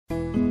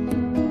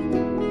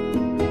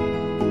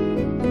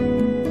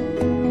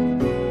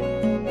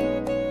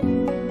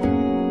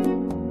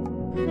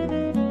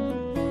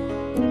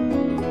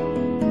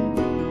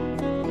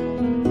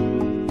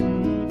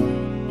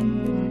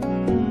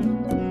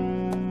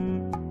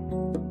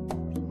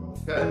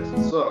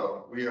Okay,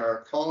 so we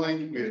have called the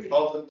meeting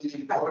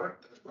order.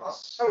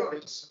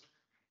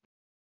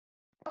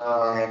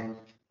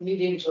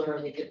 Meetings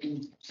already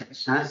getting,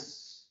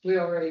 we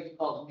already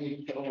called the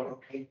meeting to order,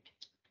 okay?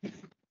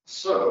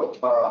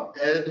 So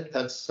Ed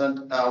had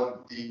sent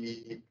out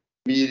the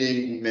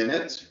meeting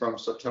minutes from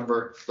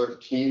September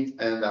 13th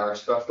and our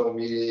special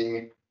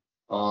meeting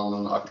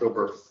on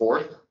October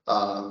 4th.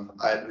 I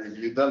had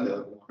reviewed them, they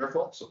look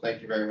wonderful, so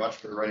thank you very much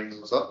for writing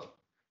those up.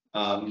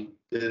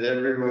 Did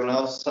everyone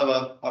else have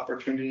an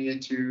opportunity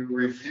to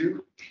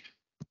review?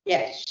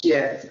 Yes.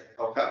 Yeah.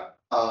 Okay,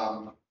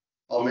 I'll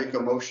make a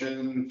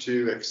motion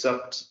to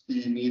accept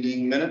the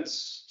meeting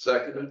minutes.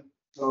 Seconded.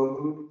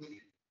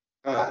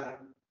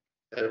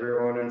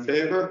 Everyone in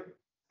favor?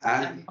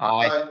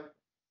 Aye.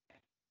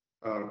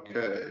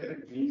 Okay,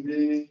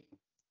 meeting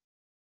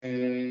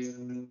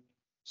and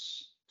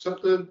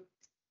accepted.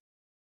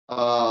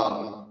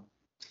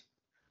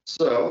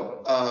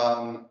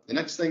 The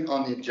next thing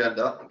on the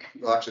agenda,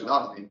 well, actually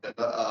not on the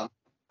agenda,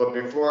 but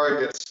before I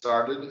get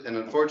started, and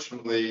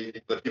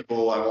unfortunately, the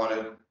people I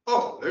wanted,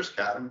 oh, there's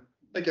Catherine.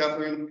 Hey,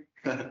 Catherine.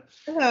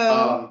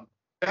 Hello.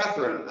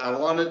 Catherine, I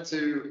wanted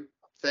to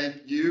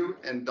thank you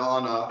and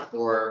Donna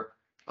for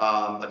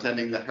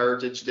attending the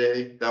Heritage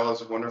Day. That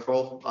was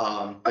wonderful.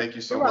 Thank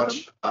you so You're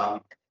much.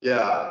 That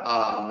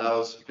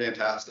was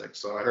fantastic.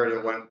 So I heard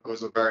it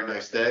was a very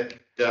nice day.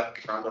 Yeah,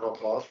 round of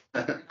applause.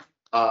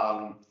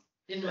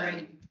 Didn't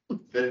rain.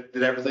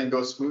 Did everything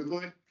go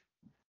smoothly?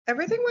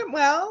 Everything went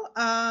well.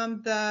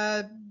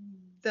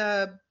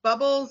 The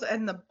bubbles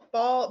and the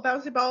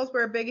bouncy balls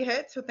were a big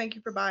hit, so thank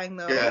you for buying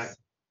those. Yeah.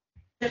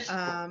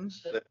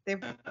 They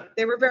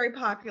were very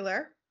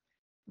popular.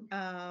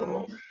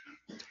 But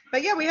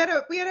yeah, we had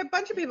a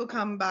bunch of people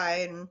come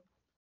by and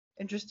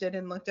interested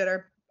and looked at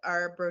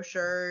our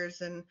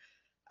brochures and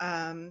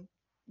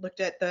looked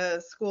at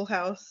the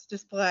schoolhouse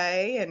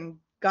display and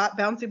got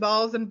bouncy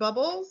balls and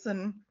bubbles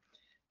and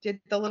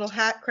did the little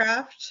hat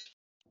craft.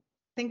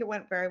 I think it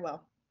went very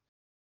well.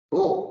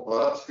 Cool.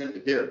 Well, that's good to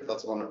hear.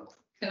 That's wonderful.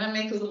 Can I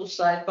make a little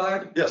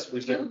sidebar? Yes,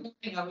 please do.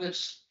 I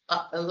was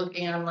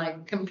looking on my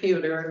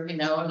computer,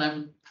 and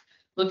I'm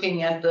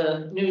looking at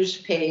the news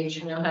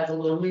page, have the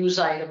little news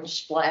items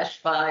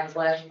flash by,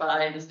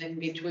 and in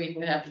between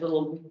you have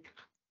little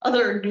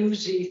other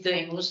newsy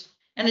things.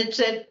 And it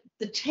said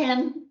the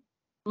 10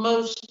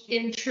 most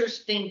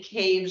interesting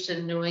caves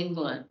in New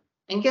England.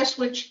 And guess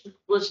which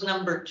was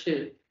number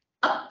 2?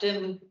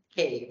 Upton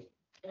Cave.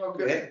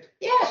 Okay.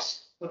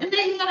 Yes, and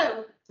they had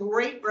a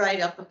great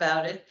write-up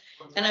about it.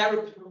 And I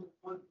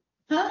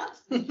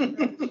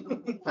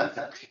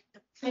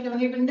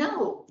don't even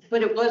know,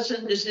 but it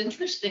wasn't as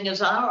interesting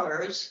as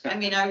ours. I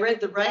mean, I read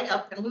the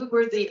write-up and we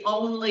were the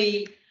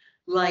only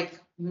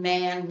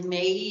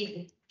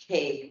man-made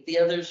cave. The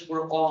others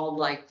were all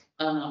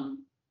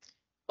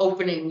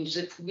openings,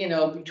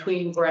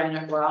 between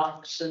granite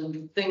rocks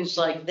and things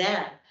like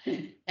that.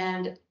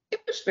 And it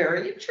was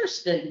very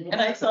interesting.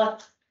 And I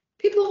thought,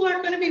 people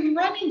aren't going to be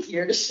running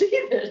here to see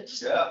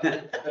this. Yeah.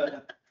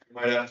 You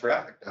might have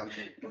traffic down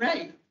here.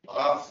 Right.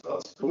 Wow,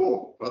 that's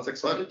cool. That's So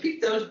exciting. keep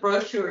those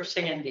brochures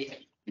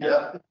handy.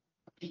 Yeah.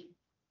 All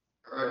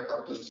right,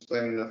 I'll just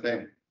explain the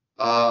thing.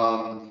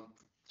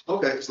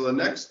 Okay, so the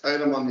next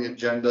item on the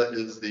agenda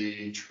is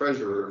the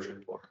treasurer's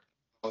report.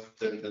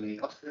 Any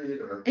update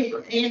or?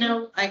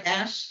 I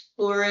asked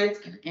for it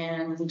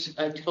and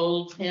I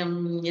told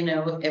him,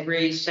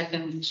 every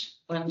second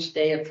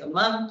Wednesday of the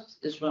month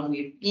is when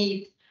we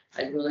meet.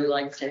 I'd really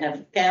like to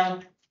have a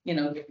count,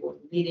 before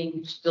the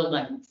meeting, still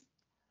not.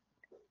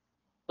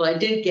 Well, I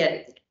did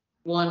get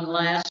one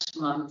last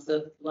month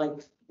of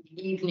the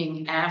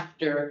evening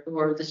after,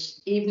 or this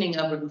evening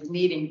of the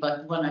meeting,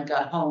 but when I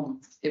got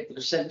home, it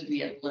was sent to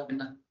me at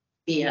 11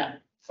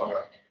 p.m.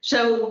 Okay.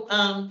 So,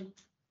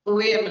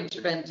 we haven't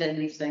spent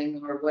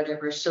anything or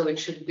whatever, so it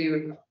should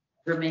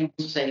remain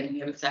the same.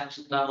 We have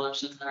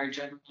 $1,000 in our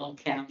general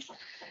account,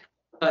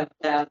 but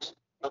that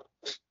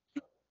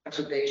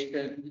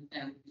conservation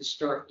and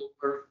historical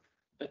work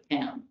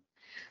account,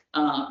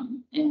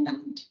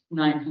 and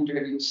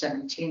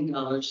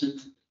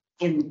 $917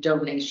 in the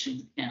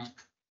donation account.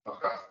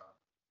 Okay.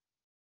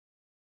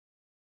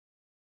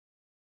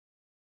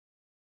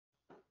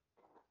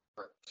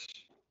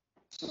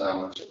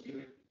 So,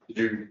 did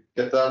you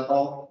get that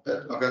all?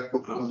 Okay,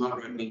 I'm cool. not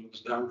writing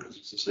those down because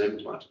it's the same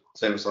as last.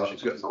 Same as last.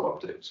 She's got no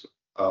updates.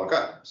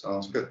 Okay,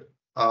 sounds good.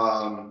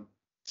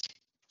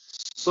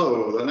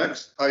 So the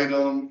next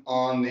item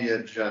on the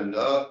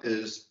agenda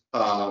is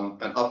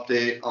an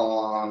update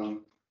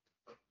on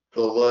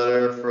the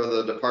letter for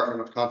the Department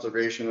of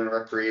Conservation and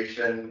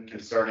Recreation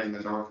concerning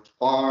the North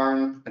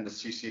Barn and the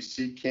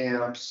CCC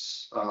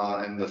camps,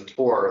 and the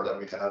tour that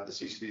we had, the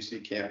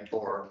CCC camp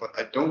tour. But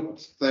I don't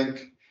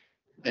think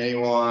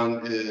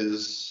anyone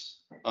is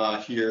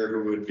here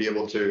who would be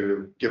able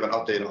to give an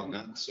update on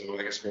that. So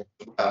I guess we'll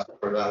ask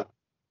for that.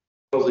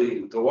 Well,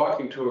 the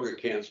walking tour got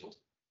canceled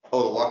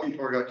Oh, the walking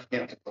tour got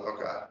canceled.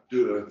 Okay.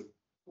 due to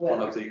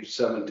one of the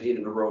 17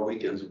 in a row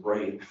weekends of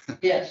rain.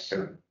 Yes.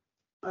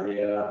 I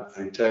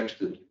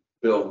texted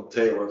Bill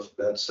Taylor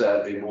that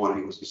Saturday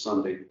morning, it was the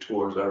Sunday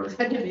tours.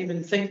 I didn't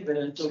even think of it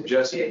until.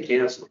 Suggested he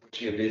cancel, which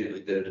he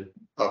immediately did.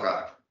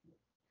 Okay.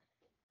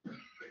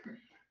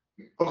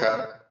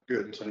 Okay,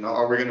 good. So now,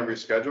 are we gonna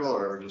reschedule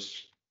or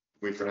just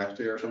wait for next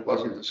year or It something?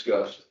 wasn't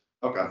discussed.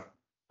 Okay,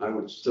 I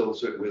would still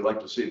say, we'd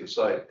like to see the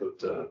site,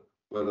 but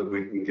whether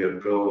we can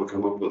get Bill to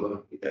come up with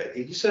a,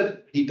 he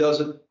said he does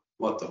it,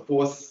 what, the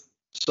fourth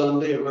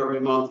Sunday of every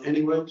month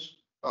anyways?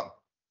 Oh.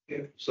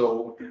 Yeah,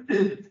 so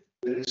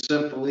a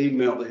simple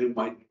email to him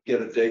might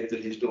get a date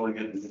that he's doing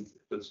it, and if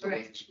it's,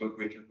 Right. but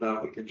we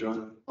can join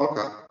him.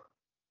 okay.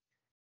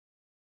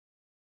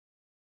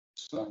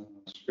 Sounds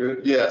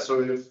good. Yeah,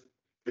 so if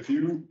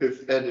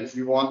Ed, if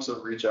you want to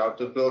reach out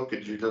to Bill,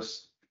 could you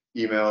just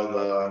email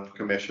the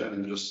commission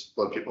and just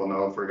let people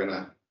know if we're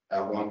gonna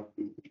have one?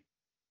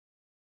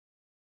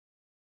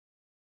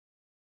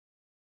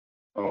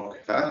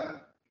 Okay.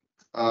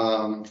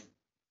 Um.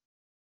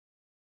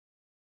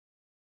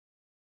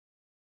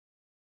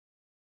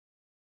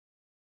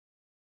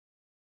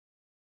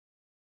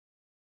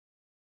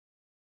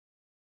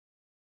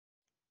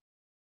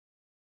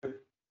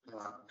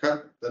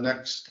 Okay, the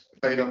next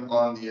item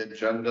on the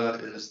agenda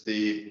is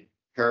the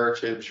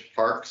Heritage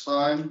Park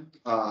sign.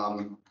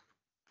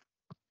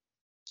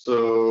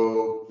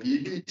 So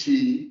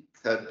BBT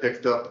had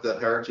picked up the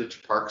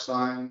Heritage Park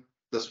sign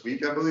this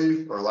week, I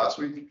believe, or last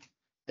week.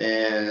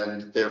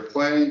 And they're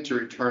planning to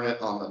return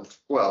it on the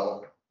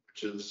 12th,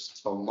 which is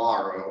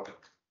tomorrow.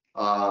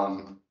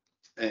 And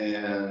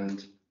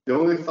the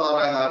only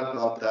thought I had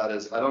about that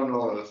is, I don't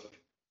know if,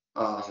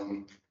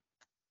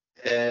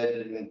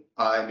 Ed and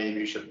I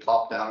maybe should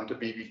pop down to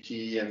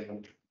BBT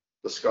and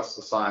discuss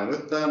the sign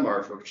with them,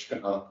 or if we're just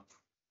gonna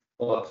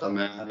let them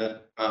at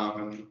it,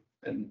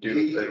 and do.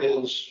 He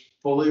is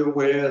fully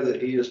aware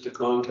that he is to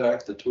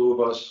contact the two of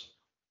us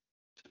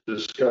to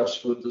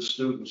discuss with the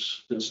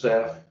students and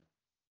staff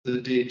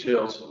the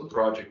details of the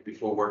project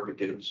before work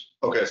begins.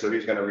 Okay, so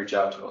he's gonna reach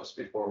out to us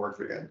before work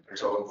begins.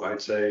 So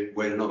I'd say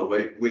wait another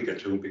week or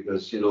two,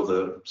 because, you know,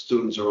 the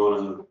students are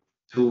on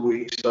a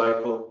 2-week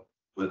cycle,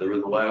 where they're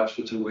in the labs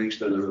for 2 weeks,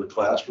 then they're in the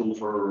classroom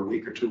for a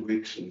week or 2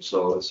 weeks, and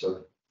so it's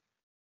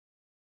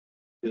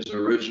his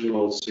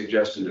original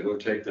suggestion to go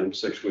take them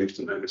 6 weeks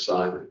to make a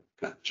sign, and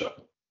kind of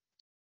chuckle.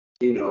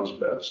 He knows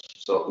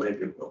best, so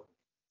maybe we'll.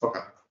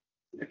 Okay.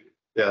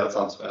 Yeah, that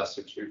sounds fast,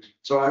 6 weeks.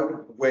 So I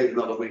would wait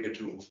another week or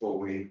two before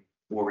we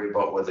worry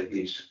about whether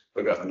he's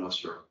forgotten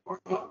us or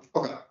not.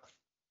 Okay.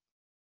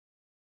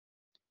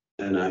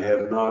 And I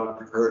have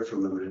not heard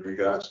from him in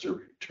regards to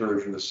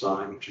returning the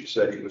sign, which he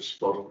said he was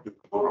supposed to do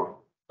tomorrow.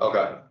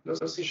 Okay.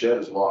 The shed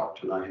is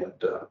locked, and I had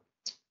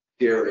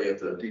Gary at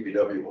the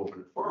DPW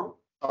open it for him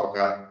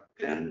Okay.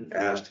 and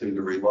asked him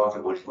to relock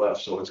it when he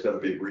left, so it's gotta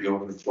be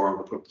reopened for him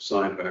to put the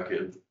sign back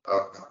in.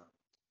 Okay.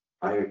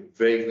 I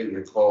vaguely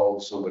recall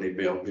somebody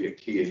mailed me a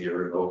key a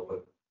year ago,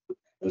 but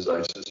as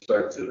I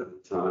suspected at the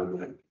time,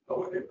 I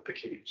know I have the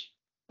keys.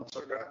 That's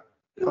okay.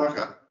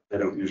 Okay. I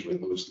don't usually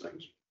lose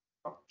things.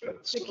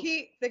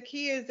 The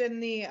key is in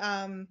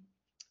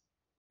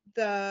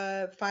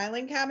the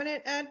filing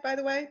cabinet, Ed, by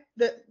the way.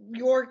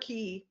 Your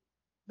key,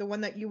 the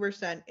one that you were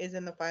sent, is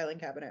in the filing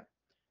cabinet.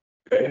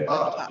 Okay,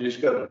 you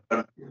just gotta.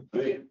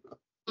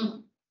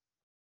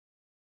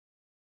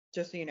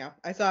 Just so you know.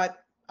 I saw it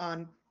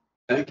on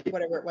Thank you.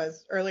 whatever it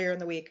was earlier in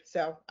the week,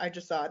 so I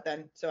just saw it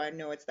then, so I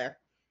know it's there.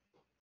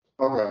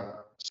 Okay,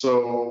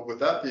 so with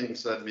that being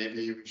said,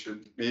 maybe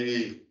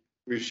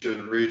we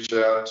should reach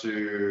out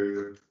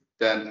to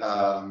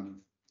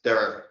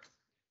Derek.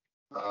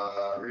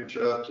 Reach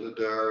out to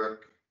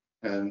Derek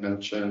and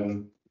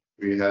mention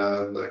we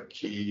have the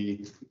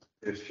key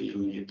if you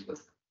need it.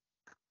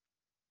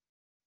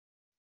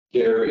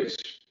 Gary's,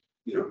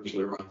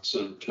 usually around the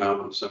center of town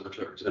and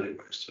cemeteries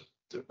anyways,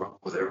 to run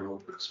with their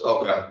open, so.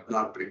 Okay.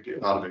 Not a big deal.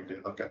 Not a big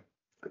deal, okay.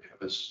 I have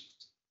his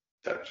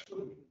text.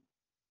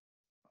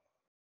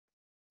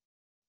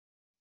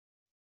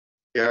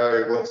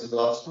 Gary, what's his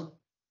last one?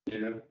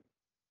 Yeah.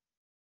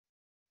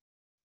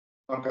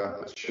 Okay,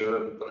 that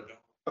should, but,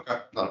 okay,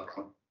 not a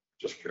problem,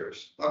 just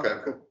curious. Okay,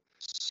 cool.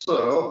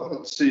 So,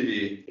 let's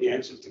see. The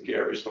answers to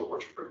Gary's don't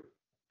work for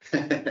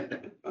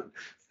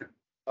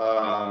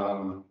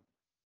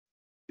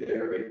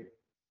Gary.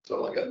 That's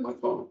all I got on my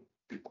phone.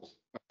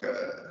 Okay,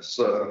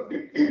 so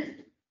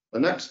the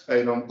next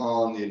item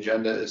on the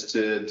agenda is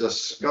to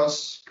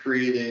discuss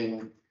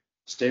creating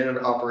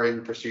standard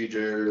operating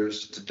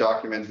procedures to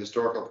document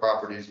historical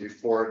properties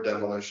before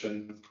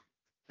demolition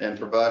and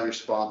provide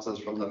responses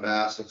from the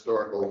Mass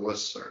Historical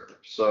Listserv.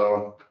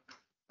 So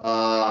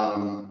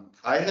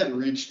I had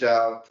reached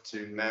out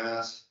to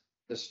Mass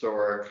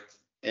Historic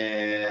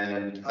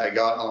and I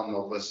got on the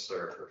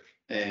listserv,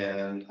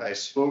 and I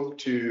spoke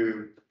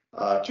to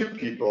two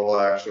people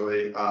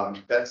actually,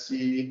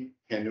 Betsy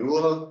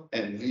Hanula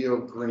and Leo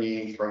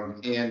Green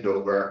from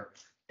Andover.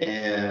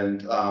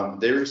 And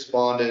they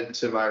responded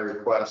to my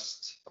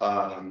request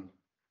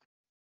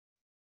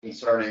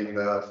concerning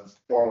the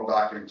formal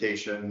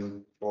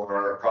documentation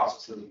for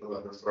processes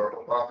of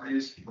historical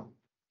properties.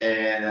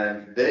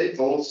 And they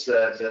both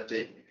said that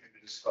they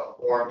use a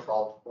form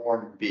called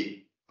Form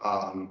B,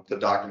 to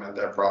document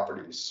their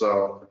properties.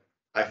 So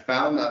I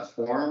found that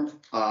form,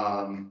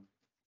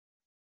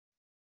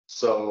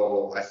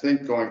 so I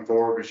think going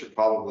forward, we should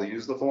probably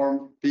use the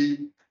Form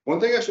B. One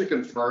thing I should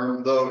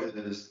confirm though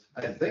is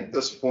I think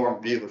this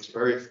Form B looks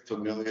very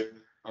familiar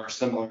or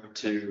similar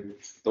to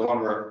the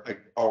one we're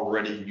like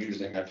already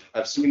using.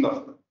 I've seen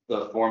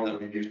the form that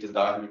we use to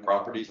document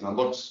properties and it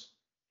looks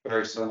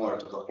very similar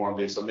to the Form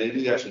B. So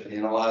maybe I should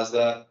analyze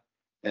that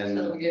and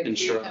So you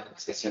ensure have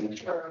it's the same.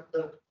 picture of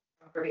the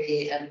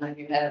property and then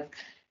you have,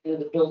 you know,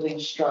 the building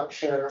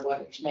structure,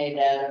 what it's made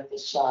out of, the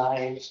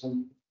size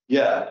and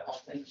Yeah,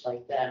 all things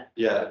like that.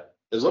 yeah,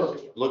 it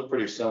looked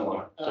pretty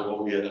similar to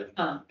what we had.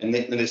 Huh. And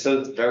they said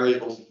it's very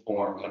old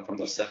form, like from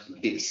the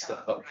seventies,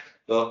 so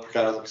it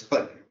kind of looks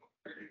like.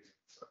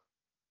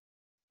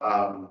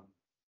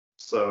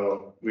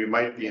 So we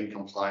might be in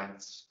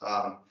compliance,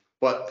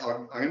 but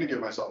I'm gonna give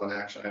myself an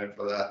action item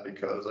for that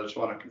because I just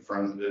want to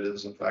confirm that it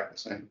is in fact the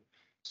same.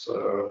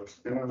 So.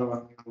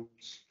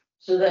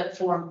 So that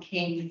form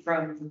came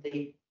from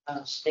the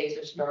state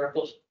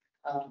historical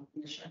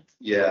commission.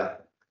 Yeah.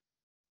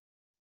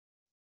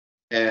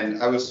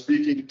 And I was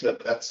speaking to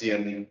Betsy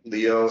and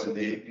Leo and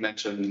they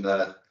mentioned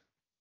that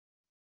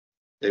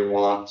they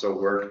want to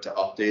work to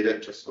update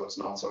it just so it's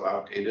not so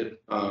outdated.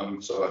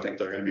 So I think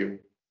they're gonna be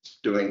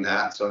doing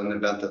that. So in the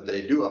event that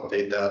they do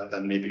update that,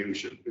 then maybe we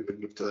would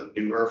move to the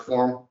newer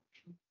form.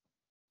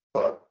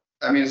 But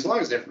I mean, as long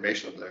as the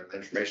information is there, the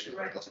information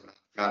doesn't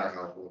matter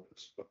how old it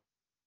is. But,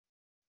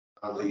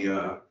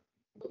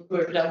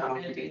 We're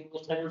documenting the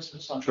letters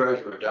and something.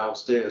 treasurer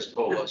downstairs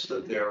told us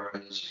that there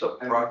is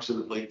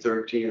approximately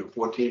 13 or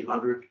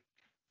 1400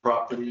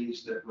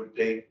 properties that would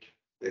date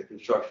the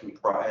construction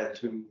prior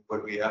to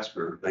what we asked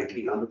for,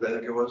 1900, I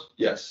think it was.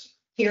 yes,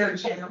 Here in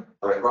town.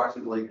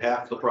 Approximately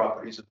half the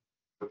properties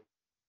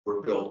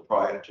were built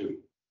prior to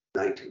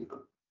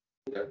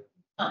 1900.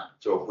 Huh.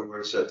 So if we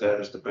were to set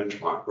that as the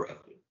benchmark, rather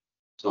than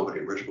somebody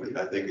originally,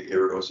 I think a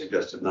year ago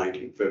suggested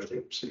 1950,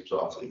 which seems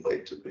awfully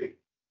late to me.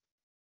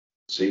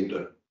 Seem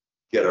to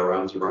get our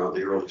arms around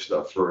the early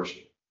stuff first.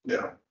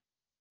 yeah.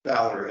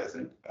 Valerie, I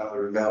think.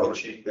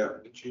 Valerie, yeah.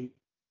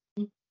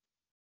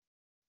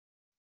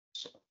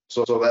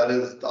 So that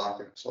is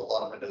document, so a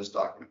lot of it is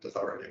documented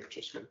already, which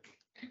is good.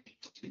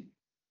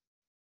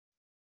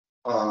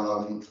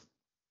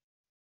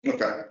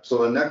 Okay, so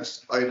the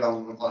next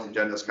item on the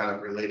agenda is kind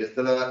of related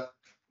to that.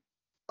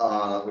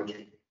 Which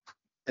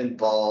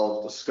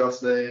involved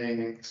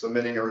discussing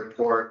submitting a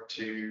report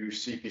to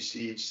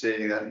CPC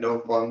stating that no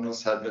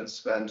funds have been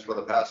spent for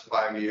the past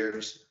 5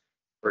 years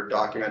for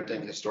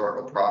documenting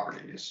historical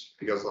properties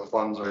because the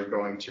funds are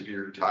going to be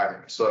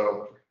retired.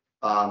 So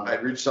I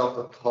reached out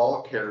to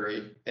Paul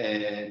Carey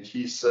and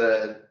he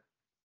said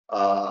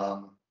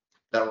that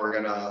we're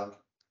gonna,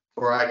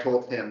 or I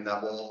told him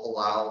that we'll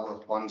allow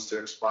the funds to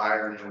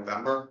expire in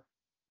November.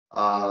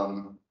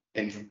 And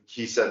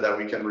he said that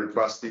we can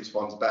request these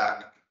funds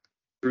back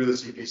through the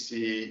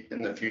CPC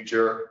in the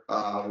future,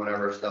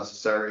 whenever it's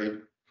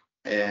necessary.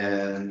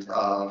 And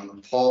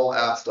Paul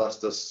asked us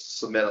to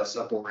submit a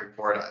simple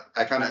report.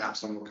 I kind of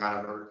asked him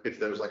kind of if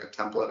there's like a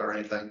template or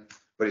anything,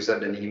 but he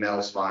said an email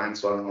is fine.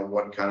 So I don't know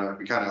what kind of,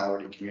 we kind of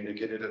already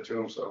communicated it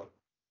to him. So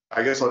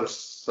I guess I'll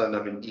just send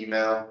him an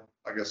email.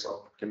 I guess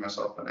I'll give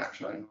myself an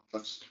action item.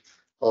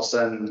 I'll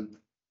send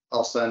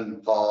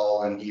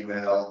Paul an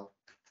email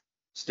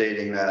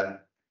stating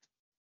that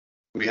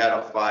we had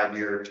a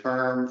 5-year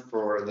term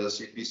for the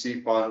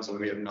CPC funds and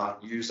we have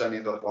not used any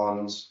of the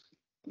funds.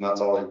 And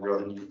that's all I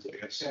really need to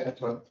guess. Yeah, that's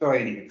all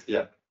I need.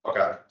 Yeah,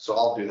 okay, so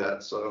I'll do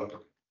that,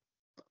 so.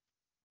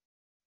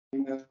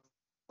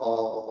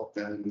 All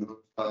been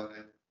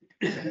notified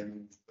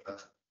and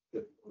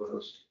it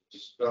was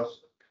discussed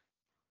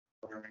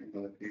during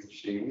the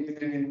PhD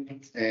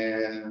meeting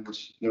and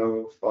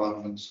no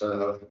funds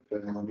have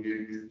been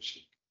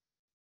used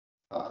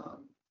for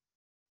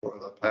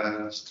the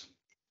past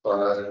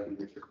 5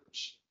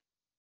 years.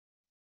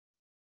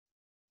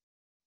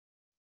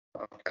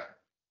 Okay.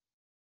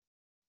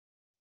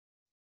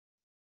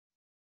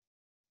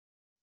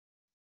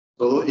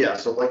 So, yeah,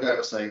 so like I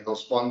was saying,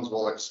 those funds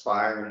will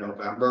expire in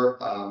November.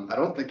 I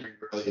don't think we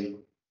really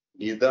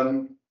need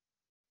them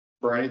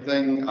for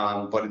anything,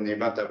 but in the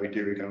event that we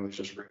do, we can always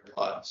just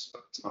reapply. So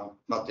it's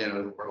not the end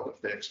of the world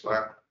if they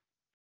expire.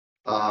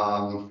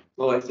 Well,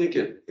 I think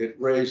it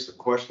raised the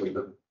question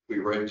that we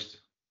raised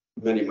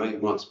many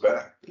months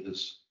back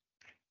is,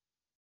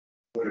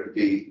 would it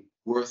be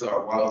worth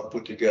our while to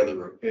put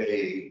together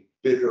a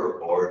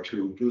bidder or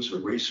to do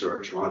some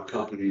research on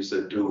companies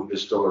that do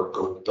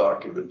historical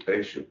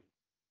documentation?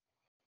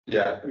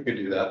 Yeah, we could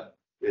do that.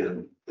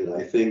 And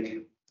I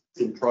think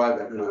in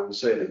private, and I would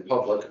say it in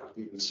public, I've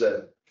even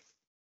said,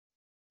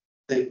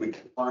 I think we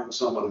can find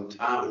someone in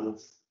town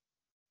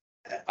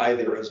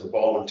either as a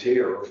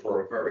volunteer or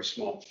for a very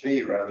small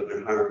fee rather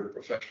than hiring a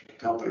professional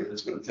company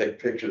that's going to take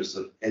pictures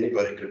that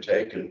anybody could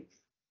take and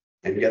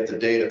get the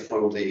data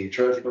from the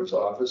treasurer's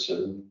office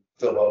and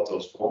fill out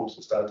those forms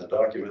and start to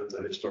document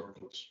the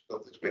historical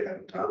buildings we have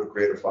in town and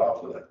create a file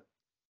for that.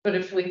 But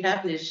if we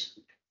have these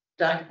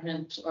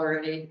documents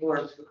already,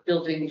 or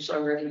buildings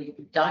already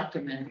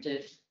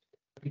documented,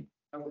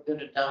 are we going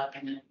to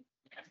document?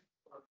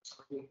 Or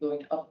are we going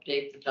to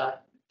update the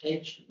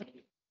documentation?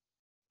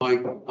 My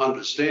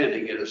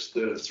understanding is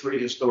there are 3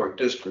 historic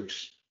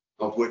districts,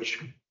 of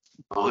which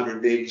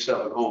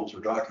 187 homes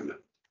are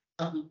documented.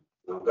 Uh-huh.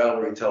 Now,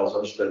 Valerie tells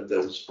us that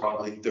there's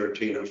probably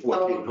 13 or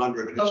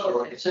 1400 Oh,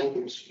 historic okay, so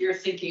homes. you're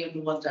thinking of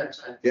the ones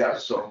outside. Yeah,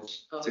 so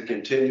to Okay.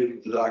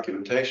 continue the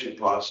documentation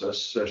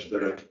process such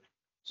that if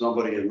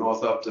somebody in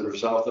North Upton or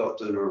South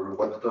Upton or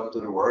West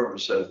Upton or wherever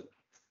said,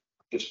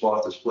 just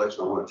bought this place,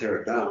 I want to tear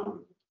it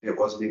down, it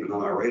wasn't even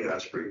on our radar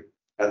screen,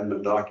 hadn't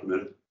been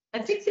documented. I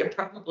think there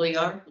probably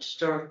are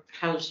historic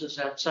houses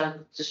outside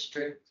the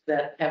district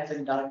that have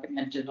been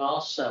documented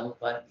also,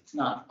 but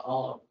not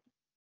all of them.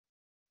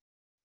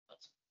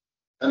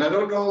 And I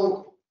don't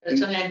know, It's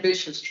an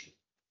ambitious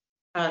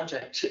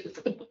project.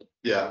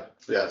 yeah,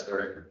 it's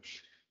very.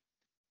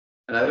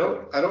 And I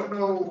don't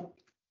know,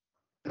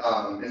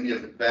 in the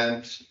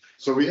event,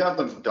 so we have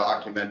them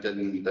documented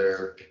in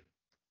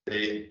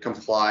they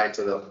comply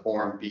to the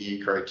Form B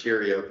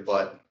criteria,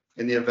 but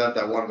in the event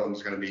that one of them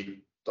is gonna be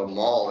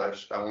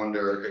demolished, I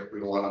wonder if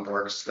we want a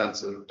more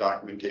extensive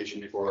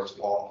documentation before it's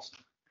lost.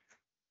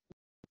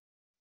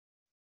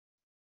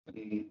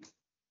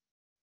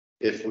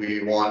 If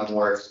we want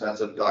more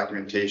extensive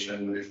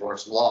documentation before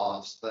it's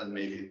lost, then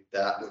maybe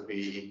that would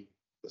be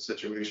the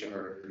situation,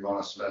 or if we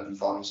want to spend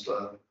funds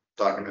to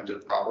document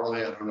it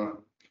properly, I don't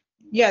know.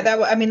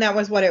 Yeah, I mean, that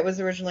was what it was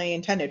originally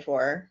intended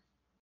for.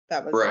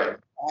 That was Right.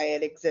 why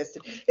it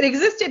existed. It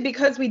existed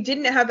because we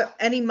didn't have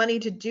any money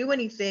to do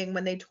anything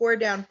when they tore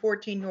down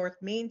 14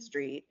 North Main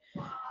Street.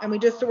 And we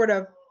just sort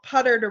of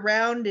puttered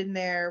around in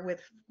there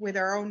with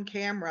our own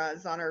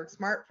cameras on our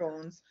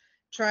smartphones,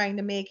 trying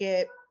to make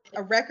it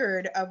a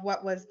record of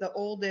what was the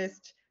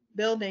oldest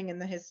building in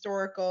the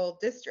historical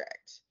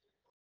district,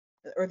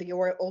 or the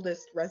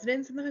oldest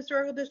residence in the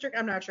historical district.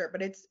 I'm not sure,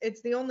 but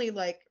it's the only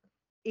like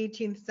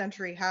 18th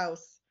century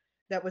house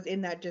that was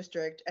in that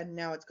district, and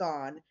now it's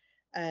gone.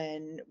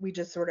 And we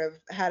just sort of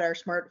had our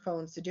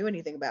smartphones to do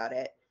anything about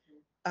it.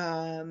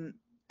 And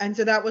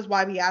so that was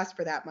why we asked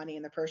for that money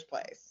in the first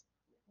place.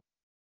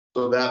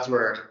 So that's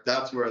where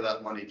that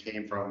money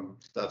came from.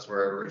 That's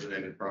where it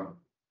originated from.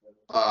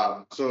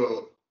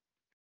 So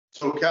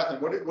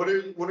Catherine, what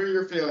are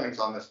your feelings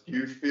on this? Do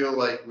you feel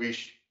like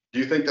do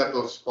you think that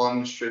those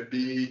funds should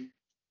be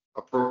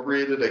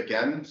appropriated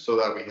again so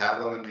that we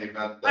have them in the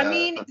event that? I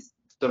mean,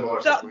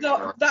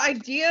 the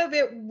idea of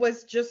it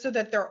was just so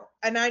that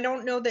and I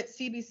don't know that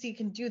CBC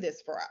can do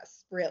this for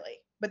us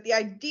really, but the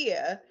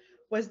idea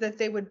was that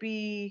they would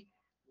be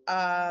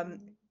on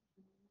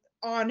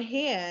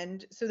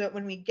hand so that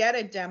when we get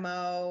a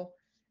demo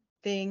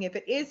thing, if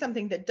it is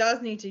something that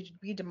does need to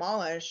be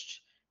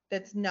demolished,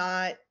 that's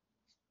not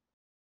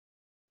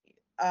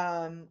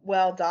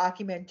well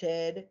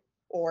documented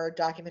or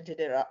documented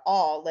at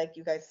all, like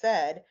you guys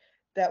said,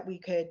 that we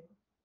could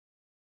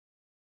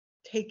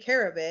take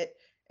care of it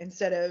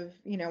instead of,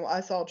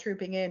 us all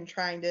trooping in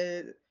trying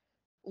to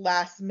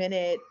last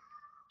minute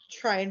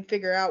try and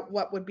figure out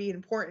what would be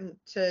important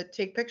to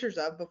take pictures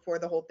of before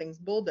the whole thing's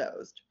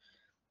bulldozed,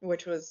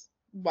 which was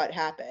what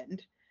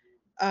happened.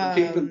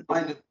 Keep in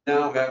mind that we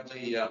now have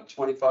the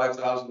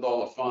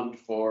 $25,000 fund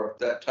for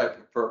that type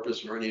of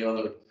purpose or any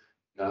other,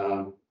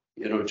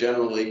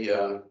 generally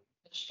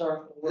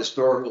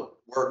historical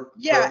work.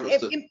 Yeah,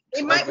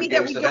 it might be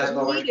that we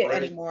don't need it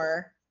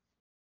anymore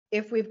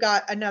if we've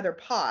got another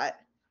pot.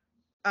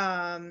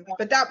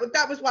 But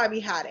that was why we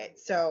had it.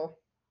 So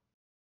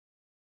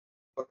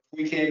But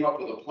we came up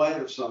with a plan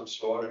of some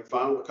sort and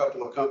found a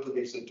couple of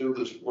companies that do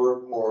this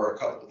work, or a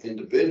couple of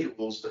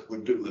individuals that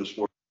would do this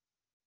work.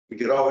 We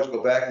could always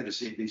go back to the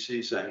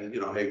CBC saying,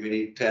 hey, we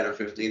need 10 or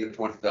 15 or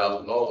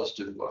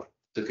 $20,000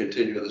 to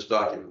continue this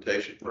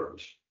documentation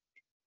purpose.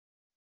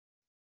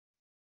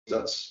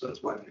 That's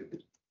my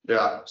opinion.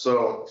 Yeah,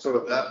 so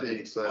with that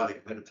being said,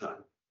 At a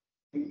time.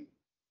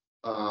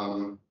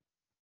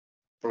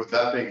 with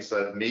that being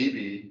said,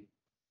 maybe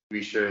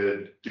we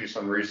should do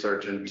some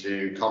research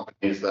into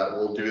companies that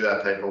will do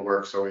that type of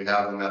work, so we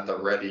have them at the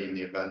ready in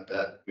the event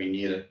that we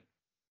need it.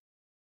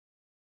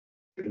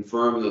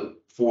 Confirm that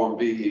Form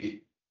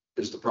B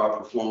is the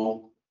proper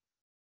form.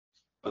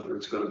 Whether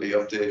it's going to be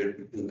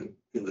updated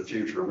in the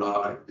future or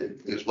not,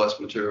 if there's less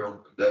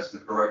material, that's the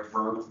correct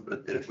firm.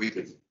 And if we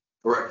can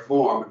correct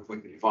form, if we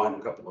can find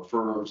a couple of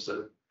firms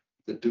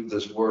that do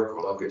this work,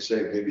 or like I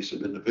say, maybe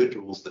some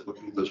individuals that would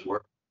do this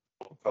work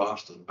at no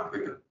cost and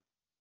hiring a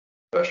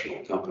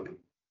professional company.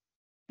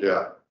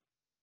 Yeah,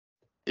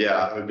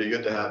 it would be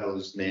good to have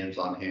those names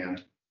on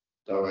hand.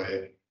 That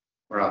way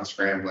we're not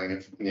scrambling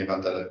if in the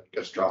event that it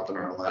gets dropped in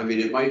our lap. I mean,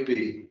 it might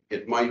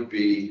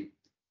be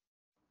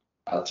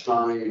a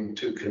time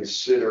to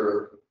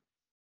consider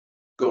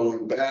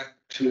going back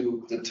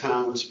to the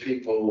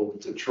townspeople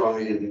to try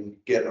and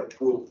get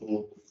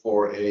approval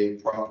for a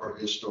proper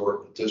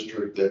historical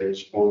district that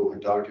is formally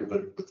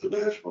documented with the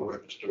National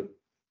Register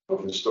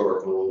of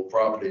Historical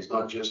Properties,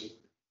 not just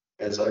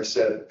as I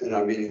said in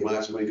our meeting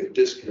last week, a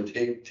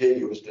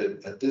discontiguous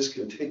district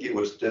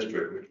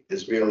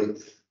is merely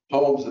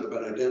homes that have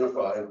been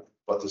identified,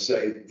 but to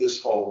say this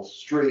whole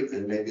street,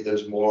 and maybe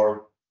there's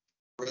more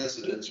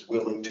residents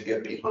willing to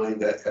get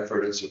behind that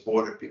effort and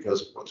support it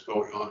because of what's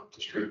going on at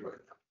the street right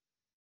now.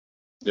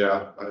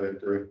 Yeah, I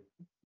agree.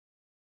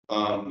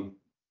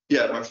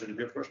 Yeah, Marcia, did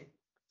you have a question?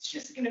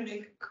 Just gonna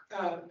make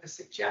a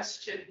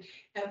suggestion,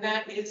 and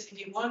that is if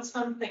you want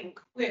something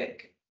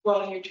quick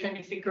while you're trying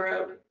to figure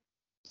out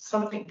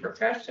something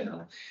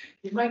professional,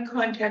 you might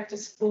contact a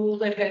school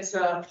that has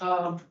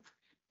a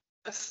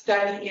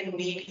study in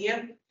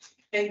media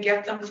and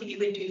get them to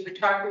either do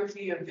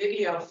photography or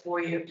video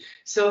for you,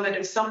 so that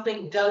if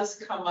something does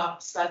come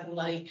up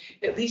suddenly,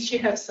 at least you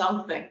have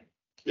something.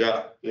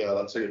 Yeah,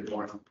 that's a good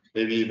point.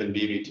 Maybe even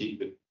BBT,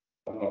 but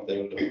I don't know if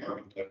they would do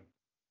it.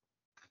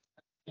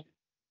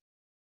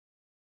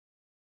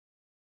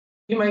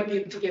 You might be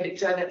able to get it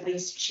done at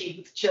least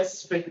cheap,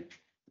 just for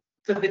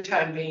the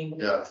time being.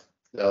 Yeah,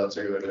 that's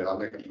a good idea. I'll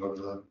make a note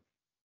of that.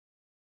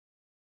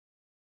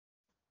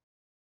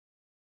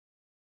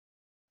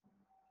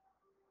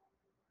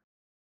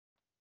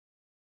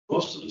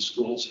 Most of the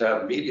schools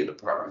have media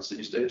departments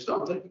these days,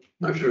 don't they?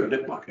 I'm sure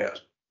Nipmuc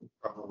has,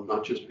 probably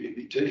not just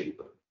BBT,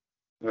 but.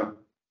 Yeah.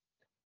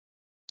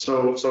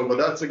 But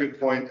that's a good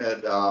point,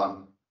 Ed.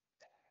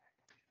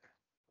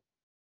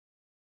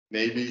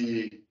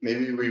 Maybe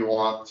we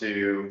want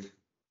to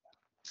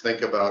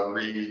think about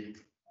bringing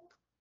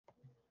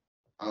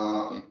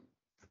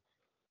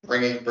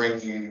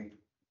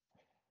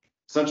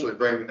essentially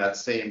bringing that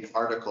same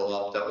article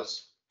up that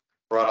was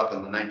brought up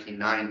in the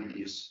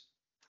 1990s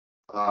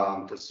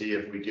to see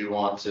if we do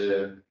want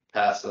to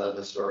pass that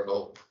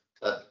historical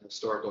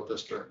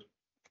district.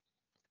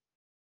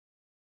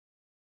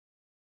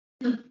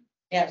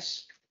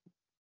 Yes,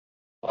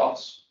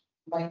 Thoughts?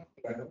 Mike,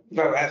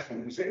 The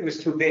lesson, it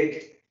was too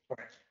big for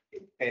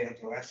it, failed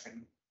the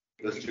lesson.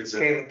 It was too big.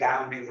 Scale it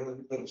down, make it a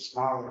little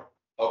smaller.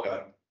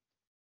 Okay.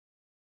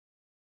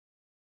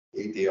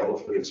 Eat the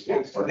elephant in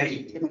small For parts.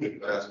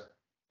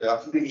 Yeah.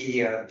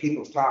 The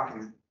people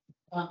talking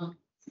uh-huh.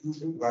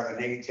 about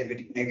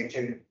the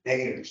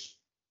negatives.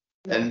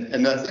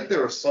 And I think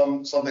there was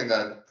something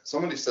that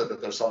somebody said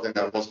that there's something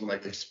that wasn't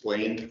like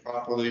explained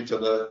properly to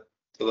the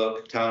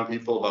town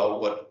people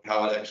about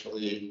how it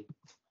actually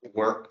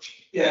worked.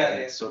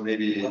 Yeah. So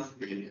maybe if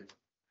we,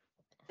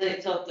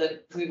 They thought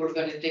that we were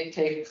gonna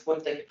dictate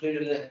what they could do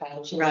to their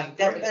houses. Right,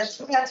 that's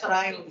what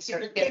I always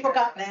heard. People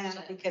got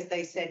mad because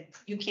they said,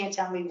 you can't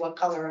tell me what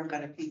color I'm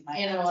gonna paint my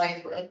You know,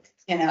 house.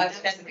 You know,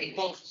 I've had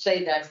people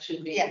say that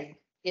to Yeah. me,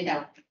 you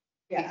know,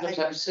 yeah, because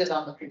I sit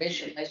on the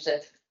commission, they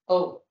said,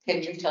 oh,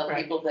 can you tell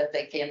Right. people that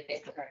they can't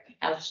paint their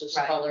houses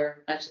Right.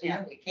 color? I said,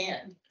 yeah, we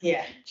can.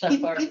 yeah. Some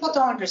People, part- people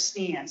don't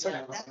understand, so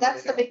Yeah.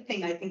 that's the big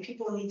thing. I think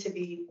people need to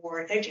be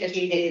more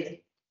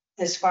educated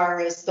as far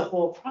as the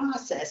whole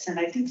process, and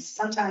I think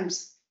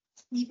sometimes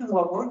even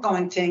what we're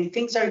going to,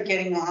 things are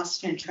getting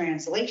lost in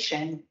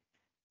translation.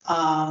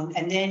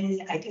 And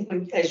then I think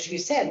when, as you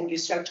said, when you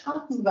start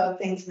talking about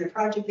things and the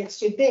project gets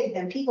too big,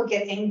 then people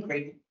get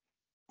angry.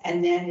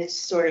 And then it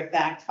sort of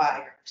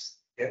backfires.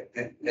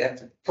 They have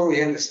to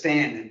fully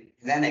understand,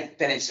 and then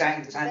it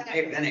signs on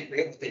paper, then it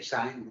really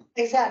sign.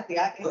 Exactly,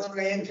 That's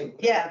very interesting.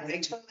 yeah, I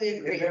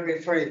totally They're agree. very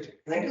afraid.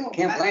 I know.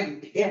 Can't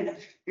blame them. Yeah,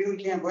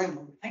 really can't blame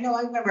them. I know,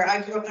 I remember,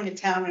 I grew up in a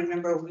town, I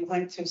remember we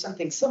went to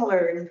something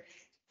similar,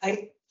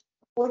 and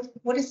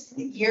what is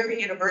the year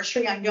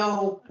anniversary? I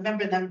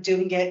remember them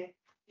doing it,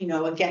 you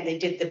know, again, they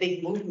did the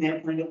big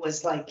movement when it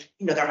was like,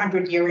 you know, their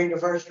 100-year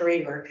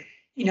anniversary, or,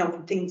 you know,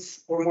 when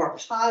things were more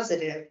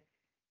positive.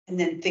 And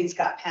then things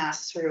got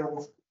passed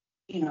through,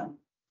 you know,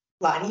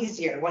 a lot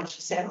easier once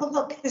you said, oh,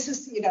 look, this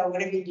is, you know,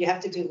 whatever, you have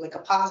to do like a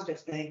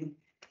positive thing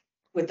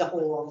with the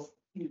whole,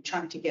 you know,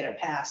 trying to get it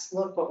passed.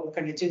 Look what we're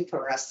gonna do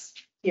for us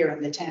here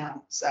in the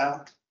town,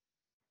 so.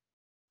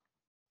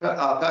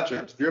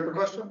 Patrick, do you have a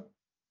question?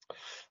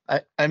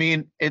 I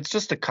mean, it's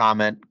just a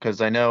comment because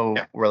I know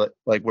Yeah.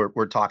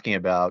 we're talking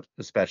about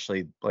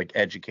especially like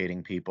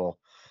educating people.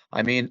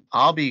 I mean,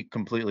 I'll be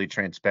completely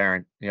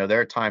transparent. You know, there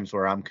are times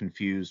where I'm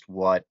confused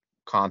what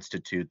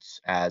constitutes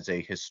as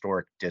a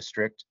historic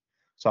district.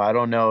 So I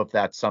don't know if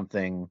that's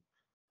something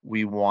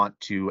we want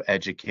to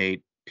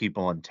educate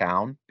people in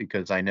town,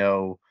 because I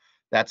know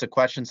that's a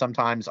question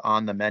sometimes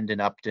on the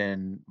Mendon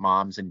Upton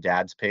moms and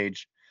dads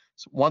page.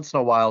 So once in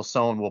a while,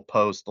 someone will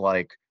post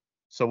like,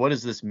 so what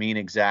does this mean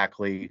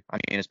exactly? I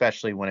mean,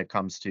 especially when it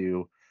comes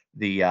to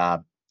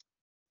the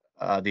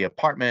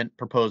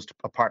proposed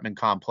apartment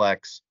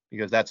complex,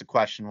 because that's a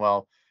question.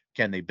 Well,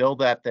 can they build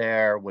that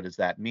there? What does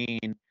that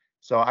mean?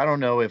 So I don't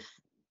know if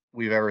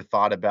we've ever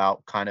thought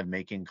about kind of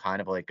making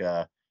kind of like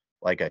a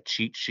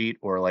cheat sheet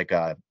or like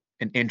an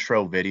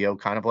intro video,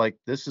 kind of like,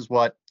 this is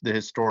what the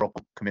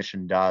Historical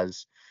Commission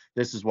does.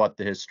 This is what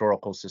the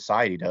Historical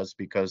Society does.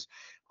 Because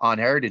on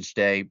Heritage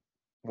Day,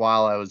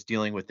 while I was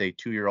dealing with a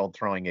 2-year-old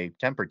throwing a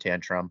temper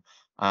tantrum,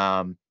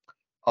 a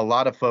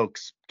lot of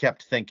folks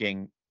kept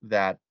thinking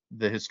that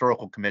the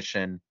Historical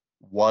Commission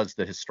was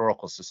the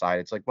Historical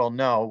Society. It's like, well,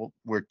 no,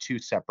 we're two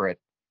separate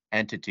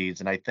entities.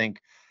 And I think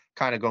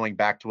kind of going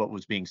back to what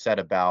was being said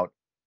about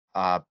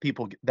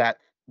people that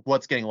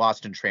what's getting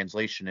lost in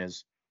translation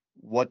is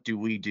what do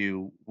we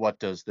do? What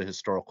does the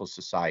Historical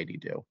Society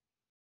do?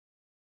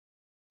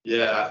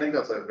 Yeah, I think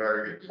that's a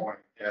very good point.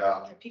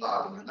 Yeah,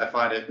 I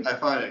find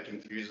it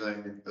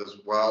confusing as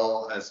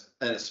well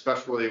and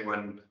especially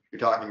when you're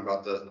talking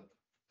about the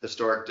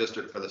historic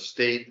district for the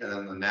state and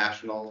then the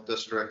national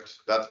district.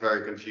 That's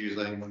very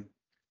confusing.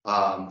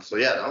 So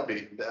yeah,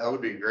 that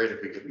would be great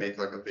if we could make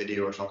like a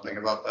video or something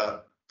about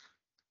that.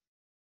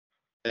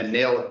 And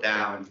nail it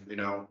down,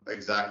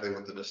 exactly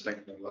what the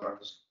distinctions are.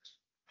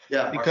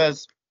 Yeah. Mark.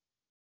 Because,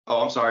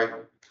 Oh, I'm sorry.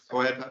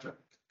 Go ahead, Patrick.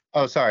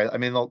 oh, sorry. I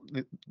mean,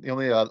 the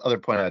only other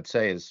point I'd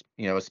say is,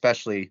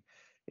 especially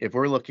if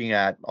we're looking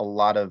at a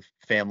lot of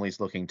families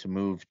looking to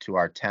move to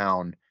our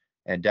town,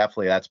 and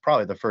definitely that's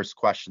probably the first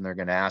question they're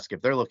going to ask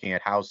if they're looking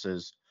at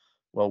houses.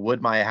 Well,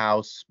 would my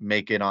house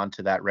make it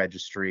onto that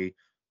registry?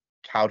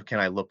 How can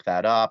I look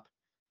that up?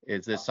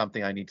 Is this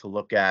something I need to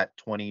look at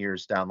 20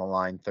 years down the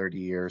line, 30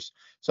 years?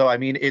 So, I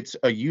mean, it's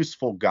a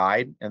useful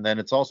guide. And then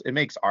it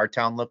makes our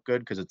town look good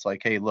because it's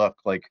like, hey, look,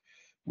 like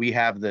we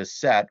have this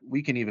set.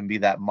 We can even be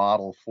that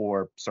model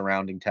for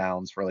surrounding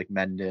towns for like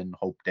Mendon,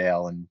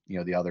 Hopedale, and,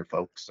 the other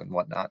folks and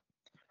whatnot.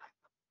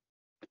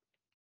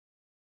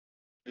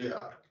 Yeah.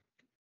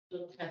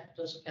 Doesn't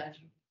catch.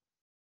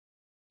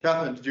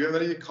 Catherine, did you have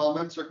any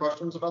comments or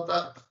questions about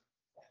that?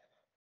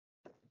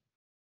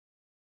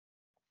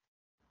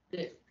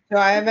 Do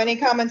I have any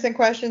comments and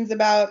questions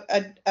about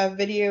a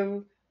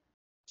video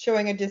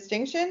showing a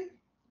distinction?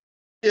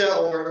 Yeah,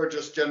 or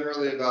just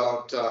generally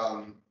about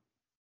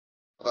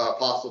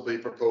possibly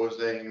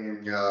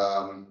proposing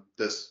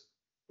this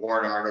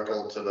warrant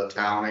article to the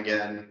town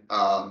again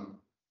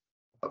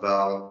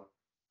about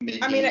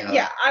making. I mean,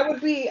 yeah, I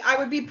would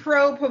be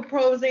pro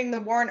proposing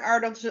the warrant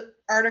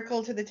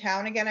article to the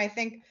town again. I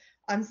think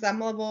on some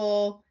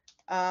level,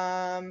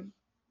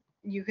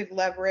 you could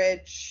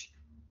leverage,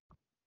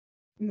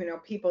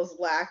 people's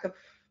lack of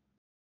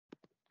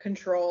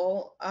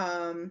control.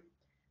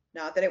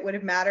 Not that it would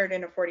have mattered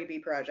in a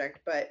 40B project,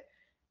 but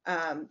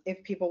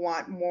if people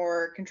want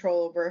more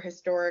control over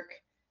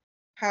historic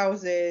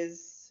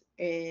houses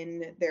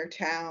in their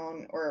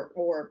town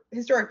or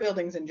historic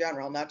buildings in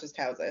general, not just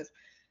houses,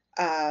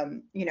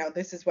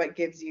 this is what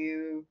gives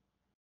you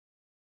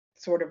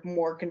sort of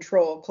more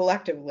control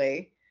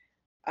collectively.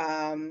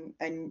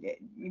 And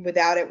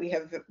without it, we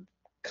have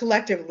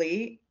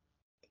collectively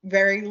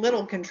very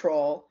little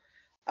control.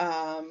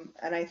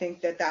 And I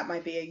think that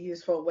might be a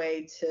useful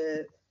way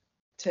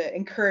to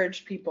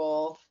encourage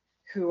people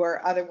who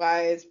are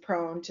otherwise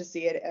prone to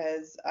see it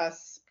as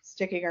us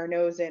sticking our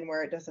nose in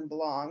where it doesn't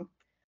belong,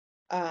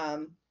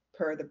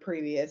 per the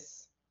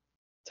previous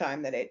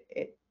time that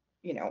it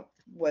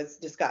was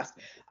discussed.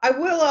 I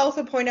will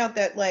also point out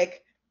that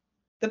like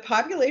the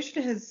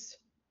population has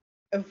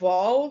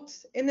evolved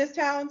in this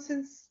town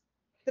since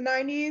the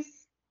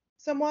 90s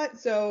somewhat,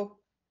 so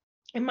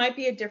it might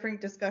be a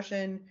different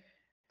discussion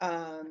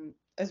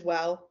as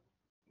well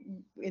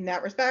in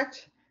that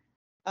respect.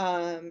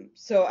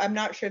 So I'm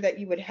not sure that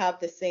you would have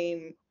the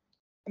same,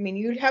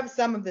 you'd have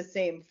some of the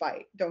same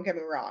fight, don't get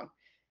me wrong.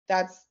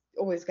 That's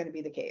always going to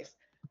be the case.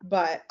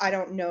 But I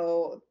don't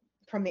know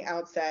from the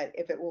outset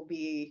if it will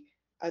be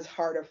as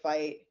hard a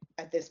fight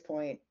at this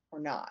point or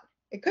not.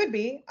 It could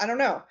be, I don't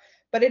know.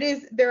 But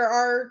there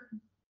are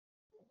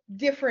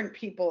different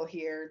people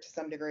here to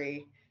some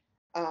degree,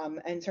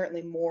 and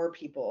certainly more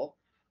people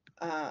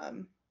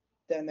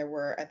than there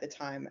were at the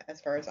time,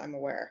 as far as I'm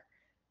aware.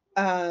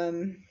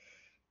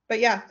 But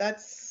yeah,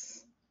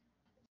 that's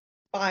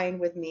fine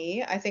with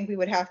me. I think we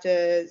would have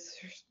to,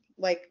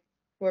 like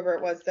whoever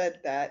it was said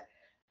that,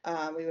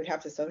 we would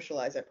have to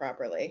socialize it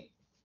properly,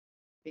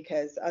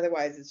 because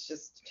otherwise it's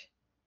just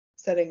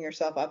setting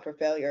yourself up for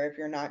failure if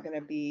you're not going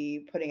to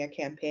be putting a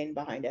campaign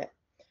behind it.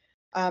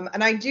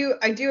 And I do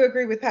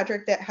agree with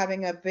Patrick that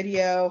having a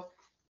video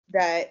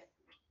that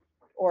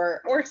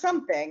or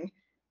something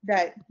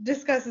that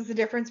discusses the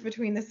difference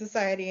between the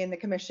society and the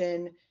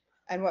commission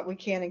and what we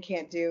can and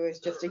can't do is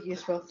just a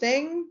useful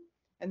thing.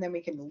 And then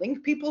we can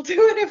link people to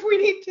it if we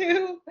need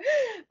to.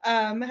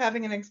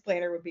 Having an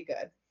explainer would be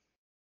good.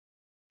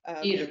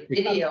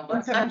 Video.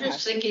 I'm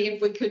just thinking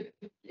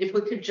if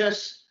we could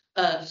just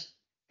have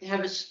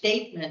a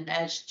statement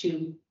as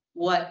to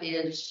what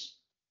is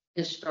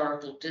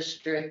historical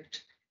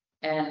district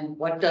and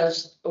what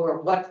does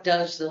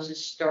the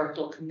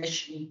historical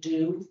commission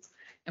do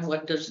and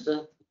what does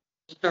the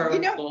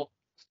historical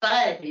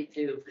society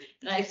do.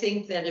 And I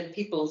think that if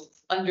people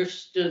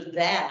understood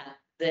that,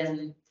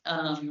 then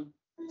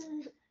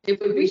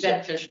it would be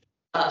beneficial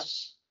to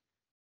us.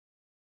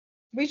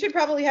 We should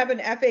probably have an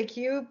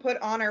FAQ put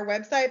on our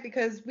website,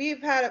 because we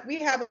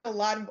have a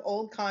lot of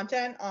old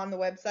content on the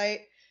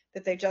website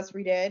that they just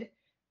redid.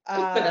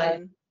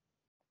 And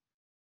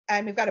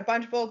we've got a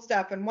bunch of old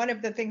stuff. And one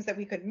of the things that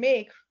we could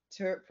make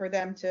for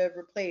them to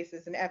replace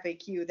is an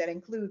FAQ that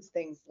includes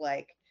things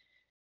like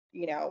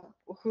you know,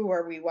 who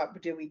are we, what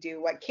do we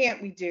do, what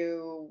can't we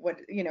do, what,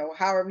 you know,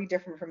 how are we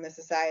different from the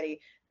society?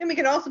 And we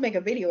can also make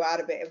a video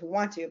out of it if we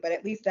want to, but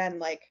at least then,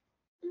 like,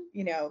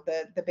 you know,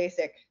 the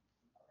basic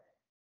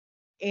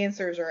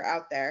answers are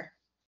out there.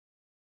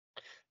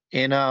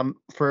 And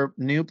for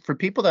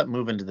people that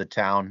move into the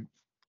town,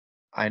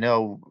 I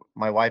know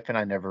my wife and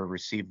I never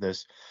received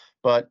this,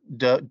 but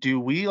do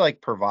we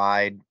like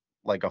provide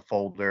like a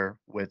folder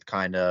with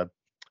kind of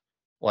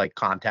like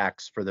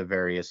contacts for the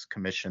various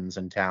commissions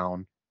in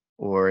town?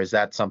 Or is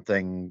that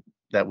something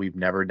that we've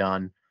never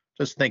done?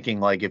 Just thinking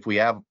like if we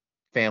have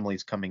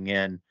families coming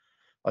in,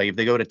 like if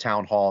they go to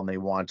town hall and they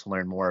want to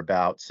learn more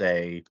about,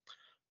 say,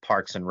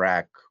 Parks and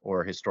Rec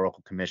or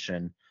Historical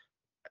Commission,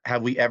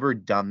 have we ever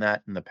done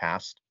that in the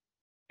past?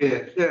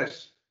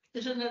 Yes.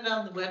 Isn't it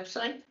on the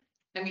website?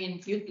 I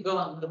mean, you can go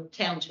on the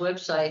town's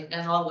website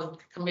and all the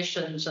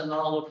commissions and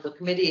all of the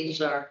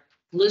committees are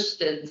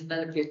listed. And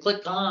then if you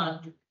click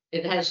on,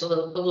 it has a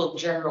little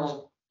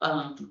general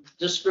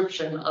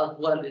description of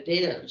what it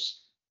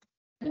is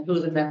and who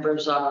the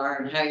members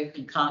are and how you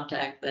can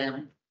contact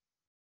them.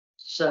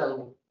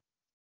 So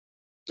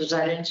does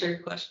that answer your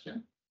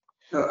question?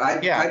 So I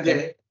Yeah. did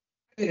it.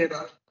 I did it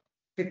about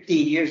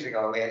 15 years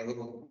ago. We had a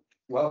little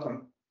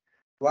welcome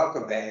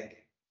bag.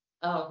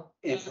 Oh,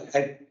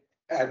 And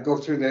I'd go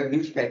through the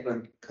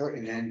newspaper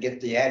and then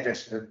get the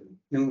address of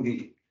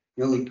newly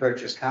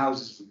purchased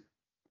houses.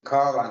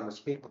 Call on those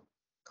people,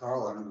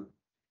 call on them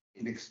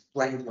and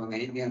explain to them,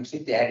 you know, see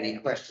if they had any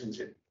questions.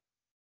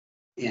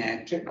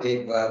 And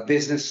gave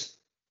business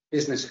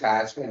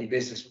cards for any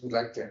business who'd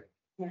like to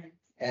Right.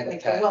 Like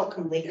advertise. a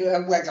welcome league.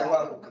 Like a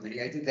welcome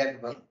committee. I did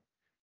that for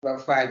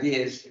about 5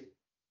 years.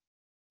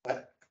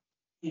 But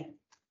Yeah.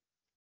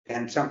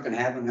 and something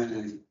happened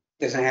and it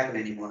doesn't happen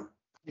anymore.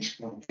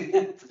 Yeah,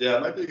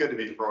 it might be good to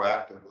be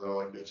proactive though,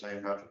 like you're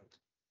saying, Patrick.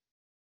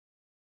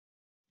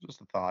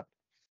 Just a thought.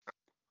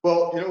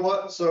 Well, you know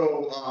what,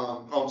 so,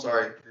 I'm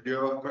sorry, do you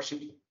have a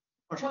question?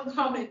 One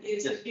comment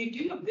is if you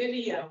do a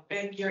video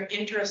and you're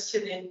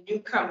interested in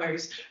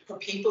newcomers or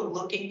people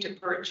looking to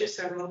purchase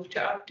or move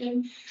to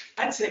Upton,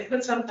 I'd say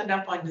put something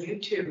up on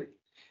YouTube.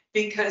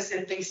 Because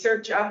if they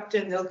search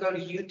Upton, they'll go to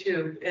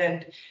YouTube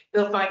and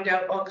they'll find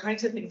out all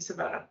kinds of things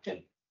about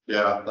Upton.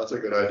 Yeah, that's a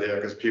good idea,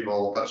 because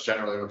that's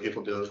generally what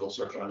people do, is they'll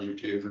search on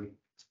YouTube and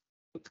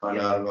find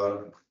out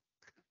about it.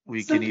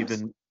 We can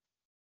Sometimes-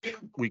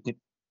 even,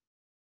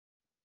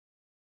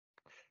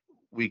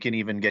 we can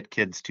even get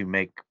kids to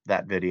make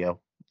that video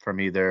from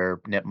either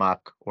Nipmuc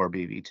or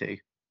BVT,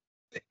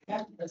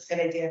 Yeah, that's a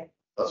good idea.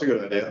 That's a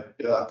good idea,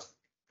 yeah.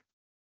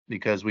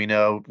 because we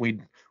know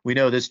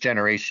this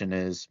generation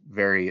is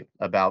very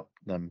about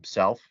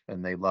themselves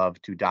and they love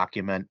to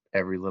document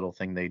every little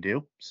thing they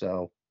do.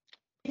 So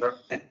Sure.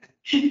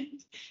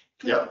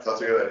 Yeah, that's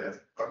a good idea.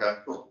 Okay,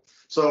 cool.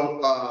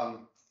 So,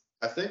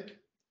 I think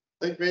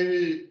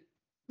maybe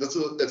it's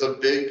a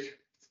big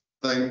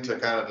thing to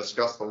kind of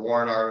discuss the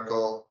warrant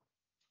article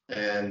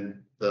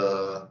and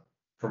the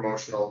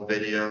promotional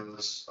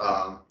videos.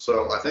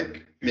 So I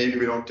think maybe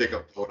we don't take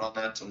a vote on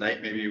that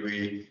tonight. Maybe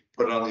we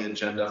put it on the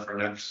agenda for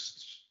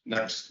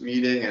next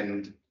meeting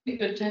and, be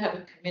good to have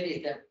a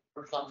committee that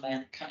works on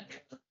that kind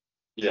of.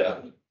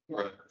 yeah,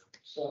 right.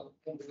 So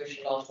maybe we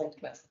should all think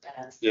about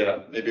that. Yeah,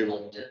 maybe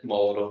we'll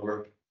mull it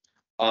over.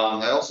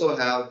 I also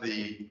have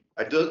I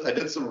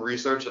did some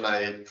research and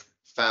I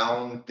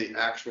found the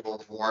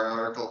actual warrant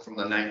article from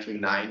the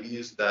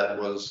 1990s that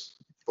was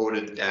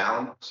voted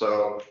down.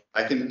 So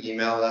I can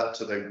email that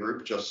to the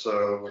group just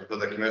so, for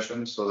the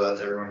commission, so that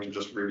everyone can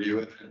just review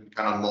it and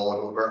kind of mull it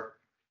over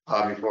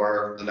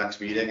before the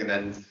next meeting. And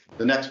then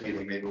the next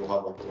meeting, maybe we'll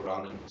have a vote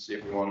on it and see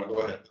if we want to go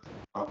ahead.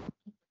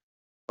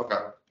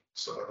 Okay,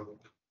 so.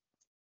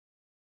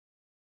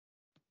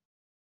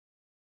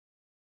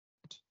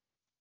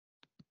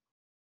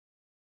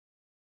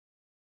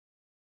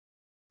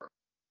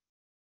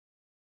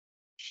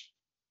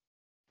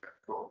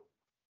 Cool.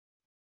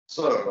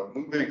 So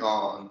moving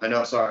on, I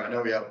know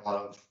we have a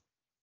lot of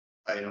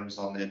items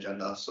on the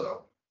agenda,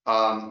 so,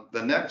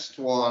 the next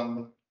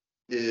one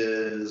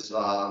is,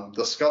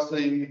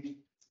 discussing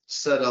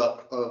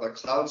setup of a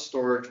cloud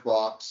storage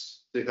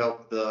box to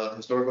help the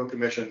historical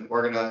commission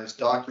organize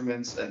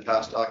documents and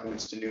pass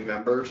documents to new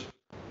members.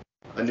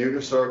 A new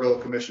historical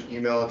commission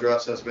email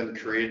address has been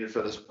created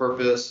for this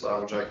purpose,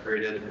 which I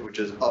created, which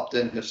is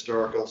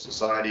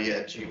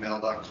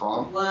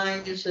uptonhistoricalsociety@gmail.com.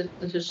 Why is it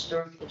the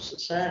Historical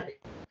Society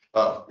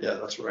Oh, yeah,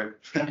 that's right.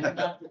 and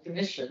not the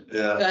commission?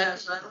 Yeah.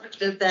 Because I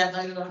looked at that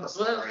and I thought,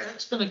 well,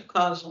 that's gonna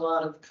cause a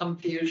lot of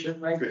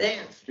confusion right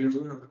there.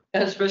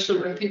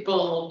 Especially when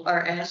people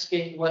are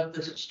asking what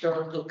the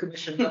Historical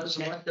Commission does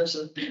and what does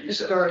the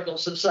Historical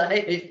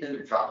Society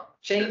do.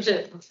 Change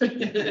it.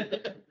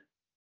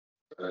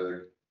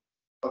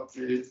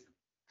 Update.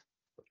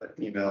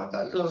 Email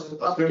that. So,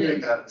 Assuming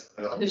update.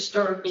 that.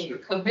 Historical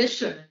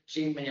Commission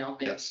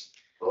Gmail. Yes.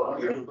 Well, I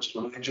noticed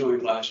when I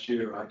joined last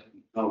year, I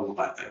didn't know,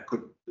 I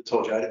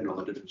told you, I didn't know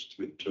the difference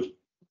between the two.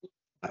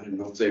 I didn't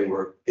know if they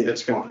were.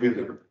 It's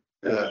confusing.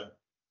 Yeah.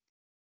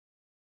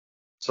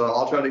 So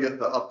I'll try to get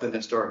the Upton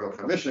Historical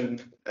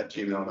Commission at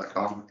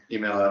gmail.com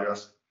email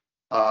address.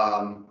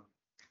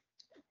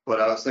 But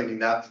I was thinking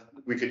that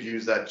we could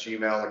use that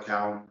Gmail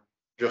account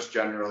just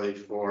generally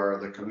for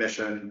the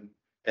commission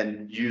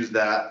and use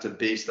that to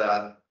base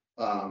that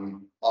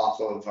off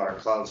of our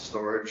cloud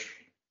storage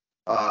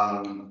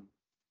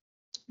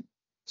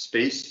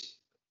space.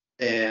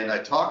 And I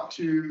talked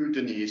to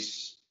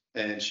Denise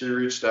and she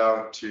reached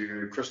out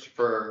to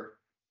Christopher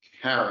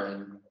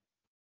Karen,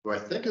 who I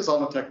think is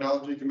on the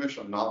technology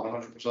commission. I'm not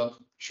 100%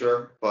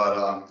 sure,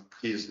 but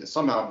he's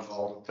somehow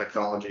involved with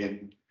technology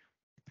in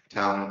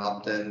town in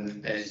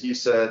Upton. And he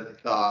said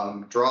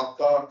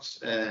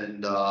Dropbox,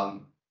 and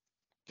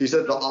he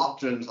said the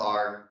options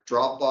are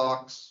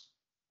Dropbox,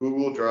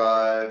 Google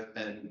Drive,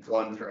 and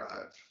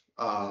OneDrive.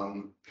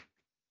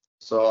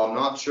 So I'm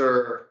not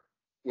sure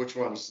which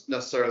one's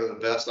necessarily the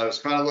best. I was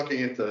kind of looking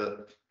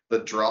into the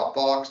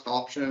Dropbox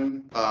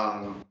option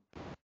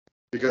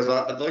because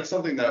I'd like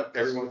something that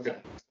everyone could.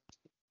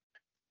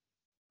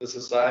 The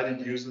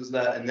society uses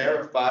that, and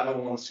they're a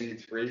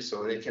 501c3,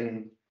 so they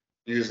can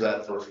use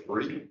that for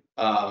free.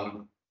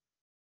 And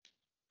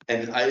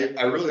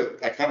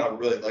I kind of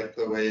really like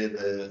the way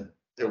that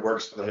it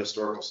works for the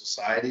historical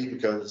society,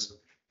 because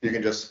you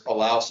can just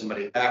allow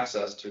somebody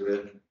access to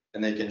it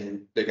and they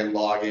can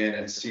log in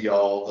and see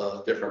all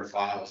the different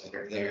files that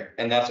are there.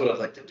 And that's what I'd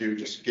like to do,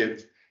 just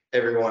give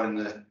everyone in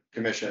the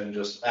commission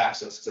just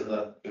access to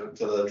the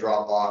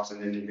Dropbox,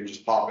 and then you can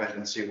just pop in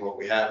and see what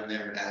we have in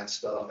there and add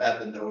stuff, add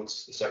the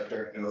notes, the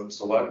secretary notes.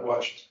 So I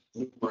watched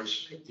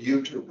numerous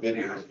YouTube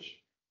videos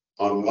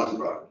on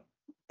OneDrive.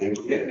 And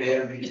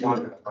okay,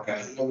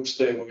 I don't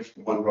stay away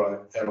from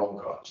OneDrive at all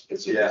costs.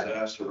 It's a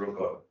disaster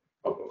of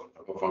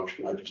a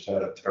function. I just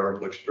had a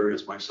terrible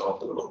experience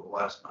myself in the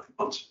last 9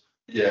 months.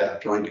 Yeah.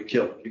 Trying to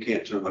kill it. You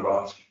can't turn it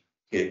off.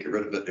 Can't get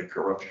rid of it. It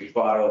corrupts your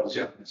files.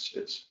 Yeah.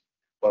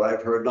 But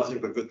I've heard nothing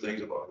but good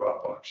things about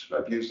Dropbox.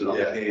 I've used it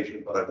on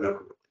occasion, but I've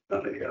never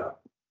done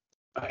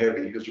a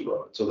heavy user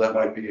of it. So that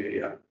might be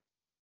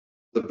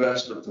the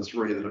best of the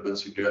three that have been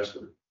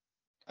suggested.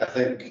 I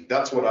think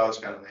that's what I was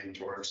kind of leaning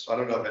towards. I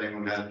don't know if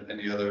anyone had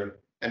any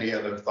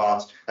other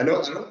thoughts. I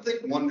don't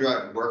think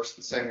OneDrive works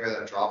the same way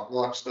that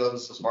Dropbox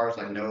does. As far as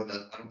I know,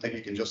 that I don't think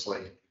you can just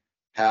like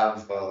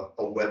have a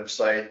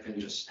website and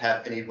just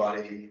have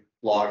anybody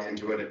log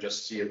into it and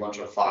just see a bunch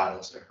of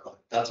files there.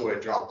 That's the way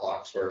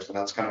Dropbox works, and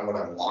that's kind of what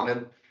I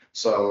wanted.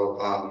 So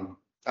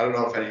I don't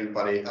know if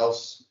anybody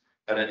else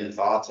had any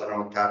thoughts. I don't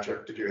know,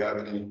 Patrick, did you have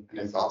any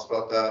thoughts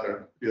about that,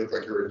 or you look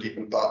like you were deep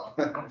in thought?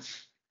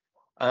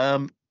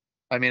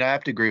 I mean, I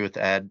have to agree with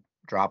Ed.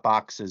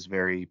 Dropbox is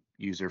very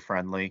user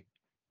friendly.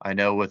 I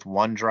know with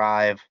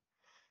OneDrive, I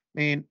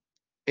mean,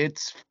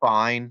 it's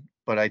fine,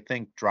 but I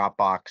think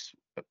Dropbox,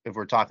 if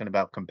we're talking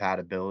about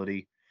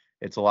compatibility,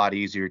 it's a lot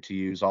easier to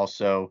use.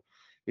 Also,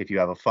 if you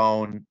have a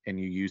phone and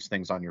you use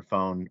things on your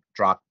phone,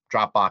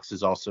 Dropbox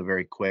is also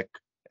very quick,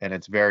 and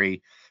it's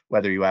very,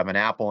 whether you have an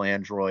Apple,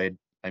 Android,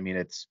 I mean,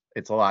 it's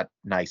a lot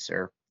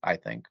nicer, I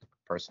think,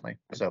 personally.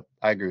 So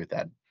I agree with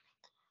that.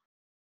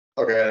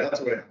 Okay, that's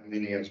the way I'm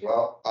leaning as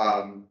well.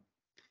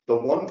 The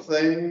one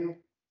thing,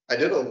 I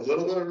did a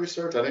little bit of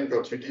research. I didn't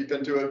go too deep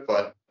into it,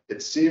 but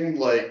it seemed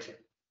like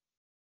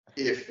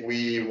if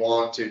we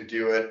want to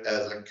do it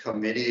as a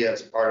committee,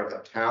 as part of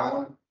a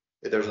town,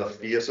 there's a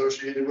fee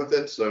associated with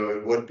it. So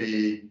it would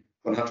be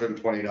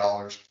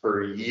 $120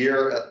 per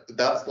year.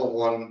 That's the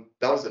one,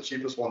 that was the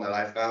cheapest one that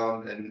I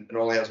found, and it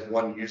only has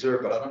one user,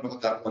 but I don't know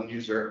what that one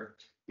user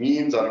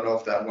means. I don't know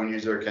if that one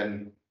user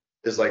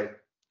is like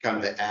kind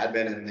of the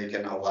admin and they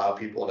can allow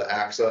people to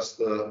access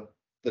the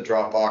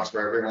Dropbox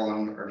for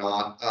everyone or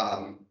not.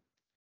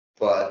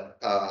 But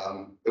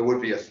it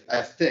would be,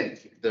 I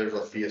think there's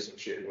a fee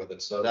associated with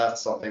it. So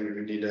that's something we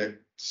would need to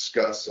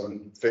discuss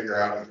and figure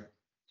out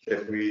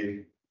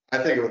I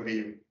think it would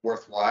be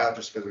worthwhile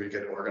just because we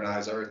could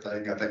organize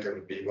everything. I think it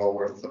would be well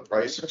worth the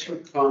price. That's the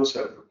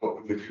concept of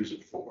what we would use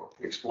it for.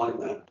 Explain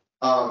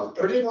that.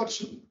 Pretty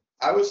much,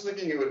 I was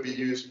thinking it would be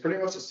used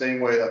pretty much the same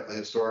way that the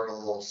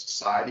Historical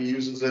Society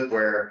uses it,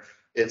 where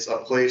it's a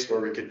place where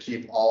we could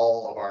keep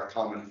all of our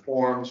common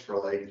forms for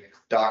like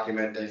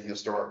documenting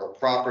historical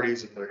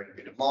properties if they're going to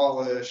be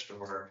demolished,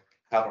 or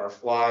have our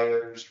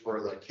flyers for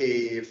the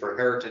cave for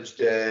Heritage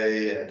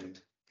Day, and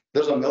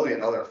there's a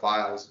million other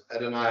files.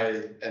 Ed and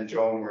I and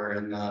Joan were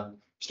in the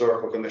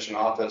Historical Commission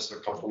office a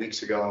couple of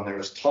weeks ago, and there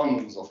was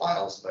tons of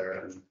files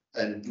there,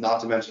 and not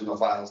to mention the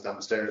files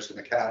downstairs in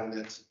the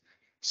cabinets.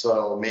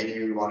 So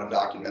maybe we want to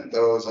document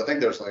those. I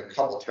think there's like a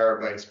couple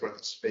terabytes worth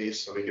of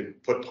space, so we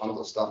could put tons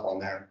of stuff on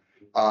there.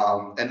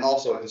 And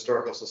also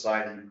Historical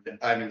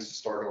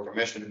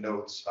Commission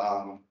notes,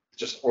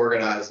 just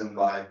organize them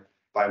by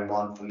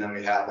month, and then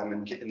we have them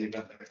in the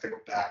event that we have to go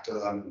back to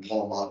them and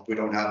pull them up. We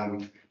don't have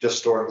them just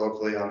stored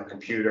locally on a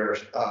computer.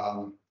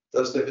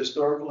 Does the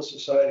Historical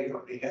Society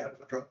already have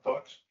a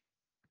Dropbox?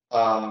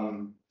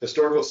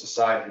 Historical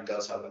Society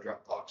does have a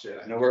Dropbox,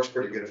 yeah, and it works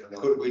pretty good for them.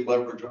 Could we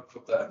leverage up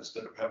for that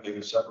instead of having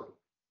a separate?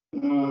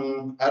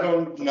 I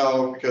don't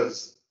know,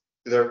 because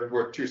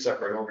we're two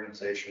separate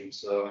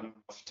organizations, so I don't know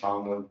if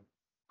Tom would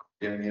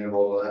be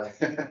amenable to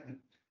that.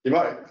 You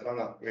might, I don't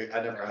know, I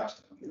never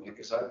asked him.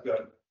 Because I've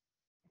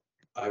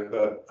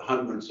got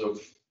hundreds of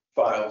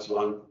files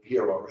on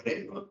here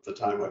already, at the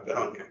time I've been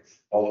on here,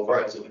 all the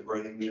files that are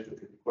writing. Yeah,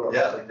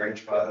 like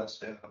range files,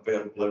 yeah.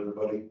 Available to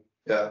everybody,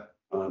 Yeah,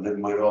 never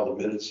mind all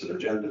the minutes and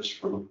agendas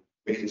from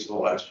meetings of the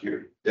last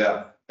year.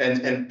 yeah,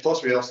 and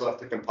plus we also have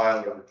to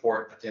compile a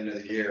report at the end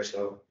of the year,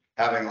 so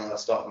having all that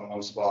stuff in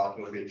one spot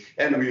would be,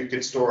 and we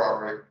could store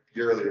our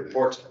yearly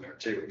reports in there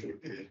too, which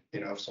would be, you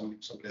know, somebody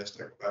has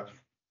to go back.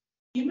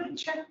 You might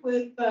check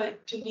with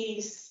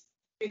Denise,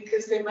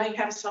 because they might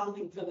have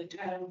something for the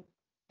town.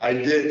 I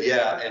did,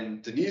 yeah,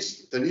 and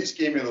Denise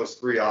gave me those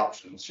 3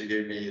 options. She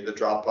gave me the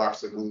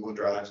Dropbox, the Google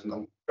Drives, and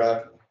the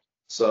Drive.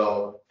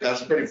 So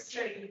that's pretty.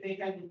 Say they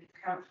had an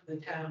account for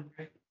the town,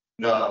 right?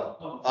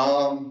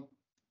 No,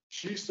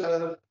 she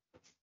said,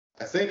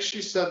 I think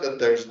she said that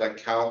there's an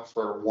account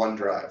for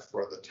OneDrive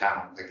for the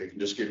town, like they can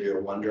just give you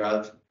a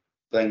OneDrive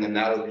thing, and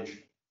that would be,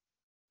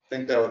 I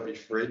think that would be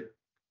free.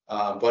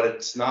 But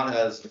it's not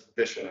as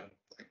efficient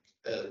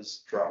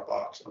as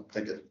Dropbox. I don't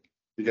think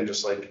you can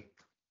just like,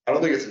 I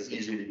don't think it's as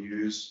easy to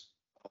use.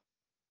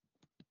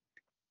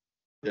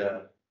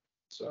 Yeah,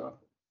 so.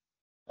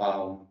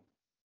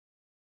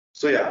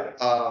 So yeah,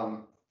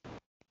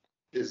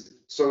 is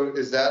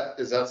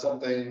that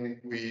something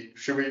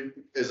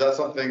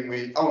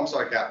oh, I'm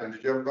sorry, Catherine,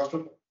 did you have a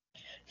question?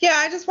 Yeah,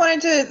 I just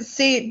wanted to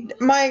see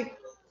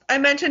I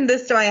mentioned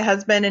this to my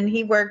husband, and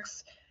he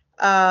works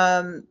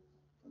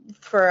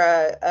for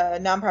a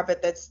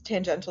nonprofit that's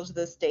tangential to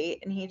the state,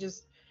 and he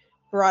just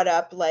brought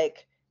up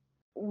like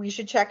we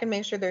should check and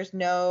make sure there's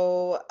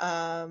no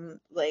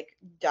like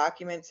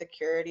document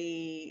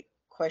security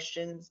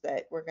questions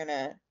that we're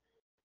gonna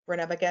run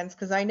up against,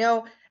 because I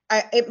know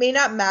it may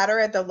not matter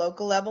at the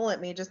local level, it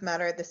may just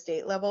matter at the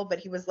state level, but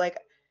he was like,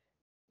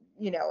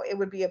 you know, it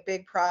would be a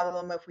big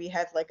problem if we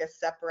had like a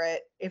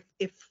separate,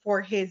 if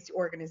for his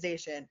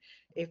organization,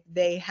 if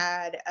they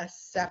had a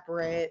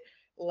separate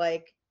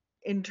like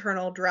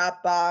internal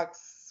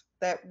Dropbox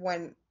that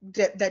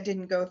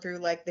didn't go through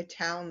like the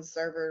town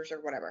servers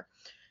or whatever.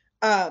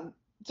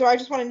 So I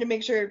just wanted to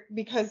make sure,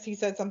 because he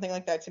said something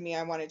like that to me,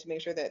 I wanted to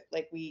make sure that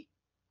like we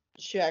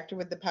checked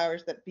with the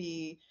powers that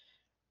be,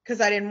 because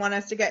I didn't want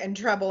us to get in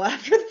trouble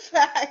after the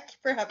fact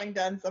for having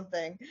done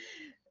something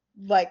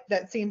like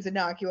that seems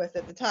innocuous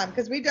at the time,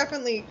 because we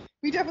definitely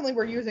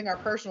were using our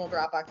personal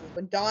Dropboxes.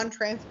 When Don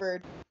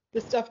transferred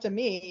the stuff to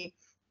me,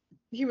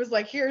 he was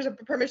like, here's a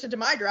permission to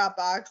my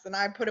Dropbox, and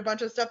I put a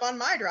bunch of stuff on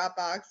my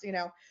Dropbox, you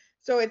know.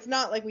 So it's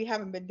not like we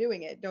haven't been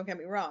doing it, don't get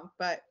me wrong,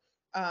 but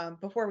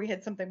before we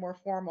had something more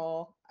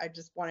formal, I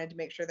just wanted to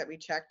make sure that we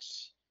checked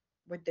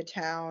with the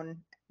town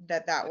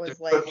that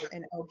was like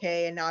an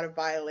okay and not a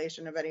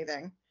violation of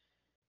anything.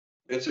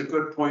 It's a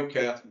good point,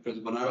 Catherine,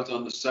 because when I was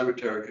on the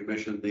cemetery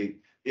commission, the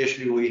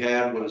issue we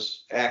had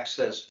was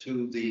access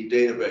to the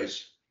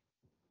database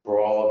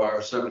for all of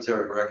our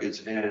cemetery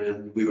records,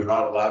 and we were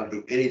not allowed to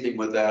do anything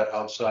with that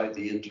outside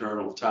the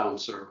internal town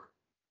server.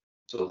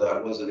 So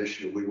that was an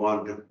issue. We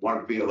wanted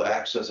to be able to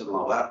access it on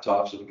our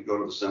laptops, so we could go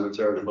to the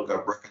cemetery and look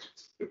up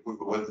records. If we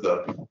were with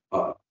the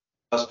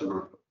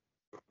customer,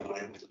 we were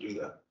not able to do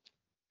that.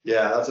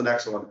 Yeah, that's an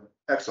excellent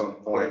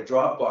point.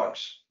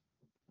 Dropbox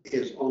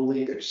is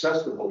only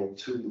accessible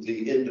to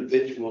the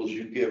individuals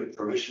you give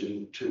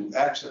permission to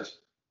access.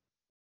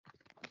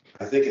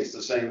 I think it's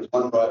the same as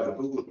OneDrive and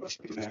Google Drive.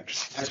 You can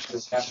actually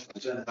have to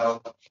send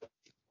out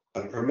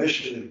a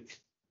permission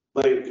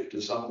link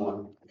to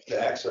someone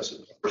to access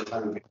it for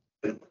time.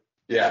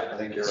 Yeah, I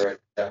think you're right.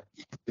 Yeah.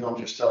 You don't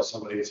just tell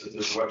somebody it's at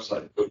this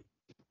website.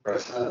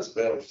 Right. That's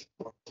bad.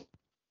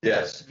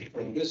 Yes.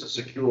 This is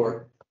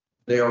secure.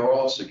 They are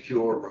all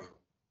secure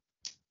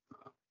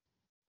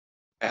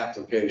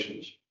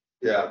applications.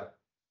 Yeah.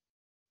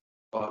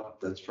 But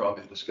that's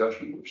probably a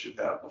discussion we should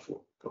have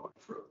before going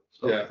further.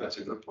 So Yeah. that's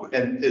a good point.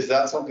 And is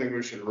that something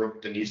we should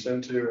rope Denise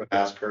into and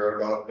ask her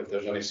about if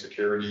there's any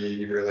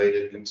security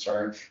related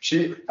concern?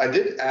 I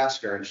did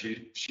ask her, and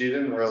she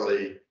didn't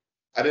really,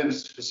 I didn't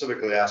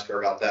specifically ask her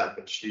about that,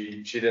 but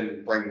she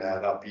didn't bring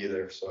that up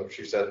either. So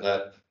she said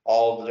that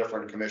all the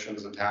different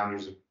commissions in town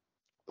use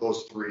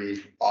those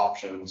 3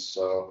 options,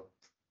 so.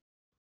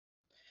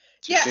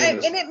 Yeah,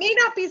 and it may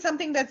not be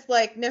something that's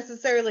like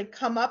necessarily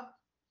come up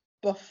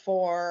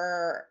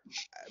before,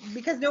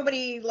 because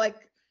nobody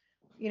like,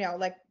 you know,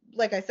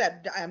 like I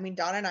said, I mean,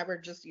 Donna and I were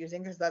just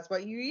using because that's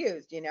what you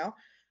used, you know.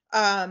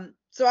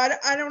 So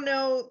I don't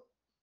know.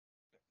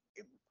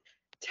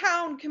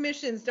 Town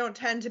commissions don't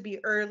tend to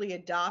be early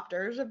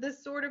adopters of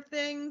this sort of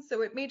thing,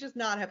 so it may just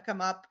not have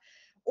come up,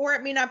 or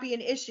it may not be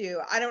an issue.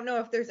 I don't know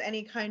if there's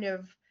any kind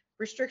of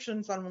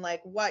restrictions on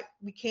like what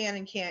we can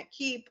and can't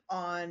keep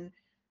on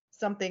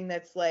something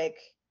that's like,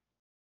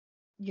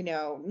 you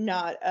know,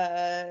 not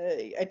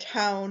a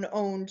town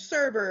owned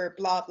server,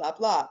 blah blah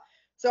blah.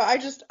 So I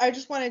just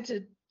wanted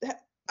to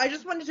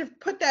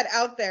put that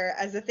out there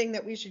as a thing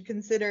that we should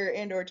consider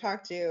and or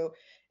talk to,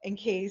 in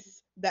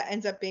case that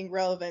ends up being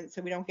relevant,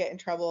 so we don't get in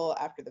trouble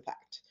after the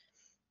fact.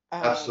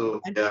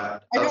 Absolutely, yeah.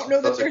 I don't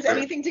know that there's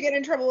anything to get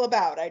in trouble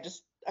about. I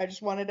just I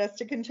just wanted us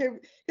to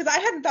contribute, because I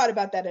hadn't thought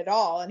about that at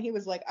all. And he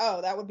was like,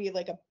 oh, that would be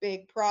like a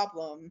big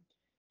problem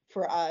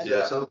for us.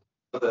 Yeah. Some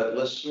of that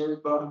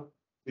listserv,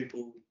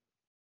 people,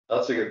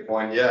 That's a good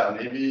point. Yeah,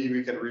 maybe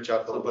we can reach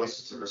out to the somebody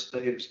places. in the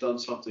state's done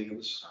something in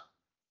this.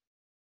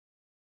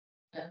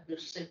 I'm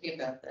just thinking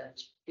about that.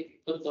 If you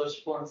put those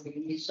Form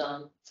Bs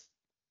on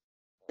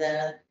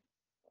that,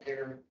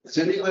 they're. Has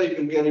anybody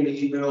been getting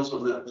any emails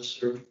on that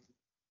listserv?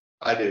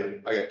 I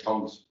do. I get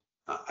tons.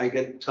 I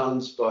get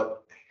tons,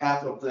 but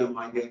half of them,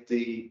 I get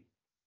the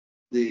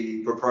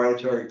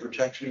proprietary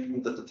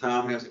protection that the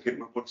town has, I can't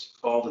remember what's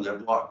it called, and they're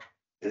blocked,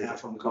 and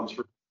half of them comes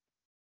through.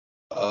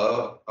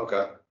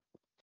 Okay.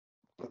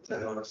 What the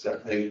hell is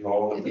that thing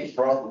called? And these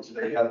problems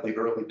they had in the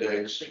early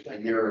days, a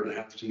year and a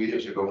half, 2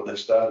 years ago, when they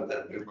started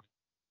that new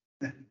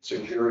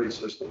security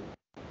system.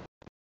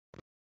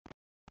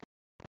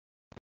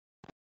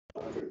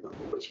 I don't remember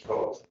what it's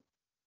called.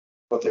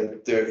 But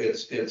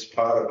it's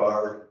part of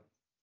our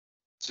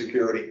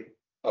security,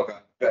 Okay.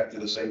 back to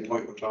the same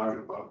point we're talking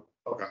about.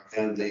 Okay.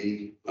 And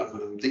the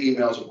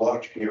emails are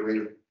blocked, you can't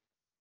read them.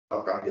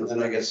 Okay. And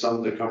then I get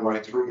some that come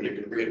right through and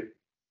you can read it.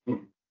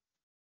 Hmm.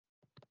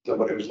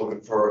 Somebody was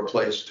looking for a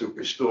place to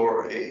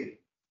restore a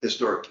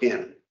historic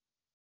canon.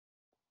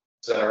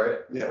 Is that right?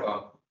 Yeah.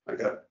 Wow. I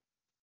got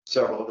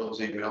several of those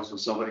emails and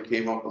somebody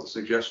came up with a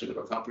suggestion of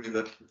a company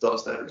that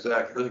does that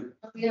exact thing.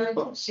 Oh, yeah, I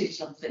can see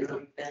something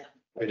like that.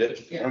 I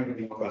did. Yeah. I don't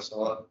even know if I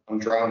saw it. I'm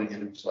drowning in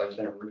them, so I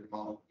can't read them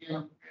all.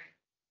 Yeah.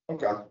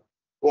 Okay.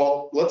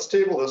 Well, let's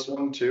table this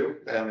one too,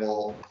 and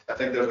I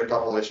think there's a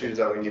couple issues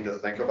that we need to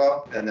think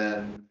about, and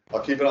then I'll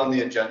keep it on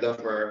the agenda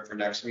for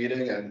next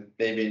meeting, and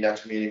maybe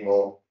next meeting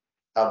we'll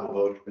have a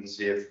vote and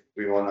see if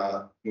we want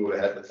to move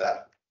ahead with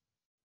that.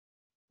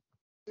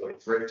 So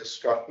great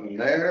discussion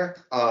there.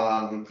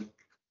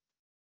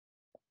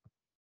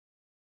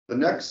 The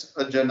next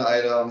agenda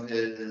item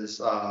is,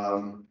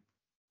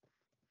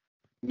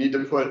 need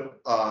to put,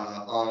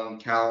 on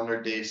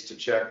calendar dates to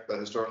check the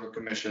historical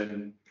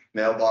commission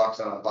mailbox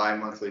on a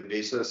bi-monthly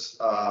basis.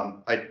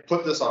 I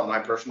put this on my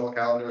personal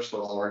calendar,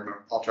 so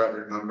I'll try to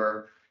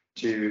remember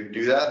to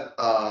do that.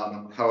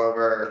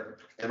 However,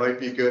 it might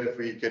be good if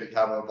we could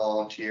have a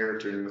volunteer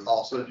to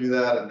also do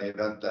that in the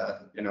event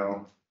that,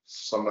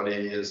 somebody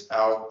is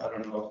out. I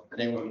don't know if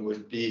anyone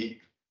would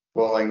be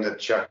willing to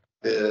check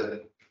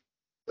the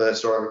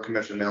historical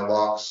commission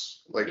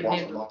mailbox like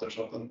once a month or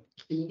something.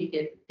 Can you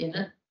get in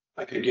it?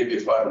 I could give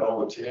you 5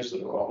 volunteers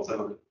that are all within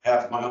a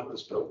half mile of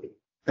this building.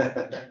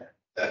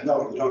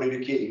 No, you don't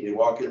need a key. You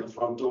walk in the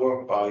front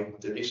door by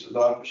Denise's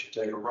office, you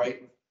take a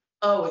right,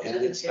 Oh, and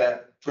it's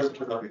that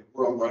printer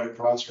room right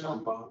across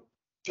from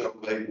Joe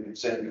Layton and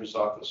Sanders'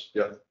 office.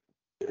 Yeah.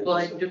 Well,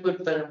 I do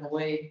it, but I'm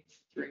away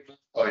 3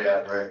 months. Oh, yeah,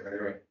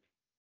 right.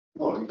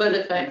 Well, But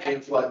if I- you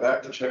can't fly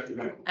back to check the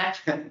mail.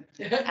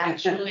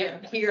 Actually,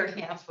 I'm here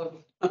half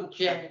of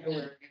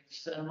January,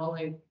 so I'm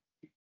only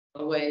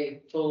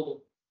away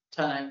full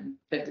time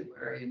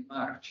February and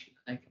March.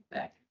 I come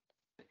back.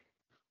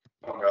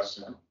 Okay.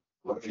 So,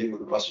 What if you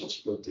and Russell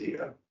split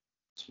the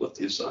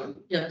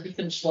assignment? yeah, you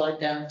can slide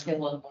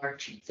downhill in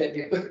March and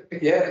February.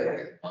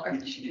 Yeah.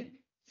 March.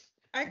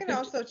 I can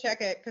also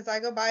check it because I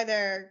go by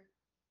there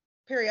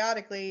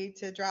periodically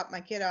to drop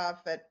my kid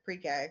off at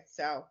pre-K.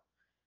 So,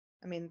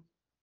 I mean,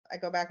 I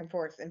go back and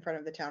forth in front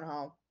of the town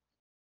hall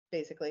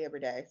basically every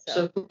day. So,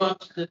 So who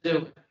wants to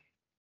do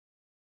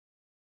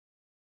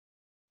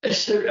it?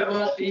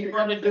 So you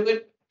want to do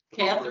it,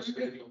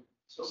 Catherine,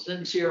 So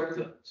since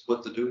you're,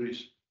 split the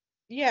duties.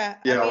 yeah,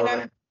 Yeah, I mean, all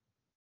right.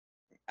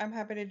 I'm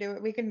happy to do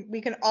it. We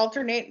can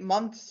alternate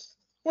months.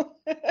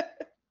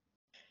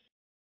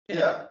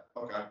 Yeah,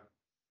 okay.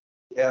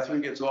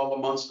 Catherine gets all the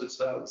months that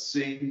start with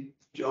C.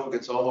 Joan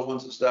gets all the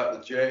ones that start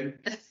with J.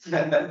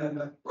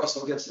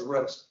 Russell gets the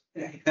rest.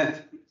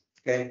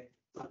 Okay,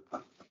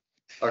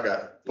 Okay,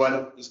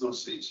 but There's no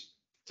Cs.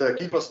 to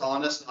keep us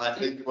honest, I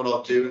think what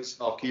I'll do is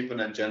I'll keep an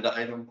agenda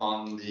item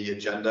on the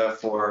agenda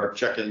for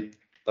checking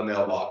the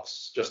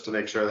mailbox, just to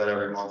make sure that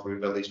every month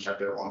we've at least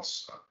checked it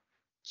once.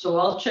 so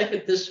I'll check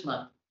it this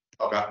month,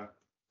 Okay.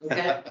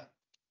 okay?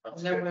 And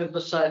then we'll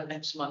decide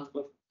next month.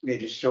 they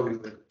just show me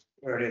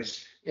where it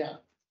is. Yeah,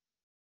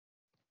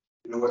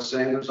 You know what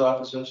Sanders'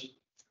 office is?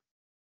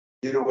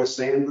 You know what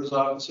Sanders'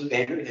 office is?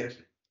 There it is.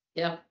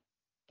 yeah.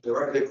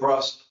 Directly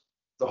across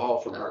the hall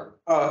from her.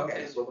 Oh, okay.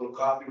 There's a little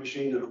copy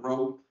machine in the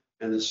room,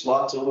 and there's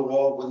slots on the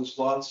wall, wooden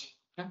slots.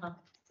 Uh-huh.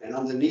 And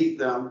underneath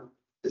them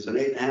is an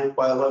 8.5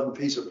 by 11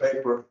 piece of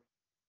paper,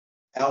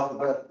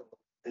 alphabetical,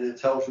 and it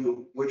tells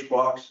you which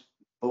box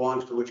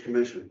belongs to which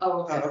commission. Oh,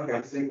 Oh, okay. okay.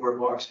 I think we're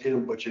box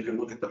M, but you can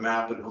look at the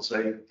map and it'll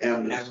say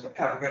M.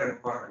 Alphabetical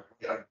order.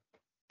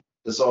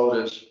 That's all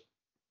it is.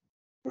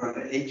 Or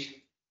the H.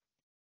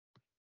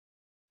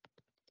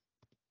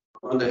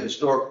 On the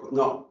historic,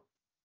 no,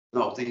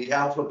 the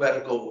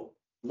alphabetical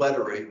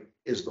lettering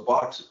is the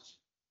boxes.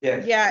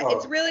 Yeah. Yeah, Oh,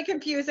 it's really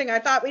confusing. I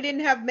thought we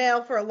didn't have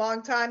mail for a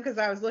long time because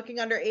I was looking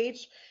under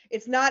H.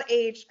 It's not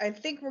H. I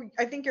think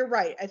you're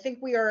right. I think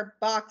we are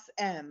box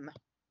M.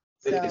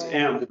 It's So,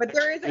 M. but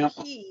there is a M.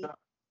 key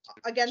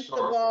against the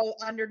Sorry. wall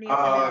underneath the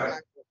Oh,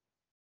 mailbox.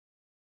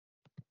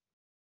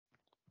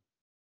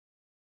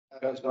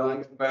 Because when I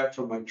got back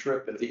from my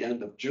trip at the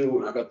end of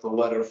June, I got the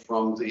letter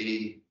from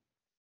the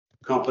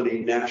company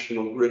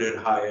National Grid had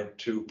hired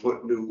to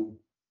put new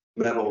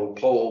metal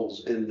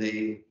poles in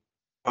the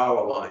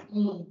power line.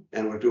 Mm,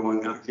 And we're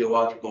doing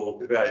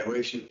archaeological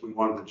evaluation. We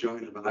wanted to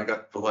join them, and I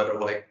got the letter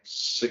like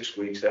 6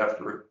 weeks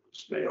after it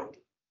was mailed.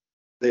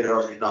 They'd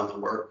already done the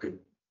work, and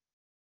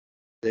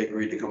they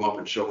agreed to come up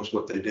and show us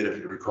what they did, if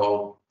you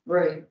recall,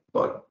 right.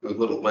 but it was a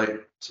little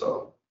late,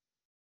 so.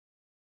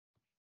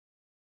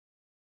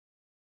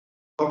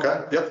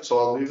 Okay, yep, so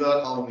I'll leave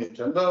that on the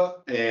agenda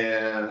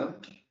and,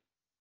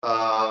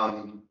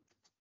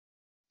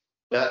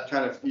 that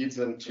kind of feeds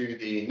into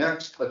the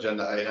next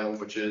agenda item,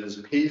 which is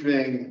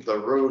paving the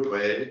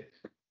roadway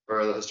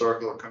for the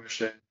historical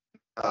commission,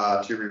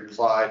 to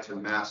reply to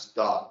Mass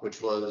Dot,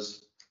 which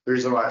was, the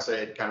reason why I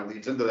say it kind of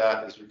leads into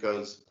that is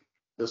because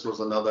this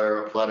was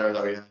another letter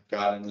that we had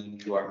gotten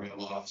into our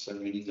mailbox and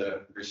we need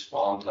to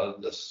respond to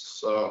this,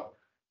 so,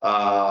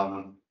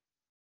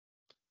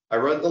 I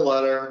read the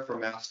letter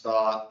from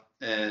MassDOT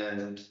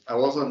and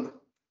I'm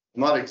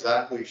not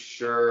exactly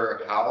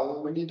sure how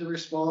we need to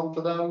respond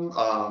to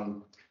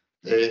them.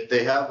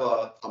 They have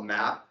a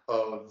map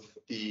of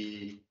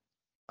the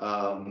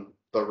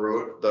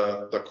road,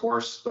 the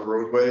course, the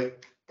roadway.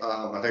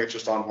 I think it's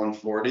just on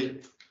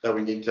 140 that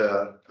we need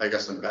to, I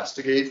guess,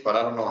 investigate, but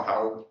I don't know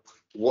how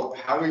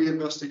we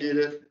investigate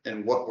it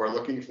and what we're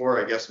looking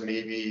for. I guess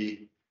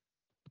maybe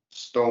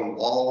stone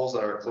walls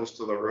that are close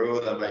to the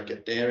road that might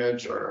get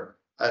damaged, or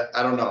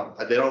I don't know.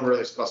 They don't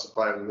really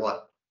specify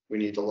what we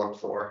need to look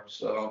for.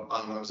 So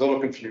I was a little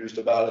confused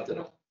about it.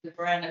 The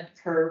granite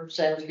curbs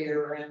out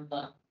here around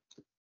the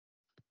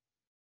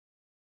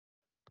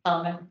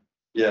common,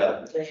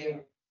 Yeah.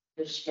 they're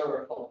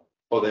historical,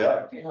 Oh, they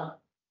are. yeah.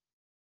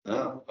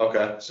 Oh,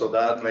 okay. So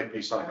that might be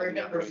I something.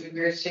 remember we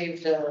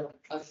received a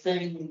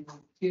thing a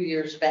few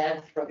years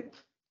back from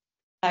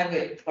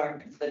highway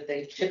department that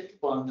they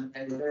chipped one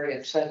and they were very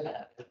upset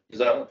about it. Is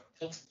that?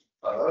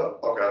 Oh,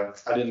 okay.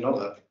 I didn't know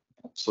that.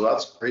 So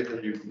that's great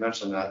that you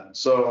mentioned that.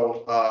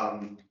 So,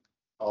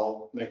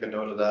 I'll make a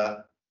note of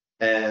that.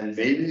 And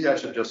maybe I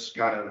should just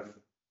kind of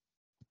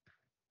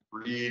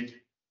read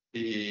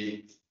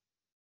the,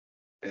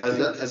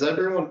 has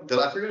everyone, did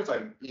I forget if I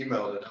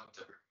emailed it out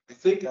to everyone? I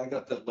think I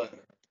got that letter,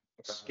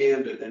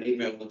 scanned it and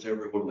emailed it to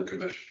everyone in the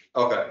commission.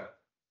 Okay,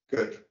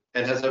 good.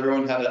 And has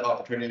everyone had an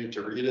opportunity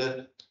to read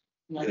it?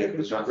 And And it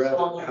was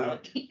rather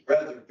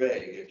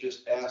vague. It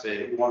just asked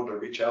if we wanted to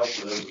reach out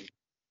to them.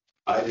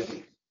 I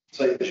didn't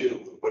say to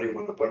you, what do we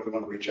want to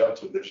reach out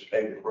to? They're just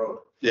paving the road.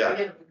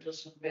 Yeah,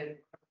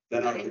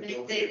 Then I They could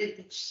go.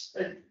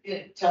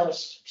 didn't tell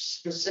us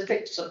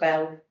specifics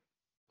about,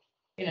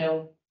 you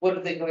know, what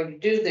are they going to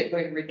do? They're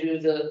going to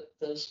redo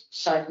the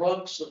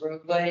sidewalks, the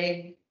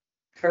roadway,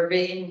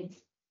 curbing,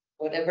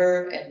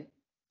 whatever, and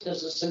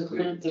does this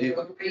include the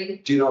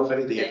rotary? Do you know if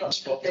any of the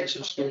asphalt is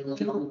historic?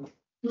 Do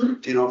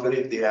you know if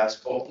any of the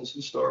asphalt is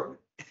historic?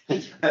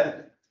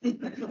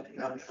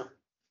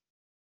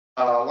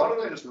 why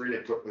don't I just read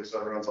it quickly so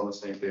everyone's on the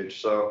same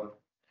page? So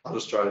I'll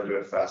just try to do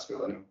it fast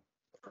because I know.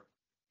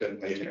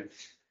 Getting late here.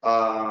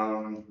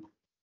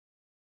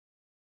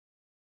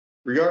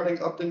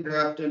 Regarding Upton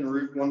Grafton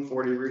Route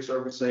 140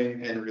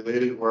 resurfacing and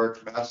related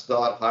work,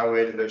 MassDOT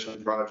Highway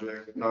Division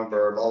Project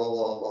number, blah, blah,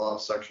 blah, blah,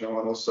 section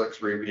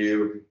 106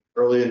 review,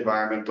 early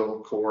environmental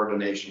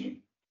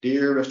coordination.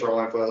 Dear Mr.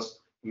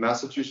 Lindquist,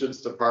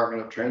 Massachusetts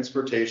Department of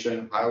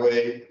Transportation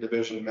Highway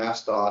Division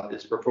MassDOT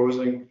is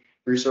proposing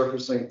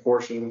resurfacing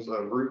portions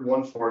of Route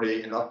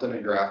 140 in Upton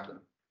and Grafton.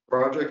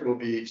 Project will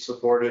be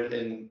supported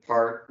in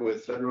part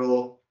with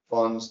federal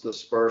funds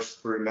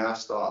dispersed through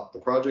MassDOT. The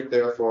project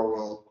therefore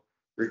will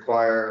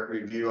require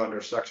review under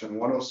section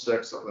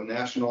 106 of the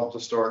National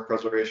Historic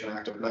Preservation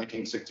Act of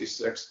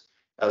 1966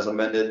 as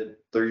amended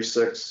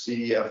 36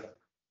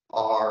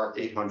 CFR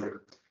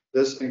 800.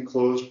 This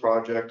enclosed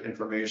project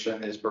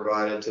information is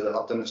provided to the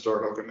Upton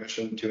Historical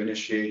Commission to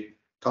initiate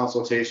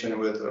consultation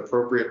with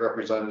appropriate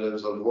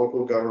representatives of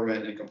local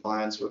government in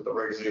compliance with the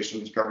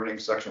regulations governing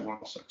section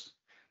 106.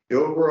 The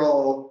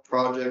overall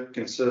project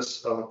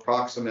consists of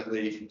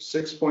approximately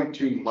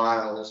 6.2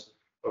 miles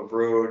of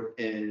road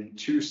in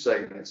two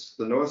segments.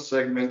 The north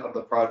segment of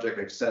the project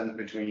extends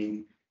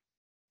between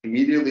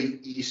immediately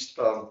east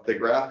of the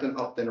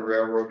Grafton-Upton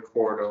Railroad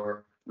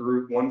Corridor,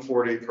 Route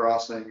 140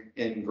 crossing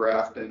in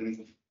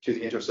Grafton to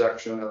the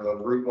intersection of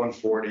Route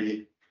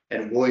 140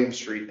 and William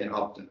Street in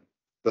Upton.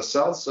 The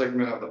south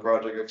segment of the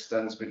project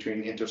extends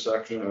between the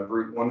intersection of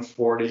Route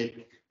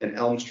 140 and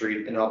Elm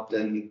Street in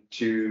Upton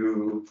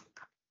to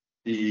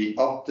the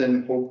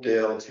Upton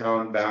Hopedale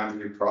Town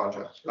Boundary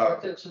Project.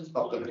 That's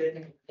included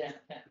in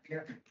that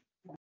here.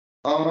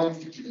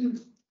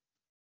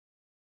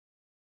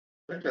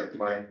 I think that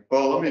might,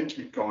 well, let me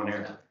keep going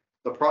here.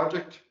 The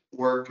project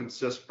work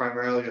consists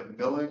primarily of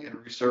milling and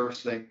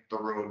resurfacing the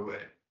roadway.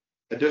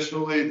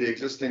 Additionally, the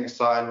existing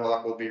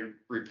sidewalk will be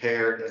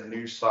repaired and a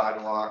new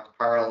sidewalk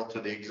parallel to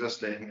the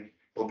existing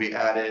will be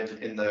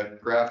added in the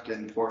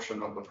Grafton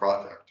portion of the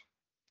project.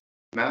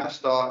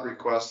 MassDOT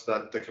requests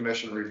that the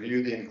commission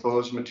review the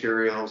enclosed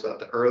materials at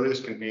the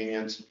earliest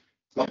convenience.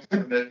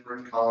 Submit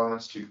written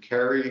comments to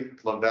Kerry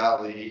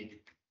LaValle,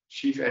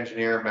 Chief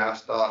Engineer,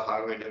 MassDOT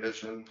Highway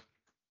Division,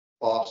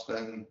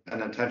 Boston,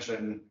 and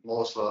attention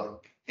Melissa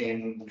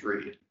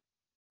Andreed.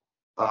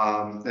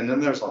 And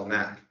then there's a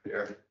map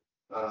here.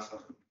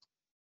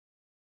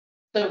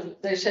 So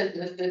they said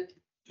that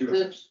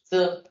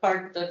the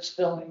part that's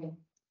going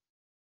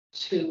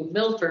to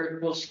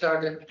Milford will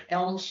start at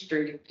Elm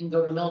Street and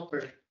go to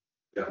Milford.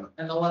 Yeah.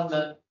 And the one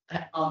that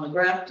on the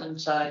Grafton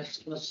side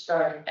will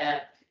start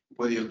at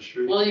William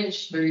Street. William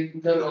Street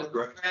and go Yeah, to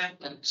correct.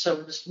 Grafton, so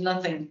there's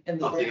nothing in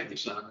the. Nothing at the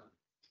center.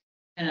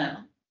 Yeah,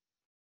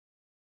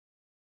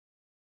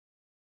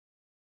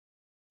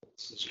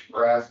 This is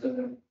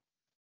Grafton.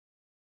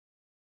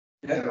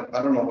 Yeah,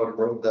 I don't know what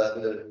road that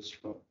is.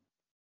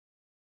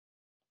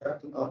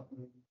 Grafton up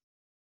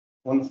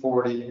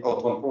 140, oh,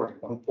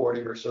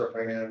 140, we're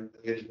surfing in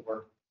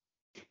 84.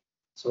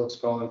 So it's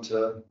going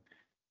to,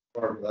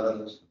 part of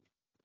that is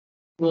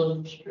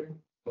William Street.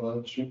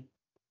 William Street.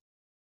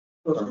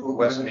 Or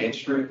West Main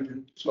Street,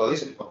 so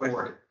this is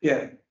 140.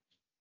 Yeah.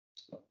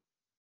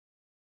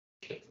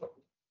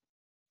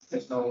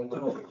 There's no.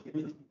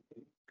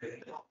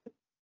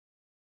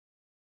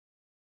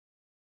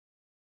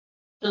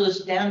 So this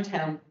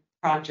downtown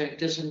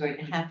project isn't going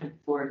to happen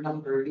for a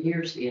number of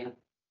years yet.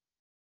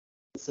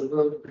 It's a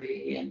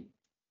rotary and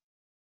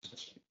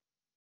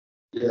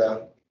Yeah,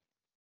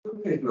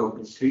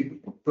 Broken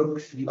Street, Brook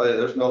Street. oh yeah,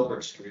 there's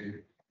Milford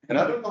Street. And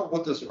I don't know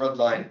what this red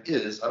line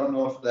is. I don't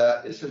know if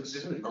that is,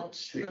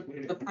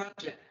 the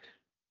project.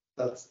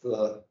 that's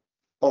the,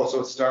 oh,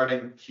 so it's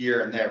starting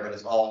here and there, but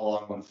it's all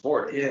along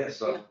 140. Yeah.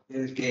 So,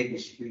 There's Gable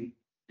Street.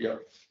 yeah.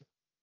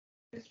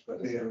 That's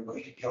what they are,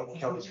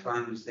 Kelly's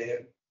Farm is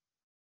there.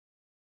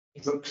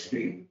 Brook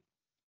Street.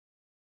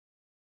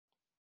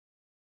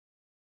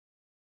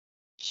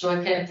 So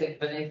I can't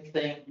think of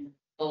anything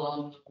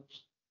along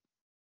those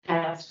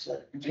paths.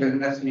 There's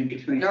nothing in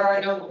between. There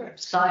are no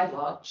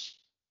sidewalks.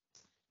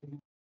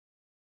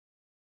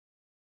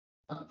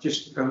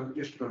 Just from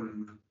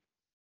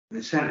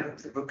the center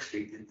of the Brook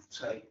Street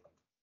inside.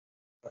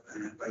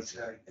 On the right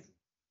side.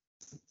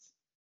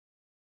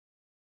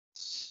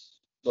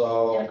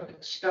 So, Yeah,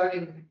 but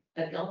starting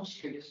at Elm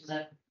Street, isn't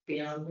that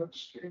beyond Brook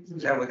Street?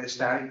 Is that where they're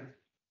starting?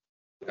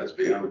 That's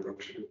beyond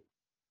Brook Street.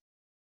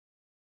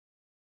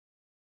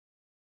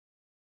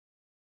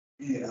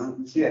 Yeah,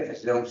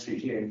 it's Elm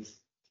Street here.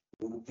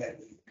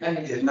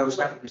 There's no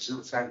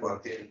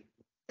sidewalk there.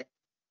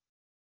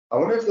 I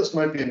wonder if this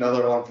might be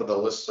another one for the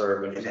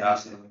listserv and just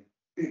ask them.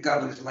 The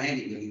Governor's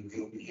Landing,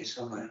 will be here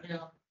somewhere. Yeah.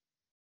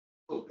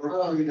 Well,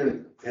 Brook Street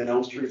and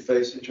Elm Street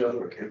face each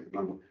other, I can't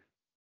remember.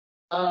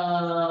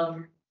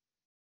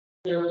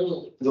 They're a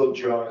little. Little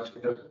jogs,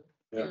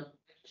 yeah.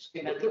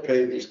 Yeah. The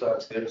paving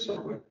starts there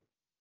somewhere.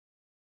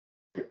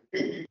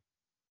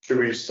 Should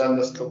we send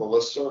this to the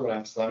listserv and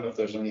ask them if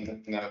there's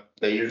anything that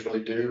they usually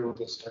do with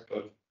this type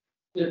of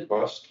Good.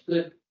 request?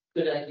 Good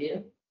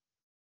idea.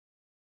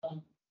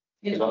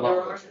 You know,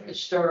 there are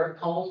historic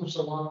homes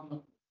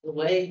along the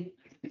way.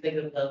 Think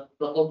of the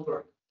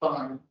Oprah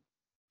farm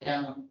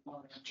down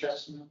on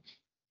Chestnut,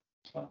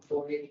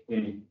 140.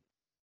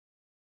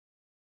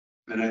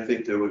 And I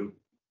think there would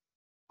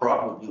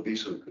probably be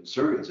some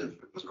concerns if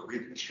it was a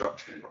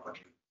reconstruction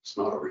project. It's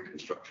not a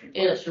reconstruction.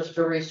 Yeah, it's just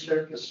a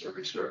resurface, It's a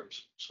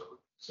resurface, so.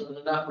 so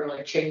they're not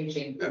really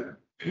changing Yeah.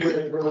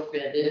 where the road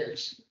bed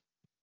is.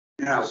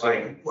 Now,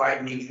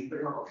 widening the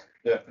road.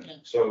 Yeah,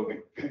 so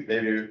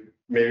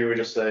maybe we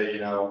just say, you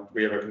know,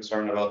 we have a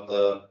concern about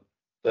the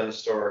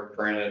historic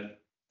granite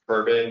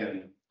curbing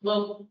and,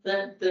 Well,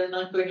 then they're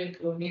not going to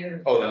go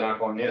near. oh, they're not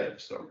going near,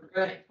 so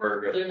Right,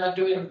 we're good. they're not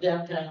doing it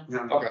downtown.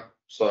 No, Okay,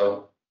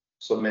 so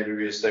maybe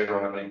we just say we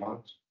don't have any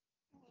comments.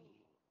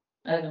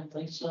 I don't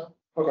think so.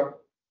 Okay.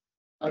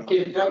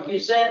 Like you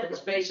said, it's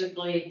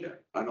basically,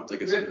 I don't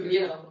think it's.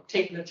 you know,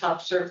 taking the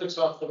top surface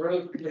off the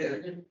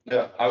road.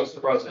 Yeah, I was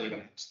surprised they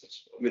even asked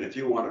this. I mean, if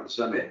you wanted to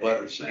send a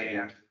letter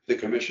saying the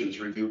commission's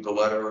reviewed the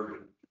letter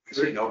and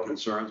see no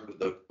concerns with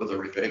the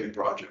repaving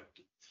project.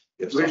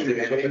 If something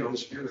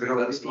changes,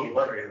 that's not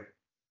letter.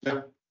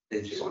 Yeah.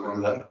 They just Something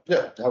want like to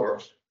that. Yeah, that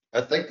works.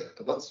 I think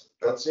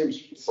that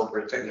seems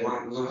appropriate. take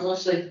one.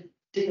 Unless they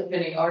dig up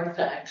any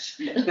artifacts.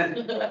 But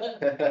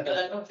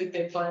I don't think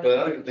they find. But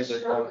I don't even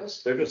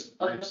think they're just.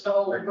 On the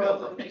stone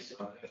road.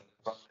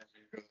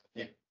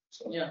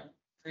 Yeah.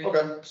 Okay,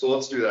 so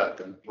let's do that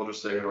then. We'll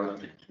just say we don't have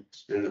any.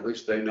 And at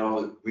least they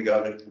know that we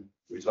got it,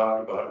 we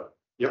talked about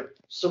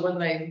So when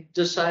they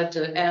decide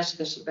to ask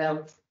us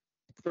about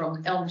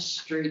from Elm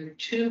Street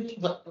to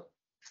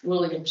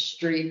William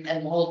Street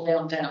and the whole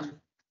downtown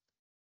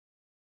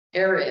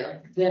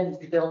area, then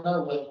they'll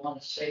know we'll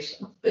want to say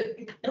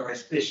something.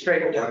 They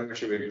straightened out, Why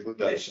should we include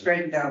they that?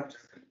 straightened out.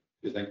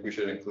 Do you think we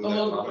should include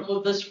Well, that?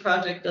 well, this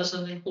project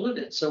doesn't include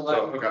it, so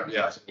Oh, why, okay,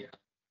 yeah.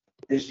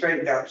 They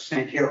straightened out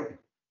St. Hill.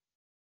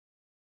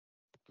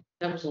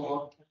 that was a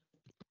long time.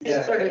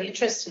 It's sort of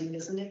interesting,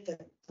 isn't it? The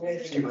way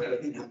they-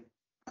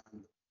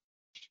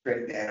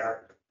 Straighten that out,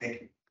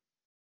 make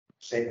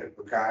say that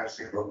for cars,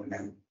 they go and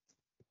then.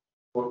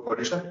 What did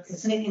you say?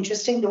 Isn't it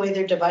interesting the way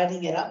they're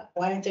dividing it up?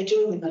 Why aren't they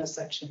doing the middle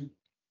section?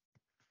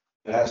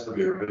 It has to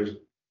be a reason.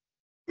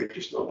 We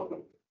just don't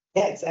know.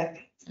 Yeah,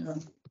 exactly.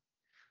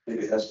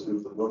 Maybe it has to do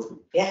with the roof.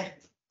 Yeah,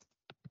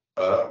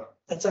 Uh,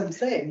 that's what I'm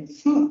saying.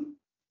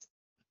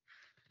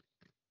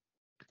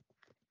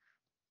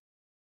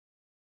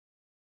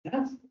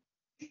 Yeah,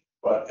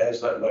 But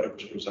as that letter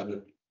was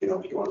presented, you know,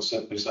 if you want to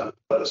simply send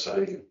a letter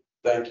saying,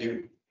 thank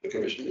you, the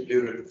commission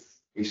reviewed it.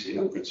 We see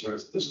no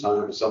concerns at this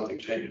time, if something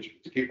changes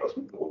to keep us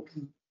informed.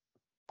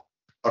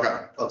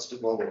 Okay, let's do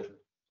mobile.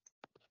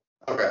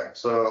 Okay,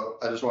 so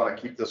I just want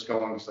to keep this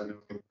going because I know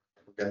we're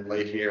getting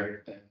late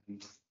here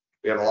and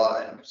we have a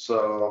lot of items.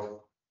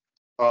 So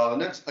the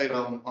next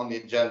item on the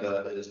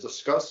agenda is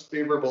discuss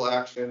favorable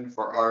action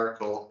for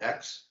Article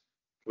X,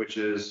 which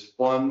is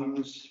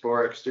funds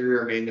for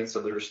exterior maintenance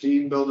of the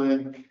Racine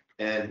Building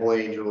and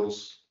Holy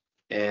Angels.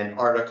 And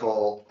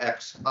Article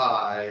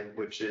XI,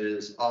 which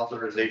is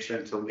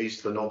authorization to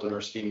lease the Knowlton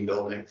Racine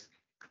Building.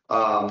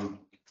 So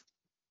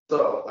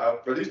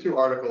for these two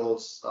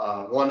articles,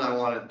 one I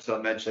wanted to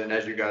mention,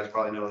 as you guys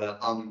probably know, that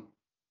I'm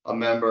a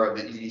member of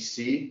the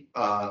EDC,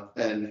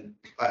 and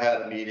I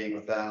had a meeting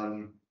with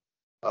them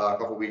a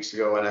couple weeks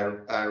ago,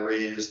 and I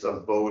raised a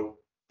vote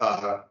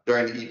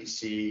during the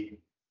EDC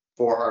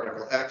for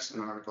Article X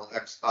and Article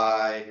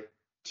XI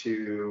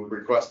to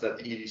request that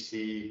the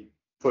EDC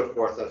put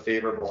forth a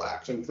favorable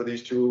action for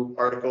these two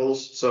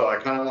articles. So I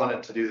kind of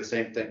wanted to do the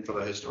same thing for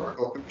the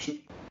Historical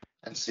Commission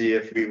and see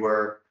if we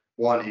were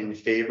one in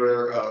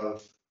favor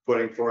of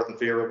putting forth a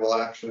favorable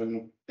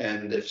action,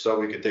 and if so,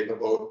 we could take a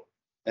vote.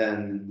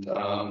 And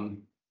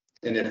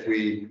if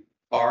we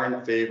are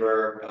in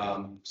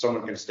favor,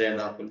 someone can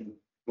stand up, and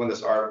when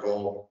this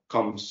article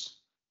comes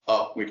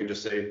up, we can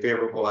just say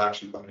favorable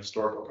action by the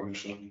Historical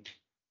Commission.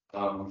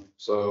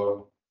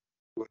 So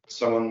would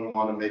someone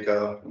want to make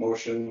a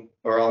motion,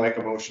 or I'll make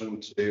a motion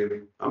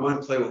to? I'm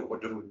unclear what we're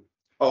doing.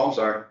 Oh, I'm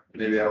sorry.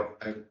 Maybe I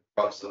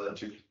probably said that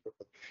too.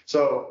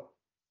 So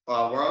we're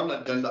on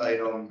agenda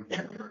item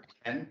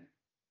 10.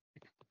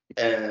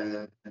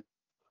 And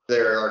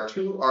there are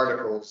two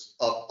articles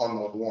up on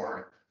the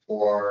warrant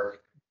for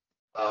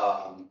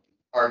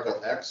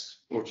Article X,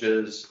 which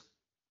is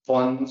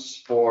funds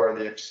for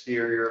the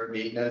exterior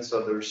maintenance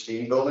of the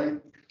Racine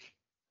Building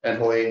and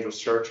Holy Angels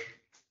Church.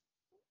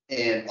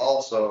 And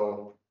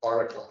also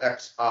Article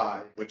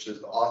XI, which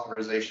is the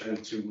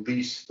authorization to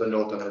lease the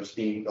Knowlton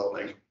Racine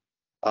Building.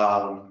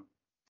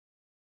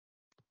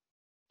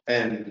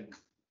 And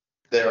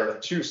there are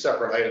two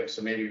separate items,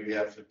 so maybe we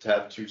have to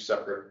have two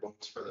separate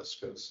votes for this,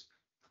 because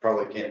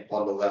probably can't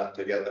bundle that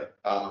together.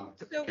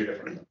 Two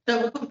different.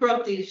 So who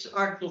brought these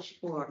articles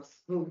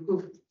forth?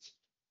 Who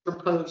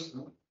proposed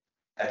them?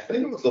 I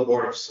think it was the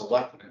Board of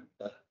Selectmen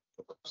that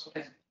proposed it.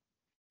 Okay.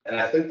 And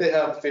I think they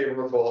have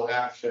favorable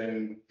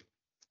action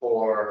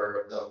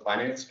for the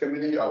Finance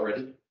Committee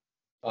already.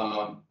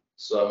 Catherine,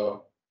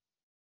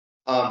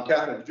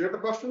 did you have a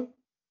question?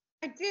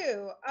 I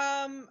do.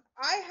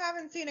 I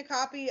haven't seen a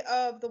copy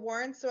of the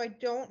warrant, so I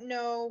don't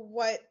know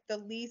what the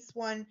lease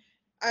one,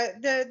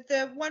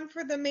 the one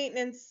for the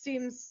maintenance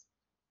seems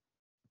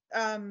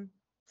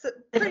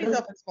pretty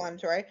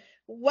self-explanatory.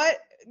 What,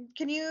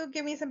 can you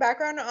give me some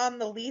background on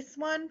the lease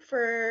one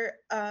for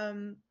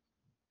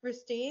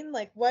Racine?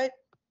 Like are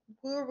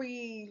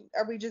we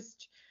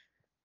just,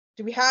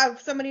 do we have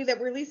somebody that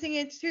we're leasing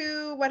it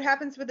to? What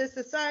happens with this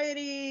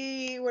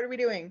society? What are we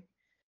doing?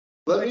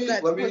 Let me,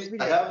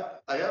 I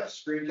have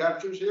screen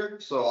captures here,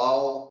 so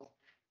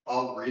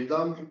I'll read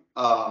them.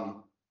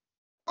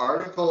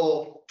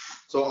 Article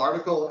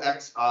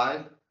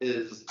XI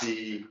is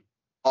the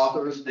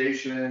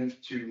authorization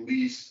to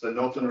lease the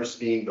Knowlton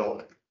Racine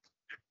Building.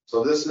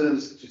 So this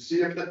is to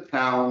see if the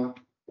town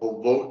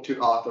will vote to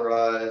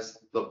authorize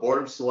the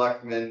Board of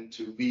Selectmen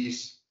to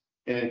lease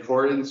in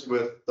accordance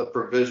with the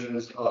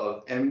provisions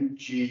of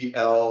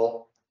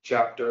MGL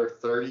Chapter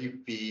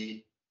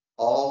 30B,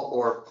 all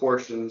or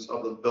portions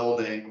of the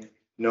building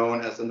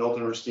known as the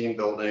Knowlton Racine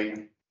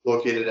Building,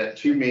 located at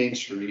 2 Main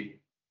Street,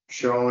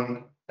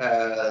 shown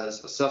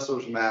as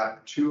Assessor's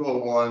Map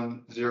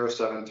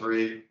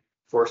 201073,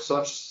 for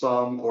such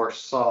sum or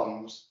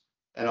sums,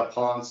 and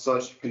upon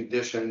such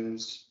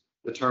conditions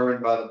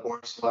determined by the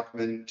Board of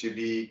Selectmen to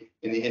be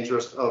in the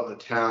interest of the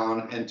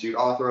town, and to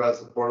authorize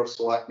the Board of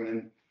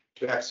Selectmen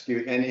to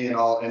execute any and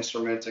all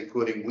instruments,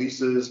 including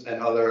leases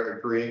and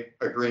other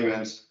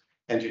agreements,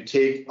 and to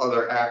take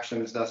other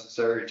actions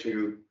necessary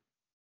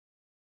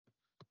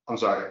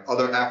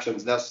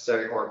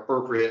or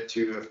appropriate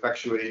to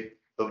effectuate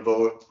the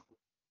vote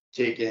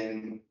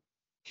taken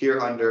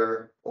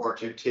hereunder, or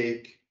to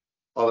take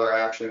other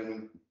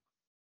action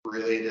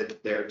related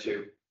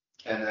thereto.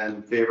 And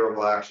then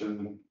favorable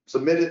action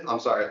submitted,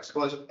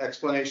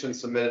 explanation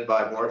submitted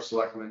by Board of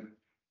Selectmen,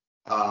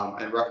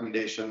 and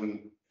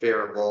recommendation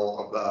favorable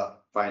of the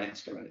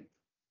Finance Committee.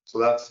 So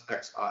that's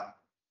XI.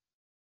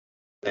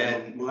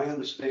 And my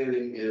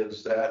understanding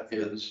is that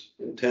is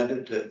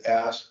intended to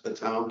ask the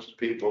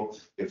townspeople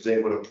if they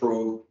would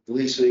approve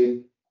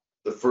leasing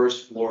the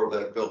first floor of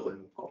that building,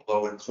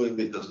 although it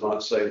clearly does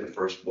not say the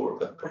first floor of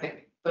that building.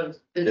 Right, but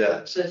Yeah,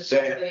 it says. to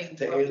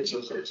something-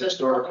 answer the it says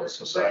historical other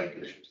society.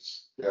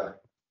 agreements. Yeah,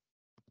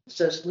 It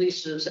says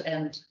leases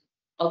and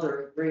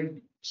other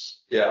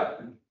agreements.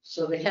 yeah,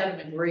 So they have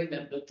an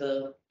agreement with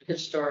the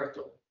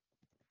historical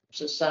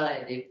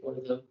society for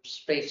the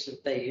space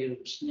that they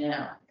use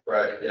now.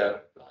 right, yeah.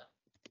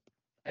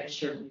 I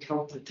certainly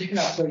hope that they're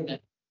not going to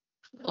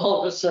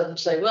all of a sudden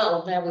say,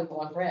 well, now we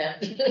want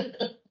rent.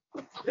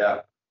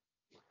 Yeah.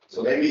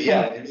 So maybe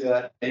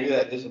that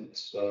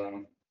isn't,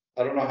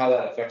 I don't know how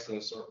that affects the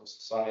historical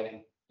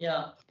society.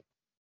 Yeah,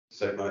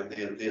 So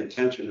the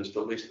intention is to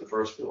lease the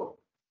first floor,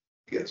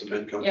 get some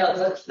income. yeah,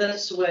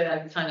 that's the way I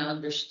kind of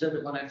understood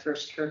it when I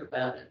first heard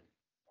about it.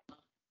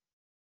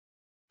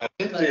 I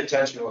think the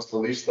intention was to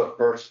lease the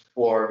first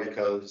floor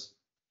because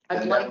the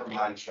I'd like,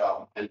 Nevermind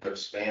shop had to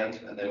expand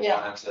and they Yeah.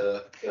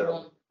 wanted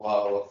to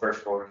allow a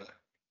first floor.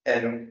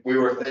 And we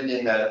were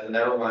thinking that if the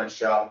Nevermind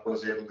shop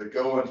was able to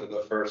go into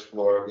the first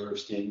floor of the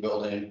Racine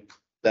building,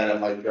 then it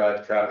might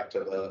drive traffic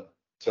to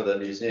the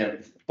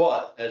museum.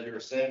 But as you were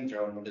saying,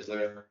 Joan, is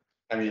there,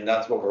 I mean,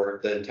 that's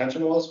what the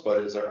intention was,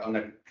 but is there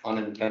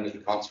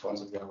unintended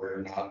consequences that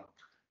we're not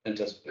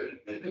anticipating?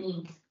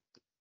 Maybe?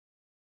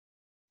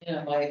 you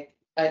know,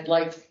 I'd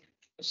like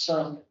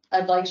some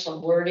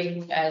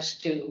wording as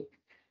to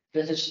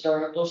the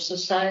historical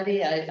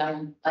society.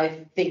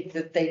 I think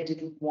that they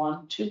didn't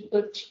want to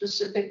put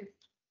specific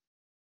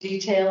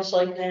details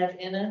like that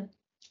in it.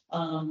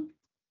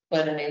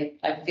 But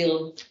I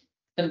feel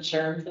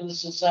concerned for the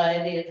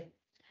society.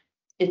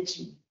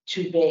 It's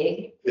too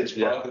vague.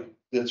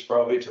 It's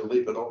probably to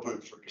leave it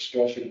open for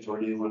discussion for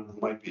anyone who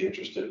might be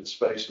interested in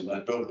space in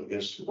that building,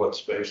 as to what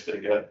space they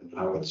get and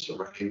how it's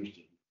arranged.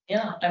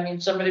 Yeah, I mean,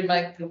 somebody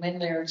might come in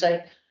there and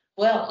say,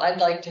 well, I'd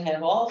like to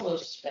have all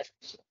those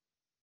spaces.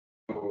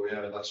 Oh,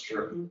 yeah, that's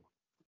true.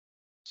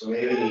 So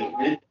maybe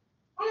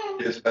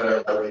it's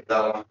better to read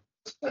that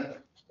one.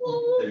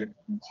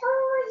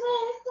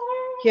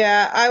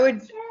 Yeah, I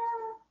would,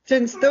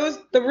 since the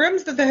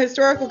rooms that the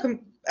historical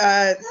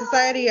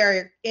society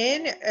are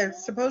in are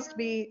supposed to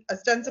be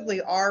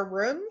ostensibly our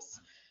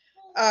rooms.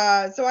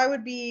 So I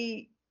would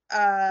be,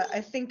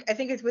 I think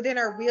it's within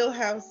our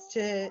wheelhouse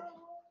to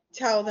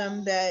tell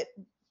them that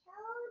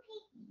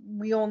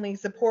we only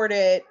support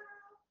it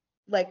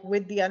like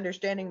with the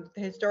understanding that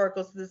the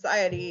historical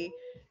society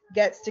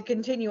gets to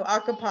continue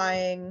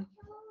occupying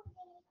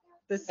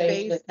the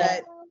space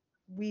that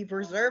we've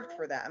reserved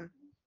for them.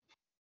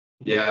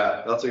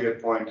 Yeah, that's a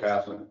good point,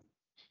 Catherine.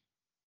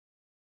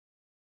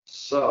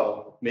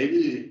 So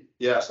maybe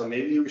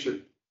we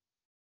should,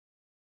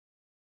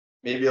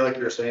 maybe like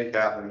you're saying,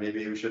 Catherine,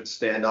 maybe we should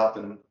stand up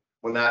and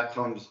when that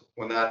comes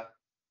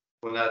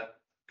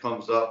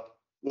up,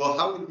 well,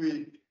 how would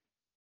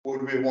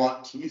we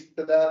want teeth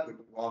to that? Would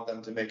we want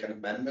them to make an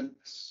amendment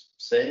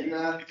saying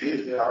that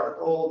in the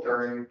article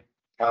during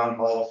town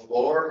hall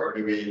floor, or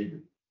do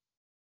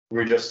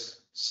we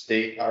just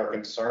state our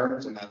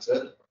concerns and that's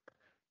it?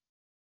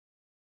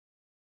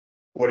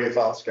 What are your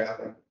thoughts,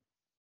 Catherine?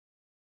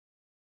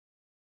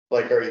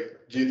 Like, do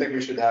you think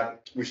we should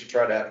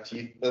try to have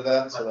teeth to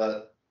that so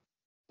that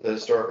the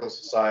historical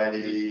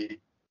society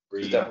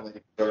is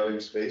definitely preserving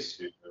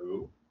space?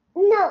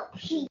 No.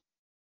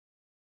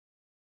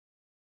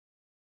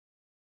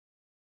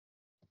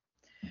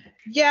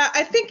 Yeah,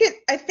 I think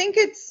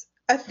it's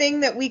a thing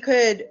that we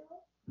could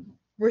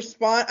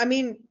respond. I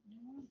mean,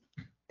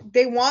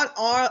 they want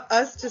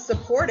us to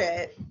support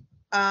it.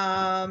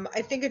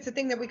 I think it's a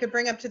thing that we could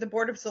bring up to the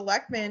Board of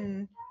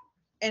Selectmen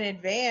in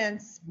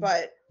advance,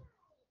 but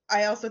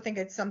I also think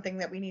it's something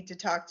that we need to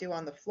talk to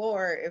on the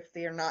floor if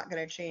they're not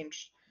going to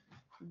change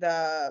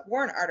the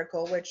warrant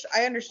article, which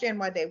I understand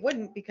why they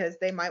wouldn't, because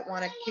they might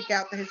want to kick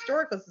out the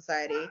Historical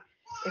Society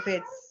if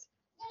it's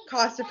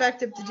cost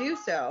effective to do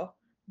so.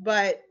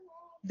 But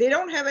they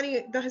don't have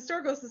the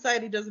Historical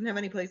Society doesn't have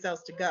any place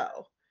else to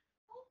go.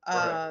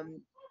 Right.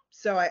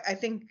 So I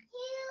think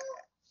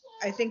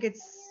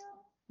it's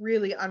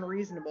really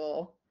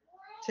unreasonable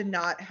to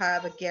not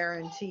have a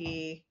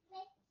guarantee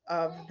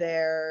of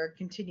their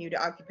continued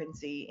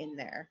occupancy in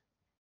there.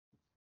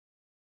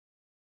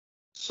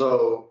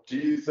 So do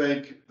you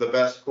think the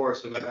best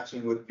course of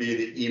action would be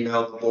to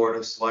email the Board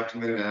of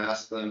Selectmen and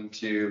ask them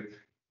to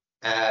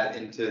add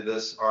into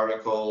this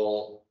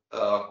article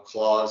a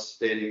clause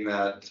stating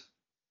that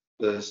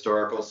the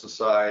Historical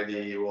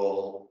Society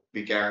will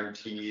be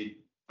guaranteed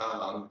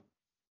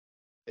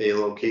a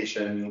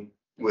location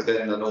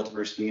within the Knowlton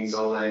Racine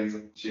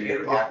building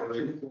to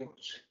operate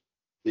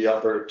the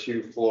upper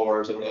two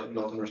floors of the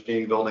Knowlton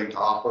Racine building to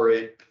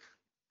operate?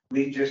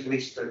 We just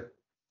leased the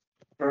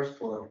first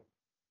floor.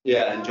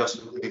 Yeah, and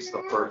just release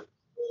the first.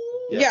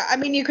 Yeah, I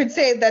mean, you could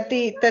say that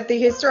the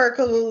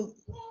Historical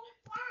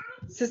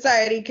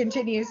Society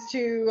continues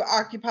to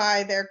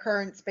occupy their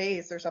current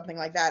space or something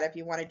like that, if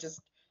you want to just,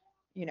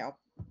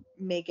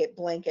 make it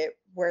blanket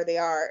where they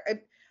are.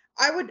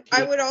 I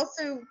would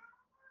also,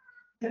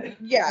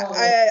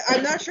 yeah,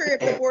 I'm not sure if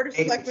the Board of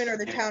Selectmen or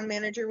the town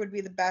manager would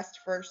be the best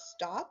first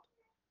stop.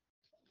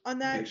 on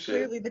that. Makes sense.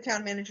 Clearly, the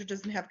town manager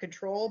doesn't have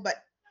control, but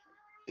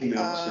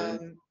Email us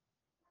in.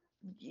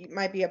 you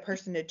might be a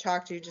person to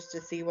talk to just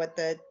to see what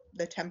the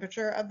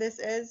temperature of this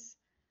is.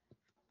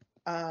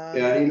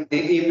 Yeah,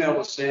 email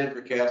to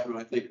Sandra Catherine,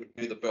 I think would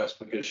be the best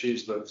because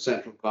she's the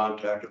central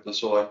contact of the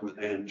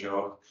selectmen and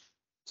Joe.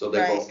 So they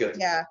both Right, get.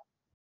 yeah.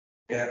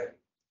 Yeah.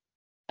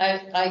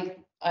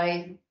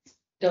 I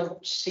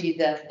don't see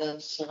that the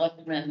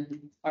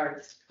selectmen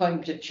are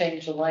going to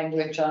change the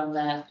language on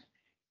that.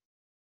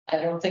 I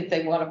don't think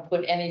they want to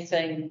put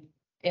anything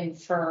in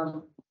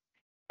firm.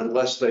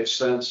 Unless they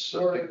sense a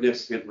Or-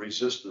 significant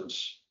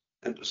resistance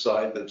and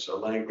decide that it's a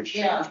language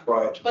Yeah, change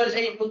prior to. But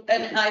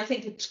and I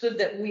think it's good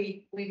that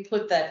we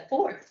put that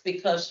forth,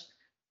 because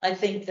I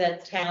think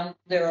that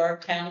there are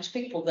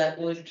townspeople that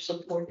would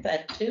support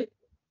that too.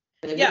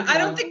 They Yeah, would I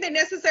don't want- think they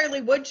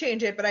necessarily would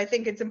change it, but I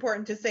think it's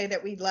important to say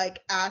that we'd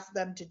like asked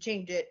them to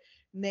change it.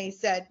 And they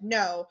said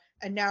no,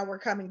 and now we're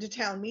coming to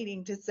town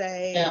meeting to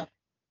say Yeah.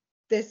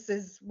 this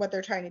is what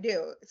they're trying to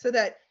do. So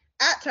that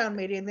at town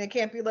meeting they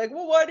can't be like,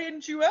 well, why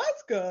didn't you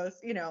ask us?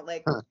 You know,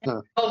 like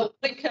Oh,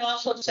 we can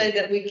also say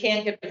that we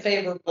can't get a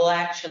favorable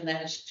action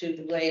as to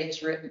the way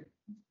it's written.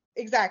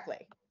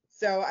 exactly.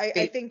 So I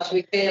think Because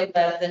we feel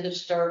that the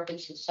Historical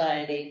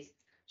Society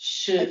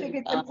should.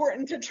 it's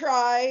important to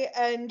try,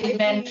 and be if we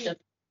mentioned.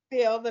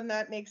 fail, then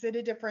that makes it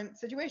a different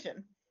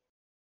situation.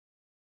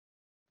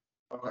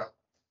 Okay.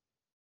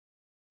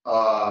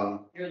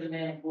 You're the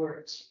man of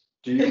words.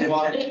 Do you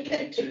want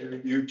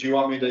do you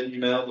want me to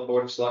email the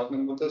Board of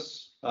Selectmen with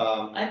this?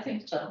 I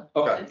think so. I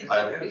Okay. think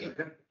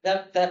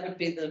that would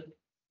be the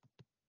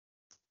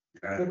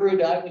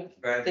route I would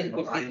think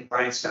would be.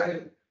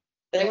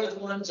 They were the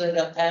ones that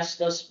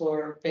asked us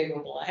for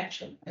favorable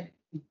action, right?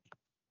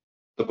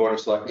 The Board of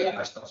Selectmen Yeah.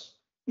 asked us.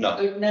 No,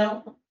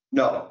 No, no,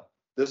 no,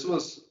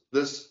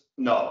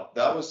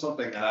 that was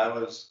something that I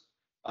was,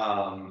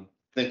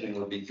 thinking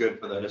would be good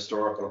for the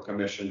Historical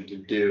Commission to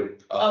do.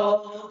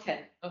 oh,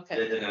 okay, They okay,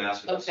 didn't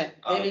ask us. okay,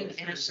 they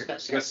didn't ask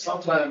us. Because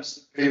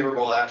sometimes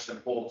favorable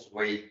action holds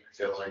weight, I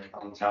feel like,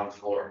 on the town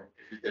floor.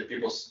 If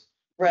people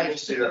Right,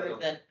 see that.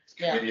 that,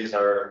 yeah, committees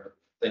are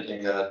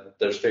thinking that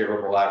there's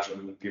favorable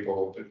action,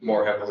 people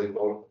more heavily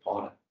vote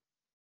upon it.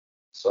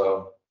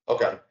 So,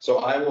 okay, so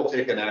I will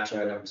take an action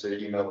item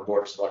to email the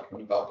Board of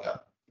Selectmen about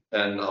that.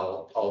 And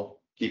I'll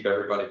keep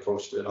everybody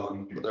posted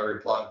on their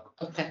reply.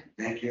 okay.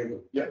 Thank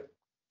you.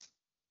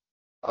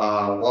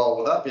 Well,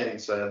 with that being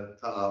said,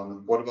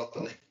 what about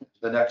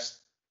the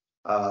next,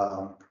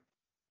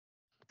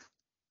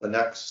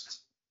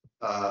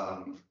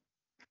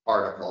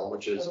 article,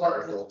 which is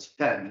Article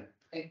 10.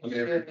 Let me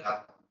read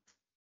that.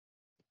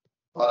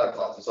 I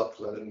thought this up,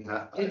 so I didn't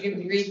have. Did you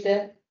read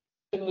that?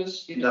 It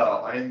was. No,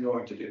 I am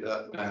going to do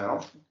that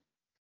now.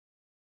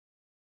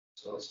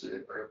 So let's do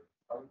it.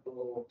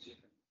 Article 10.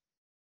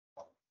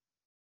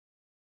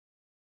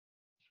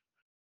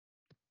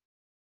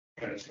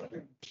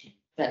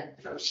 That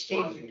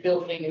state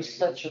building is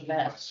such a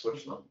mess.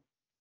 Switch them.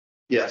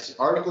 Yes,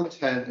 Article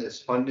 10 is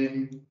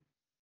funding.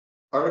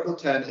 Article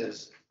 10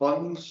 is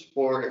funds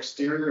for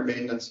exterior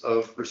maintenance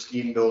of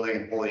pristine building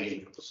and holy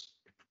angels.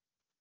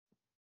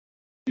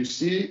 You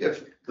see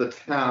if the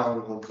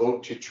town will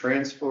vote to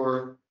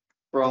transfer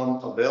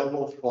from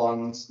available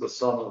funds the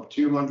sum of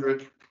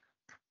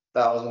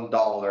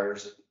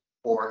 $200,000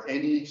 or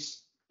any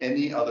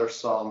other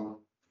sum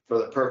for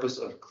the purpose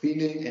of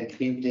cleaning and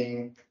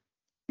painting,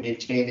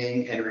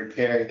 maintaining and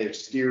repairing the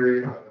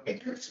exterior of a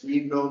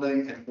pristine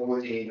building and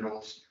holy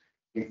angels,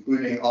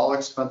 including all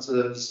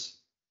expenses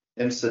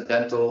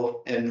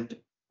incidental and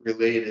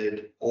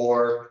related,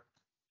 or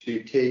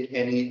to take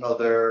any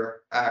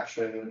other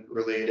action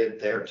related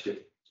thereto.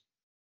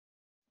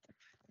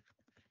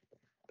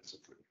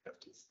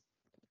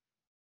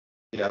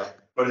 Yeah,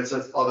 but it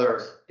says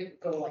other, It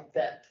would go like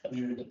that.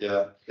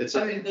 yeah, it's.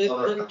 I mean,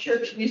 the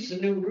church needs a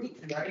new roof,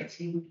 right?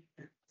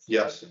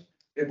 Yes,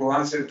 It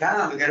belongs to the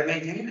town, we gotta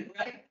maintain it.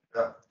 Right.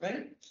 Yeah.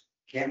 Right?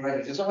 Can't let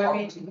it just. So I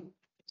mean,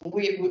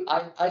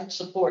 I'd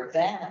support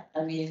that.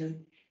 I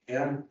mean,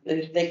 Yeah.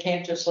 they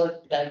can't just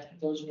let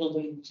those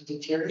buildings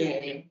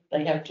deteriorate.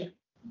 They have to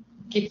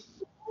keep.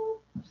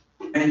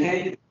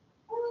 Maintain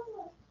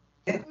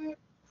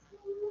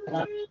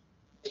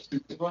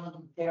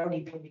Run their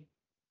own building.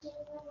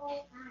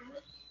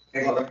 it. I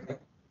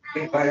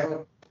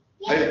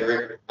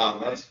agree.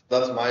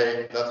 That's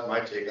my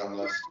take on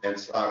this. And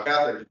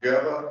Catherine, do you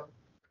have a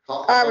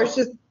comment?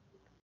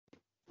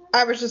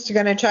 I was just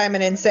gonna chime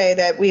in and say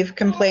that we've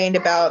complained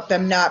about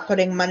them not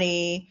putting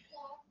money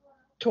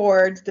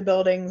towards the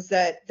buildings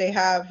that they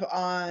have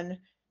on,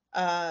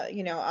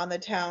 on the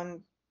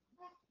town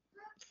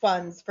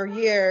funds for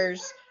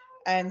years.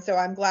 And so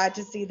I'm glad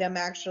to see them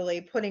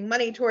actually putting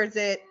money towards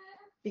it,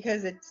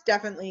 because it's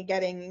definitely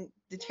getting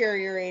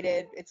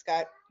deteriorated. It's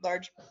got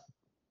large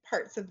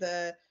parts of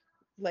the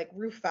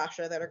roof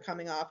fascia that are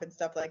coming off and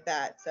stuff like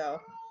that. So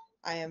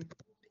I am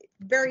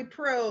very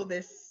pro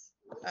this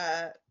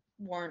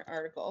warrant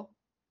article.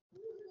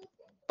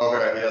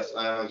 Okay, yes,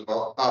 I am as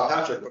well.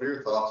 Patrick, what are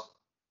your thoughts?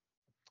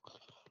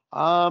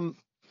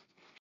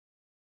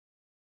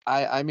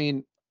 I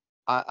mean,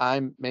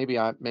 maybe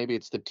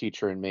it's the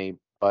teacher in me,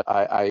 but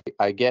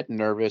I get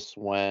nervous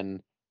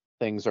when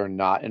things are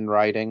not in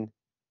writing,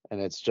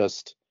 and it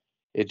just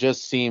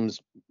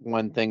seems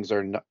when things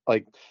are not,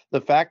 like,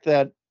 the fact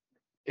that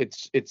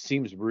it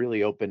seems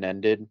really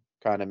open-ended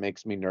kind of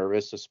makes me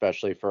nervous,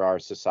 especially for our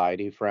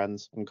society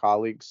friends and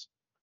colleagues.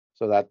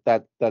 So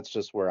that's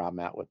just where I'm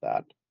at with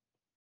that.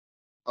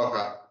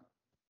 Okay,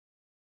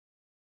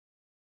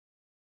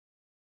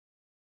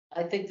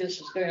 I think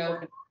this is going to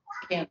open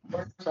can of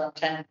worms on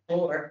town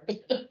floor.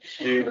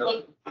 you,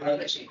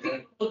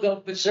 People go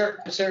berserk,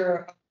 because there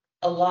are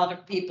a lot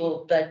of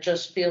people that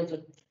just feel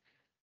that,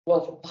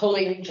 well,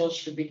 Holy Angels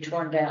should be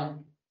torn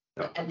down.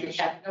 And we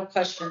have no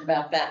question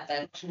about that,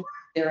 that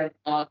they're in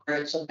honor,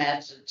 it's a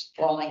mess, it's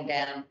falling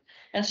down,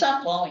 and it's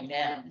not falling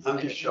down. I'm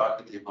just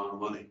shocked at the amount of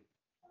money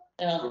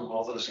from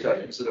all the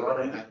discussions that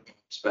are in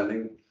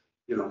spending,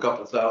 you know, a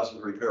couple thousand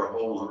to repair a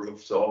hole in the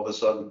roof. So all of a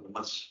sudden,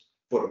 let's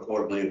put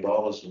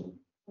 $250,000 in.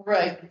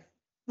 Right,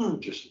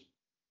 Just.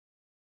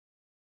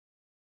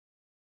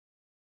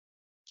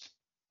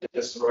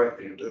 It's the right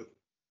thing to do.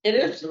 it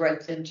is the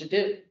right thing to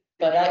do,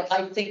 but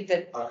I think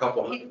that A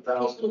couple hundred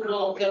thousand. people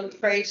will go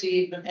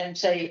crazy and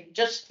say,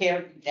 just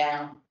tear it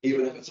down.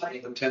 Even if it's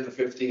even 10 to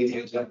 15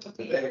 years after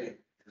today,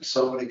 if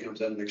somebody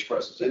comes in and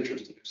expresses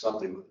interest to do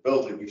something with the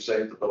building, we've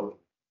saved the building.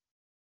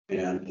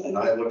 And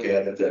I look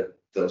at it that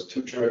those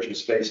two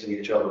churches facing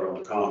each other on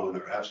the common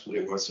are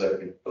absolutely worth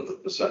saving for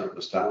the center of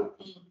this town.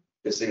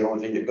 It's the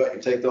only thing you've got.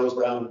 You take those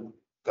down,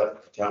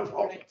 got the town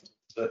hall.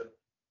 That's it.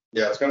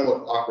 yeah, it's gonna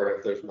look awkward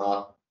if there's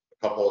not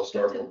a couple of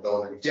historical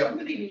buildings.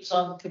 Somebody who's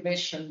on the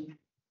commission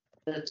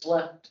that's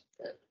left,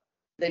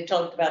 they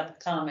talked about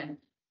the common,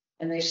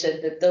 and they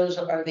said that those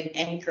are the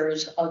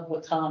anchors of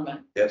the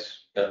common,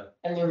 Yes.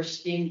 and the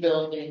steam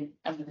building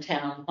and the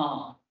town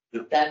hall.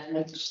 Yep. That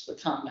makes the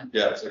common,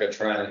 Yeah, it's like a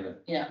triangle.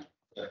 yeah.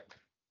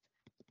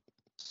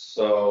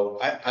 So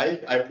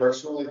I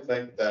personally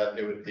think that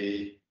it would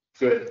be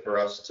good for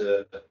us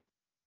to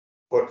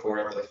put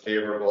forward a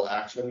favorable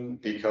action,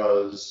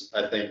 because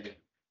I think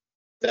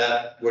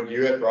that what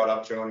you had brought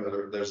up,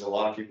 Joan, there's a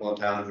lot of people in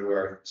town who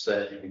are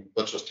saying,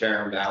 let's just tear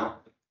them down.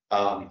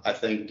 I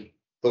think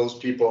those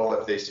people,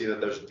 if they see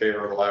that there's a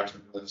favorable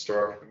action from the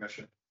historical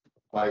commission,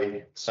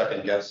 might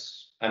second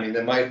guess. I mean,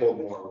 they might hold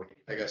more weight,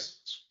 I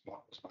guess,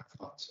 was my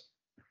thoughts.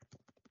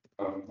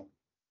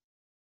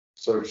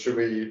 So should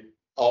we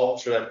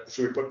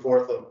put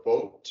forth a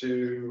vote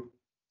to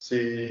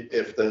see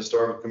if the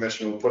historical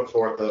commission will put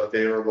forth a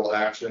favorable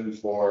action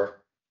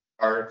for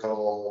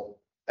Article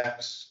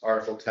X,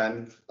 Article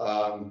 10,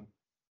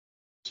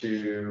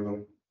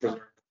 to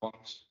preserve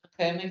funds?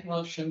 Okay, I make a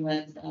motion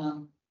that,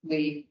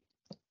 we,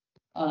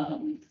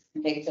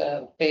 make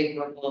a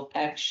favorable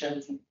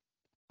action,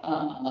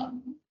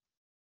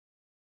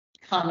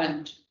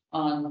 comment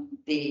on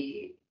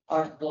the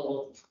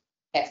Article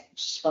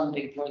X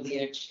funding for the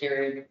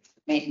exterior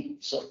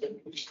maintenance of the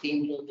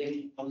steam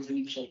building of the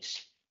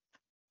Angels.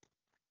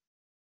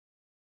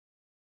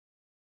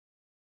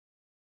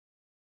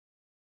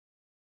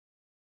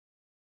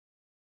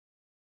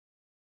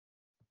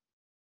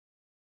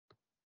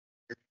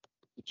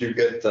 Did you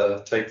get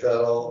to take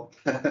that all?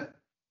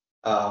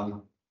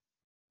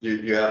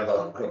 You have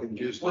I can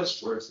use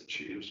less words that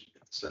she used.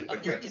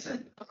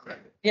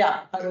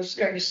 Yeah, I was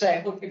going to say, I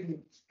hope you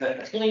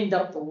cleaned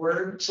up the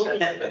words a little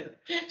bit,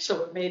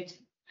 so it made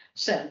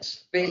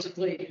sense.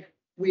 Basically,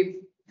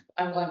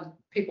 I want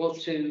people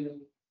to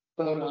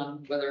vote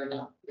on whether or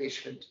not we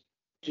should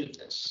do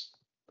this.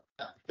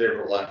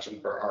 favorable action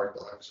for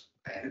Article X.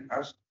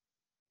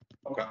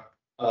 Okay,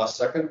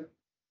 second?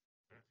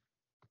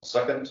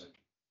 Second.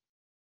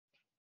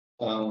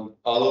 All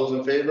those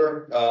in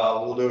favor,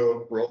 we'll do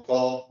a roll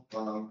call.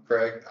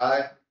 Craig,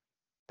 aye.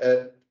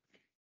 Ed,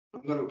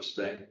 I'm going to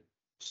abstain.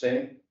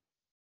 abstain.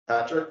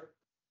 Patrick,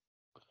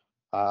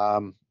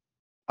 I'm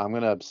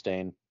gonna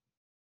abstain.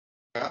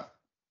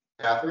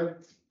 Catherine,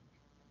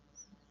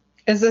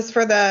 Is this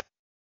for the,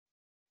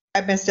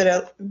 I missed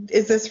it.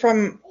 Is this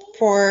for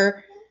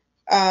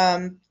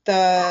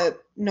the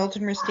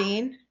Knowlton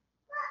Ristine?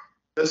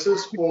 this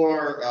is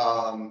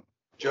for,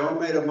 Joe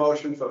made a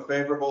motion for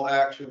favorable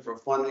action for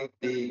funding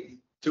the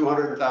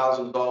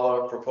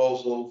 $200,000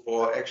 proposal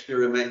for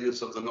exterior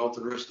maintenance of the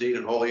Knowlton Ristine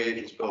and Holy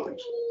Angels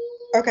buildings.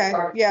 Okay,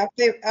 yeah,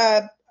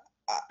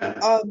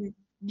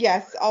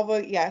 yes, I'll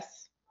vote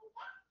yes.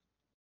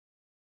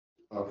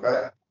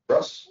 okay,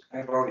 Russ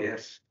I vote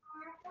yes.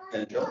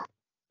 and Joe.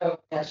 Oh,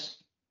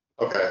 yes.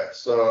 Okay,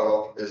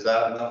 so is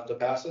that enough to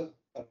pass it?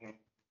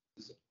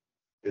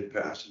 It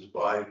passes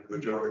by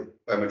majority.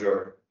 By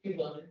majority. You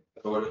voted,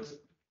 Voted.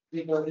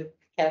 you voted,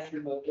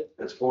 Catherine voted.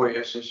 That's 4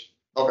 yeses.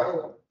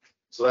 Okay,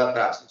 so that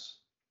passes.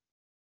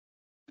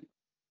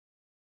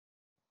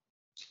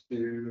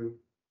 To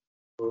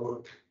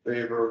vote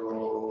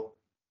favorable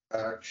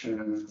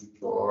action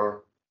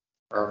for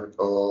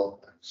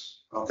Article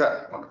X.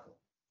 Okay, wonderful.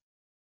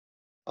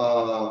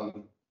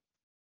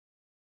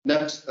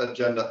 Next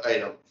agenda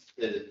item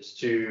is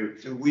to,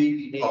 Do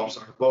we need Oh, to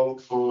sorry.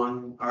 vote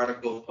on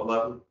Article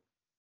 11?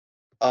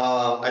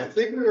 I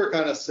think we were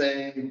kind of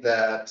saying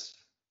that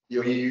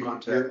you're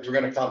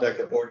gonna contact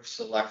the board of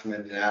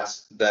selectmen and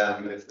ask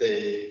them if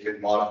they could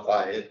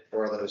modify it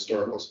for the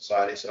historical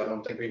society, so I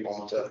don't think we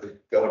want to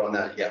go on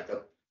that yet,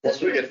 but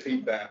once we get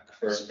feedback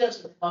for. This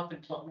doesn't come up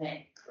until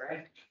May,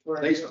 correct?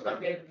 I think so.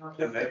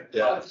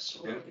 Yeah.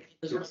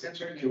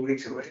 2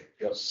 weeks away.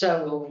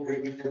 So,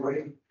 3 weeks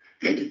away.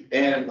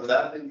 And with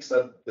that being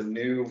said, the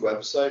new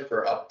website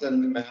for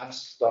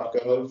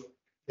uptonmass.gov,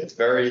 it's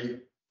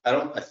very,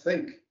 I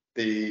think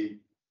the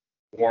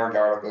warrant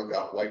article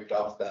got wiped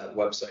off that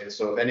website,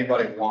 so if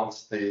anybody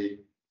wants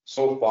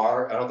so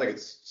far, I don't think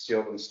it's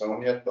sealed in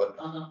stone yet, but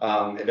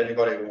if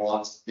anybody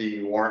wants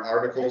the warrant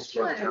articles. that's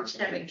why I was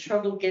having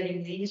trouble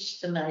getting these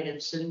tonight.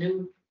 It's a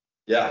new.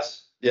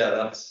 Yes,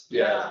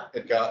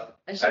 it got.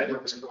 I said, did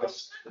what's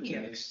request on the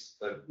here? Denise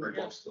that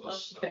request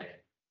those. Okay.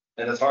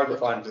 And it's hard to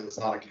find because it's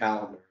not a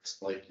calendar,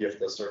 it's like you have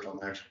to search on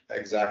the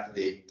exact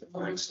date to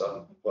find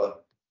stuff,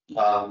 but.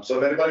 So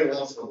if anybody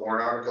wants the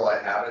warrant article,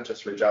 I have it,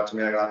 just reach out to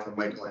me, I got it from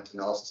Michael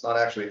Antonellis, it's not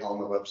actually on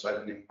the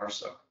website anymore,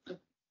 so. If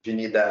you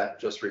need that,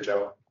 just reach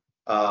out.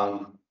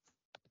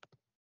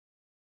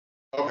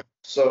 Okay,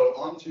 so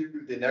on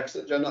to the next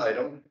agenda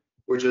item,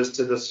 which is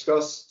to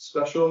discuss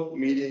special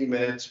meeting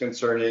minutes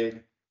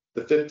concerning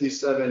the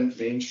 57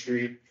 Main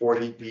Street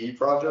 40B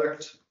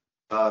project.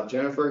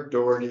 Jennifer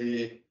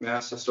Doherty,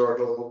 Mass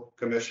Historical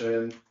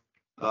Commission,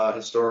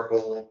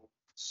 historical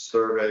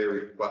survey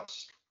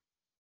request.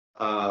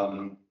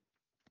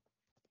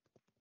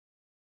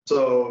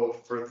 So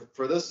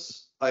for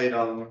this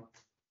item,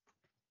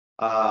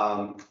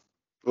 well,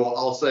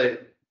 I'll say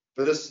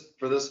for this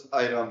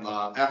item,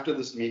 after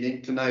this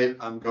meeting tonight,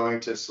 I'm going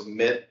to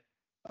submit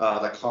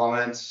the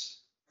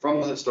comments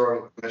from the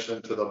historical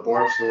commission to the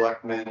board of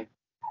selectmen,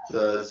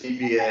 the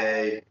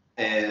ZBA,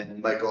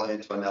 and Michael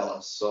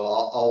Antonellis. So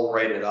I'll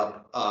write it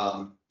up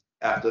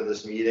after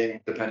this meeting,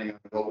 depending on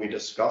what we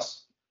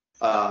discuss.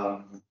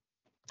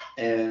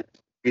 And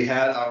we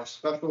had our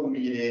special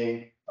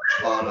meeting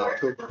on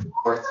October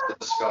 4th to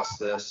discuss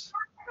this.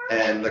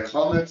 And the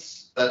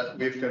comments that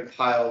we've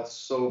compiled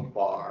so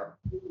far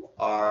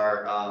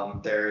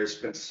are there's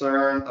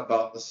concern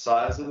about the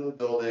size of the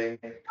building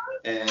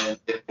and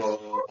it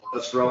will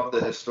disrupt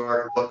the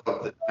historic look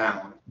of the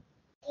town.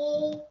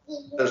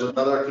 There's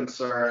another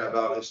concern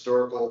about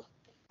historical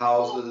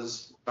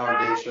houses,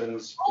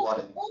 foundations,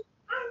 flooding.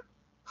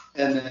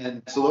 And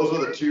then, so those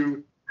are the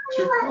two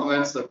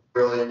comments that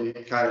really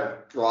kind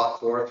of brought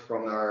forth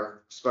from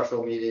our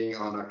special meeting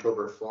on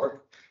October 4th.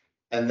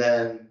 And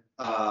then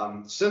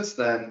since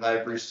then,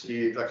 I've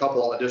received a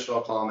couple additional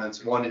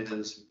comments. One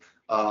is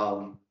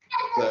the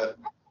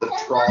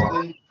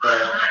trolley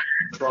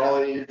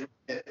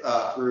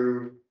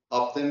through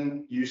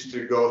Upton used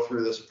to go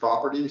through this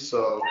property.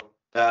 So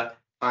that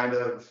kind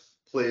of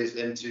plays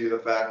into the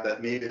fact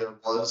that maybe there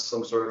was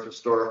some sort of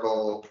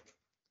historical,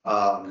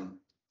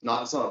 it's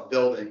not a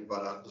building,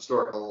 but a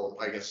historical,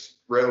 I guess,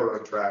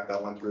 railroad track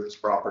that went through this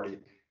property.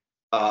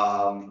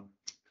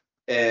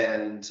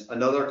 And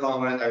another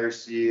comment I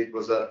received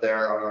was that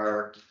there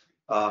are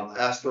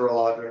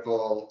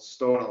astrological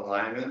stone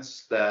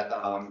alignments that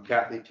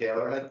Kathy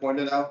Taylor had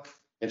pointed out,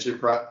 and she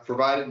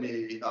provided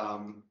me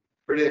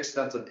pretty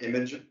extensive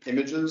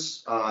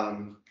images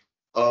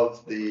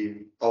of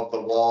the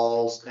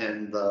walls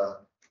and the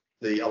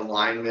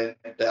alignment,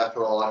 the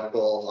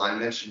astrological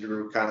alignment. She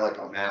drew kind of like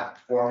a map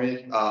for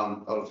me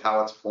of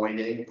how it's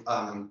pointing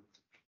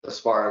as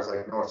far as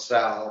like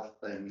north-south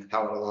and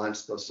how it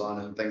aligns to the sun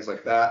and things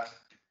like that.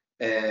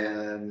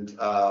 And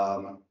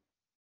I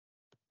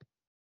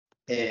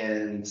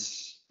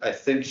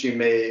think she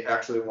may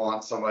actually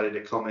want somebody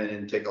to come in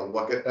and take a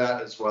look at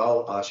that as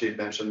well. She had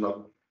mentioned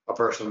a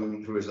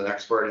person who is an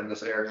expert in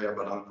this area,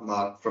 but I'm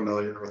not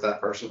familiar with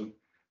that person.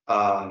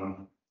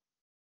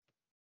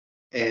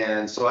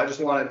 And so I just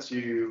wanted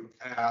to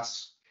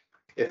ask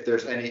if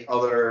there's any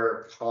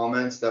other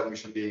comments that we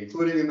should be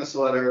including in this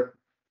letter.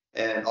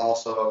 And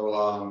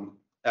also,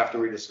 after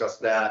we discuss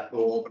that,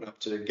 we'll open up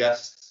to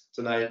guests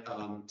tonight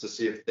to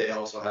see if they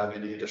also have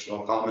any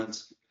additional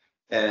comments.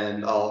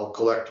 And I'll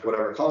collect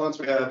whatever comments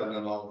we have, and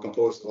then I'll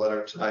compose the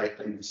letter tonight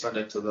and send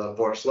it to the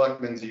Board of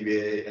Selectmen,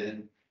 ZBA,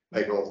 and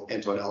Michael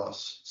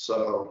Antonellis.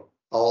 So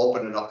I'll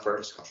open it up for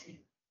discussion.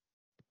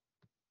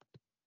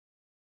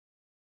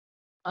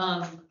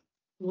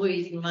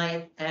 We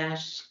might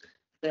ask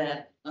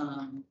that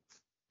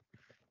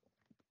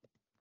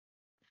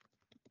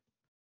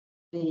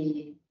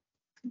the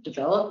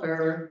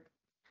developer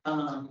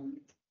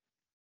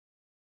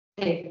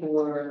pay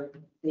for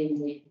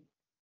the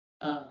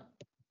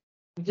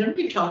didn't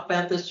we talk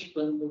about this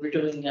when we were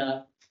doing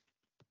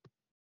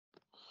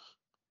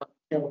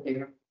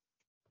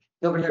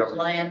Governor's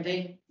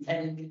Landing,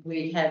 and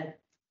we had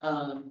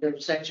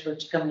those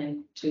experts come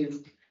in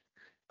to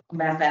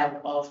map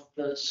out all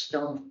the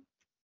stone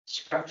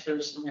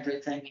structures and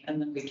everything,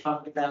 and then we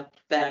talked about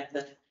the fact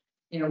that,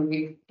 you know,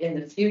 we in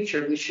the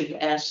future we should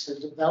ask the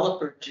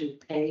developer to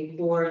pay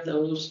for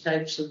those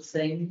types of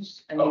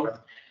things. I mean,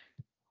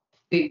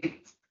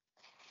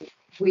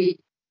 we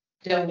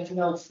don't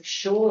know for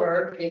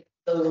sure if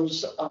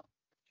those are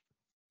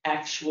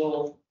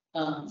actual,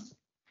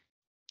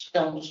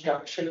 stone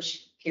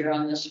structures here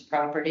on this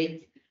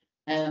property.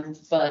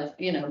 But,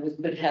 you know, we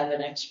could have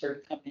an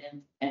expert come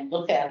in and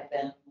look at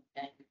them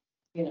and,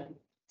 you know,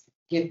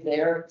 give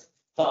their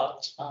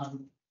thoughts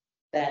on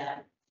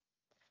that.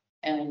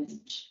 And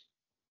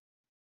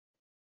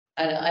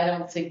I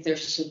don't think they're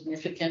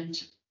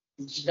significant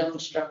stone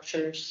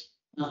structures,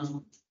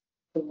 the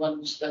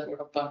ones that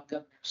were up on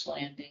Governor's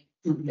Landing.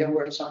 There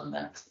were some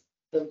that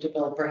the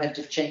developer had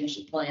to change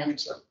the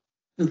plans of,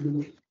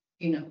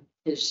 you know,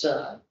 his,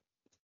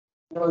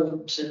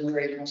 roads and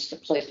where he wants to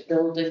place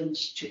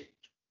buildings to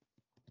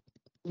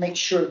make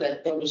sure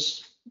that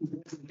those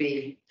would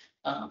be,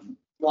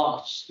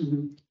 lost.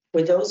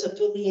 Were those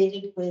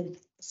affiliated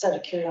with, out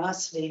of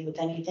curiosity, with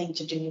anything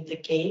to do with the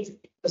cave?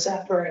 Because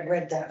after I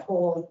read that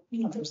whole,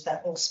 you know, there was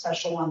that whole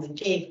special on the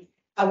cave,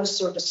 I was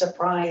sort of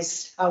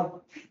surprised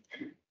how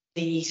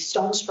the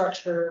stone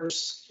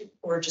structures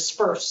were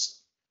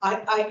dispersed.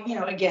 You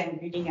know, again,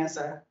 reading as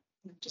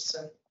just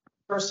a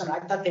person, I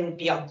thought they would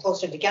be all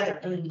closer together.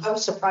 I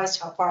was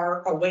surprised how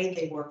far away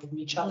they were from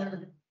each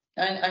other.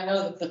 I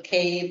know that the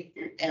cave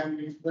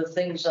and the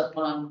things up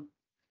on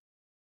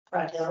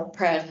Pratt Hill.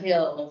 Pratt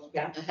Hill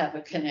Yeah. have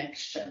a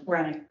connection,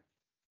 Right.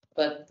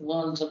 but the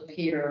ones up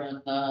here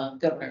on,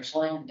 Governor's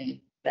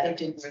Landing, that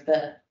didn't,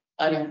 that,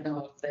 I don't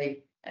know if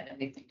they had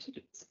anything to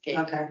do with the cave.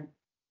 Okay.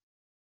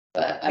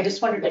 But I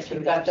just wondered if you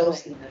got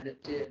those. That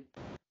it did.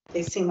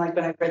 They seemed like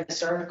when I read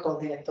this article,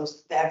 they had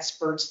those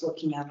experts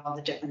looking at all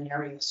the different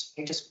areas.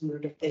 I just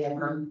wondered if they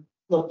ever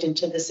looked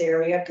into this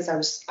area, because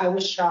I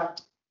was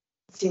shocked.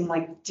 It seemed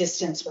like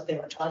distance, what they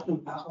were talking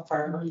about, how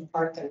far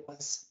apart that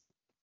was.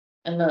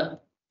 And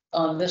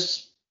on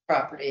this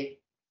property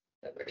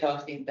that we're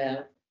talking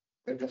about,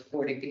 where the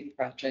 40B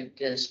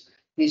project is,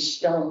 these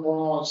stone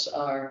walls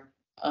are,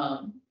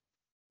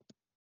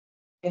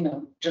 you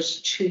know,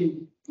 just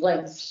two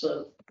lengths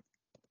of,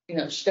 you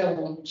know,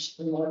 stones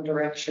in one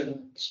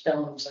direction,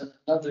 stones in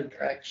another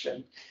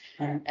direction.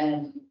 Right.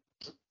 And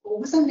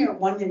Wasn't there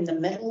one in the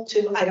middle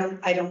too? I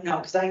don't know,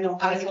 because I know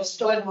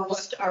stone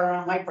walls are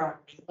on my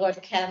property.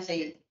 what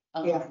Kathy,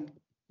 Yeah.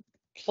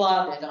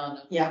 plotted on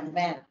a Yeah.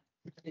 map,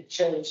 it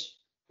shows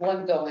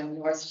one going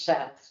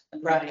north-south,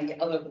 and then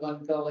the other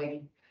one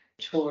going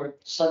toward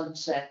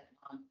Sunset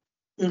on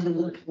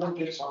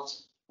Wonderful,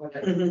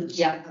 whatever.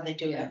 Yeah, they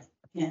do that.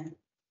 Yeah.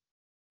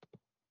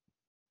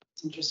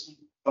 It's interesting.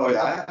 Oh,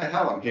 yeah, I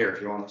have them here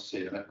if you want to see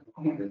it.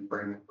 I didn't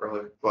bring it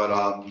earlier, but,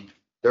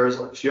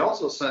 she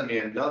also sent me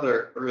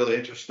another really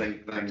interesting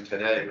thing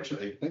today, which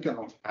I think I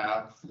don't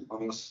have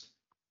on this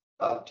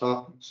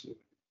laptop.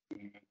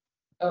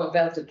 Oh,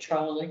 about the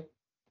trolley.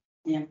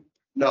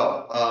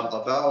 No,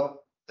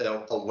 about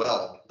a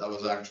well that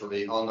was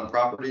actually on the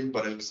property,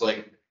 but it was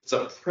like, it's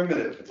a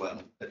primitive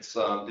well. It's,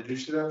 did you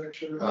see that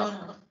picture?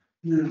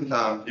 You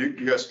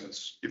guys can,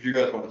 if you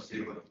guys want to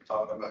see what I'm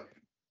talking about.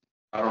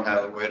 I don't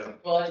have it, wait,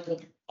 Well,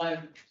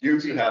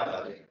 you have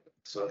that,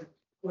 so.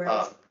 Where,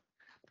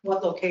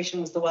 what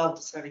location was the well,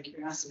 just out of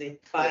curiosity?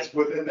 It's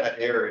within that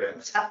area.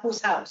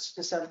 Whose house?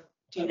 Just do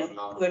you I don't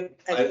know? know. Would-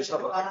 I just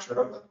have a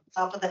picture of it.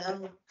 Top of the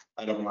hill?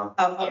 I don't know.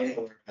 Oh,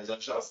 okay. Has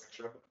that show a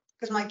picture of it?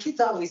 Because my kids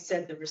always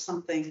said there was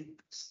something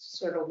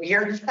sort of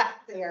weird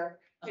back there.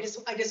 I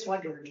just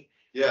wondered,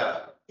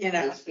 Yeah, you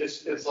know.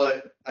 it's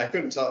like, I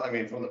couldn't tell, I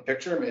mean, from the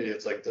picture, maybe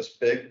it's like this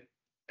big.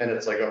 And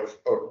it's like a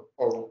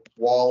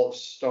wall of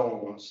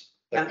stones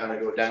that kind of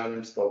go down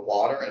into the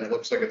water, and it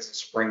looks like it's a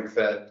spring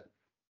fed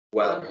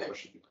well.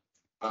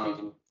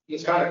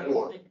 It's kind of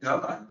cool. No,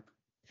 I don't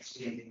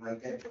see anything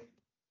like that.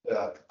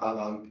 Yeah,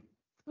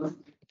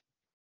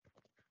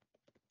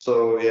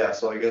 so, yeah,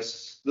 so I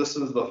guess this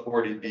is the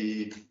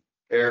 40B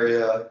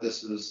area,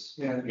 this is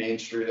Yeah. Main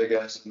Street, I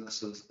guess, and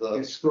this is the.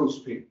 It's School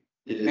Street.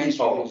 It's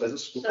called- is it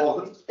school?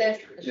 so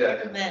that's.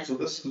 Yeah, so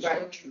this is.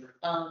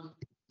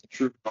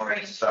 True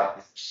north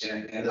south.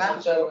 And this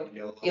is So, what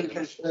you'll-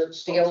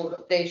 the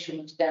old station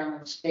is down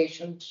on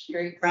Station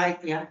Street, Right,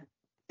 yeah.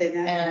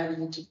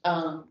 and,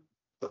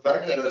 The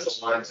fact that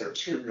it's a line that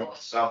true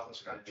north south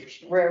is kind of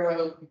interesting.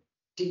 Railroad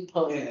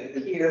Depot Yeah,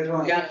 it- here, it's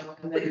one-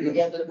 and then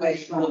the other way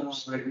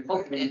goes.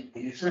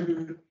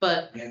 Mhm.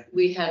 But Yeah.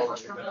 we had a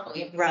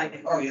trolley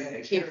Right. Oh, yeah.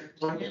 here.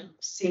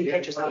 Seen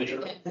pictures of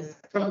it.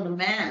 From the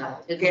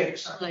map, it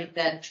looks like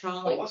that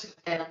trolley was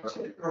down.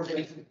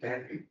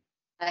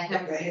 I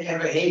have. I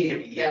have a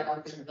hated it, yeah.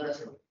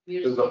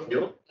 Is that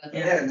fuel?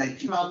 Yeah, and they-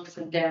 Trolley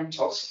from down to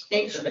the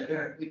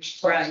station,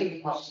 which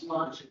seems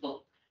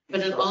logical, but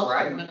it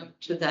also went up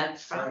to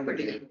that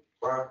property.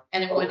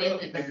 And it went in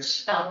and it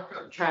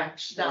stopped, track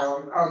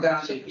stopped. Oh,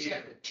 down So to it was here.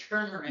 like a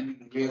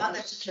turnaround. Oh,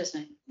 that's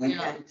interesting.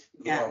 Yeah.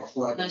 Yeah.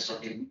 And I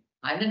said,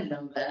 I didn't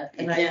know that.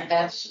 And I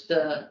asked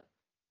the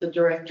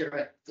director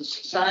at the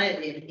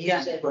society, and he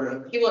said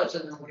he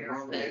wasn't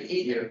aware of that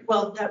either.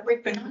 Well, that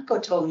Rick Bernacco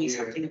told me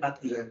something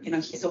about the, you know,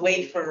 he's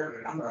away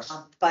for,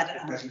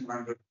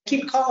 but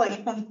keep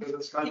calling him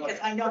because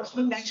I know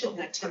he mentioned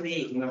that to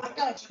me. I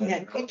thought he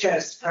had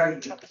pictures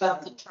About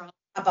the trolley.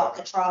 about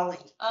the trolley.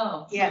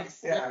 Oh.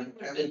 Yes. Yeah, That would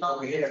have I been live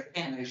over here.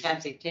 And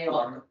Kathy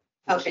Taylor.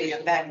 Okay,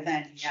 yeah, back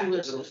then, She yeah.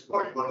 was the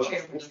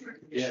chairman.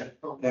 Yeah,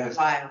 yeah,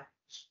 Wow.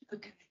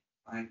 Okay.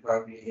 my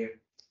property here.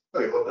 Oh,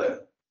 you live there?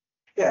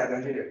 Yeah,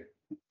 they're here.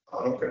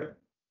 Oh, okay.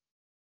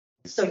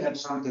 So Have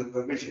something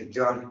with Richard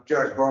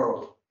George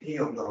Borrow, he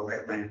owned all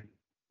that land.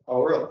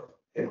 Oh, really?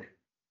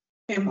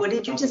 And what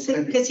did you just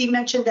say? Because he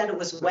mentioned that it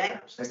was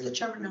wet, what's the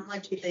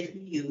terminology that he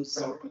used?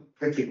 So,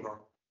 pretty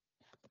well.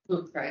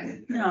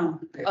 Right. No,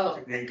 Oh.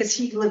 because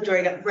he lived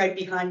right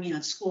behind me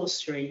on School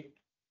Street.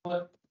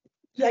 What?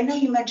 Yeah, I know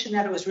you mentioned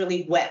that it was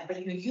really wet,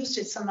 but you used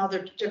it some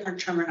other different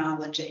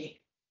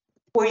terminology.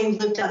 Where you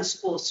lived on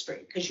School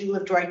Street, because you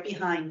lived right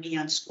behind me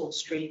on School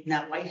Street in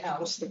that white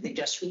house that they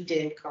just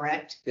redid,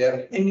 correct?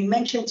 Yeah, And you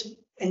mentioned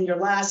in your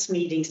last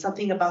meeting,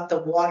 something about the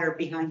water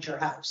behind your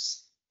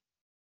house.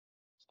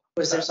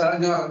 Was there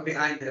something? no,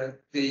 behind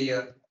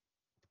the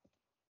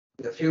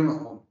funeral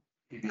home.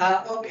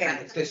 Okay,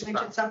 Behind the fish you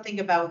mentioned something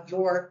about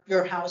your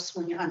house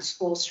when you're on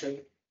School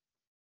Street.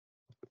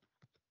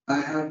 I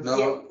have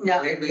Yeah,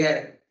 no. we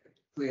had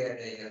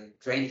a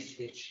drainage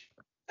ditch,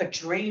 A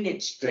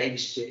drainage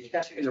drainage ditch.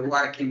 That's- The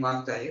water came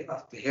off the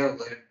hill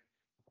there.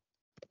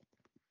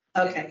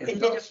 Okay, and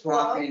did it flow?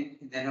 swampy,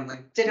 and then it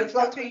went. Did it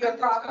flow through your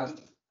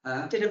property?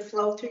 Huh? Did it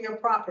flow through your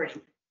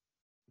property?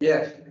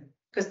 Yes,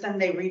 Because then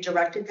they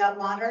redirected that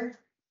water?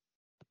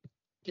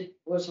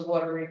 Was the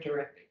water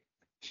redirected?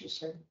 She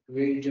said.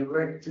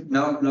 redirected,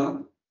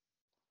 no.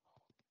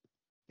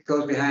 It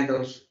goes behind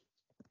those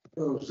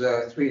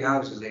three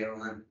houses there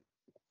on,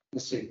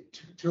 let's see,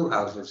 two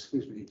houses,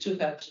 excuse me. Two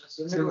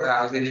houses. Two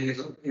houses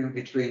in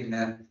between,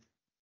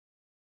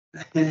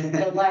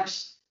 The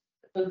last,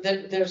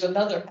 there's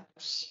another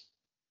house.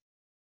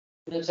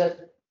 There's a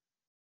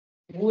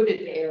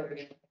wooded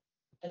area.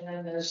 And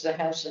then there's the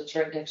house that's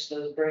right next to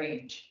the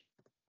Grange.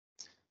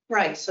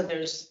 Right, so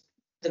there's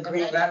the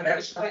green. that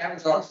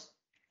was all.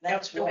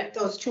 That's what,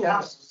 those two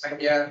houses.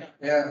 Yeah,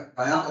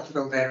 my uncle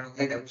filled that,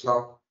 it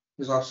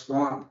was all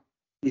swamp.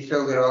 He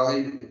filled it all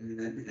in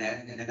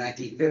the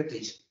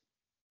 1950s.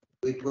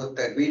 We put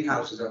the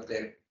greenhouses up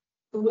there,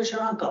 Who was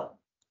your uncle?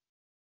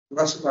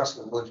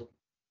 Russell Wood.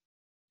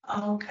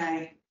 Oh,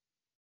 okay.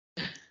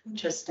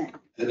 Interesting.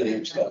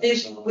 This, Huh?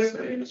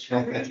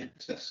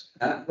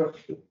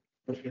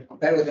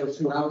 That was those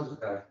two houses,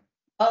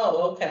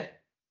 oh, okay.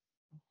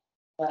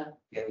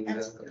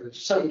 yeah,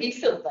 So he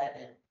filled that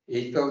in.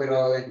 he filled it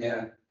all in,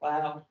 yeah.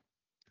 Wow.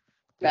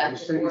 It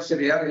used to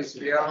be all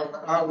wetlands,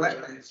 all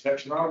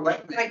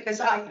wetlands. Right, because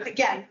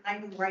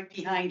I'm right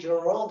behind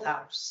your old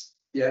house.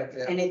 Yeah,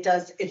 And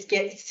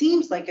it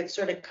seems like it's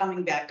sort of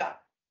coming back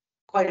up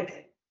quite a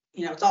bit.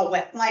 You know, it's all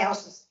wet. My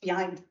house is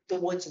behind the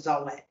woods, is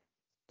all wet.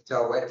 it's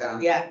all wet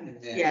down. Yeah,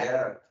 And then,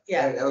 yeah.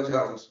 That was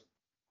always,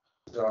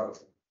 well,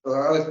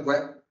 I was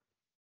wet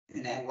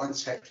in that one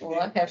section.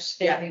 Well, I have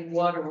standing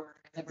water where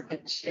I never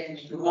had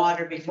standing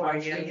Water before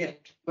you.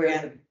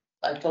 Where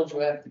I told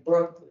you I have the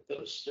brook that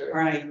goes through.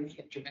 Right.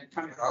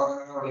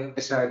 Oh, the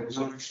other side was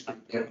on.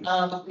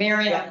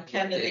 Marion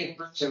Kennedy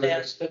wants to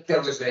ask a There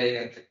was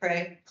question. a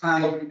Craig?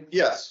 pine,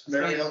 Yes,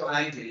 Mary Mary Ellen.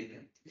 Ellen, it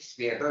used to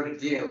be a herd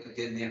deal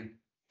in there.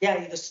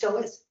 Yeah, there still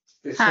is.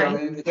 It's Hi. still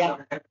in, Yeah.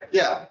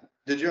 Yeah,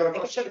 did you have a I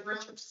question? should've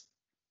purchased.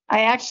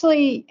 I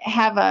actually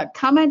have a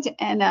comment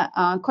and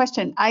a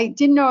question. I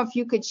didn't know if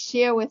you could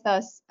share with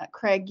us,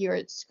 Craig, your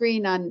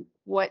screen on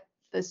what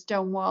the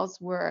stone walls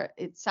were.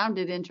 It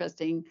sounded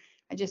interesting.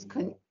 I just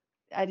couldn't,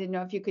 I didn't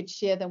know if you could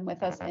share them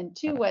with us. And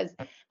two was,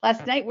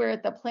 last night we were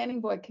at the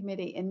planning board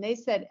committee and they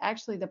said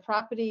actually the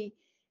property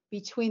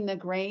between the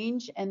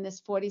Grange and this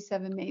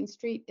 47 Main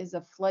Street is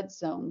a flood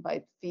zone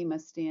by FEMA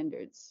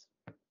standards.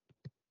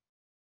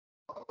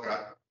 Okay.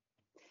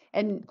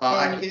 And,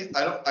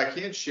 I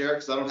can't share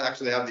because I don't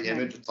actually have the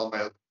image. It's on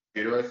my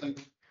computer, I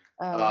think.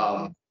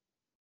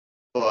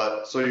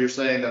 But so you're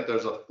saying that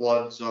there's a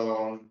flood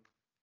zone.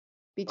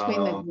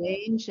 between the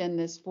Grange and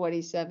this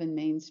 47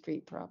 Main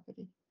Street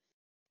property,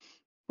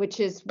 which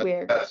is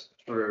where That's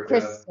true.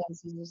 Chris Yeah.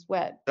 says it is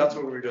wet. That's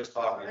what we were just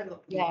talking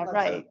about. Yeah,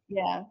 right,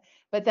 yeah.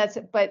 But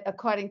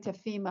according to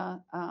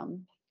FEMA,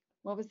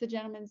 what was the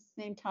gentleman's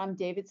name? Tom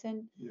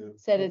Davidson?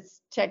 Said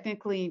it's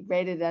technically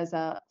rated as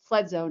a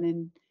flood zone,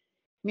 and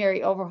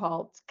Mary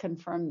Overholt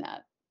confirmed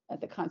that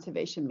at the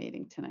conservation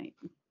meeting tonight.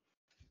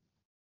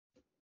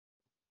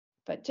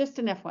 But just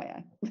an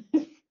FYI.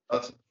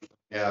 That's,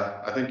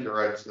 yeah, I think you're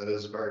right. It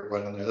is very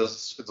wet in there.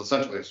 It's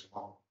essentially a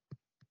swamp.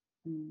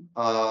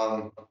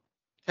 Mm.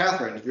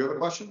 Catherine, do you have a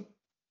question?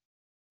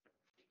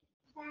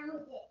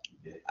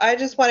 I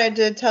just wanted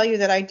to tell you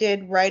that I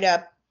did write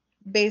up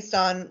based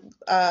on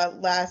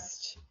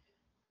last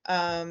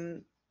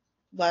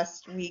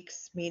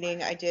week's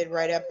meeting. I did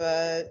write up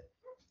a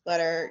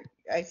letter.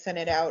 I sent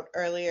it out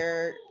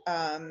earlier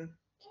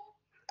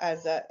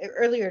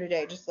earlier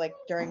today, just like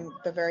during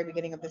the very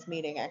beginning of this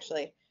meeting,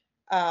 actually.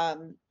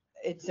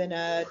 It's in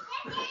a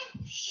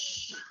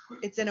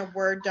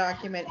Word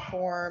document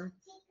form,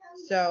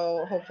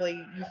 so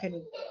hopefully you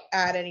can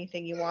add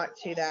anything you want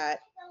to that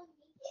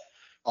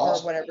or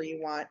Awesome. whatever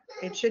you want.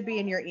 It should be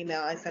in your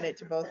email. I sent it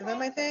to both of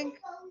them, I think.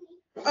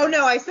 Oh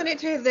no, I sent it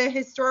to the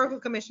historical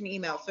commission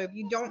email. So if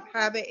you don't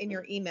have it in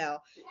your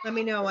email, let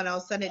me know and I'll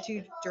send it to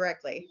you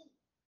directly.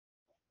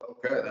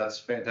 Okay, that's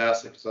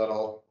fantastic. So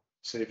that'll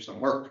save some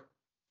work.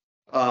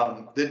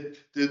 Did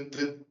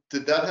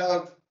that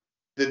have,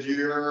 did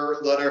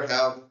your letter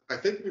have, I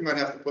think we might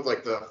have to put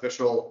like the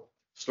official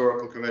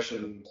historical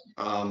commission,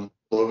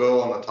 logo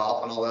on the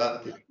top and all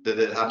that. Did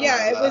it have? to Yeah,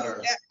 have it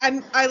was, that,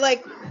 or- I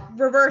like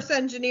reverse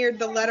engineered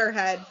the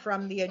letterhead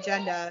from the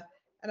agenda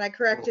and I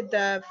corrected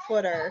the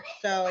footer.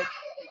 So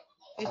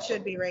it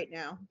should be right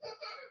now.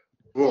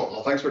 Cool.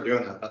 Well, thanks for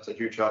doing that. That's a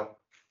huge help.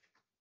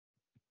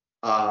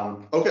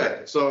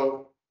 Okay,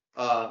 so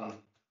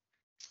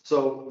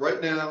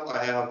right now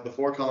I have the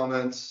 4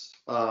 comments,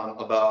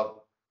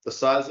 about the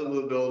size of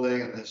the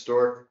building and the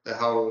historic,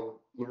 how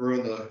it'll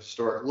ruin the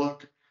historic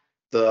look,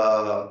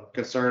 the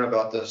concern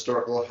about the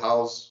historical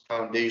house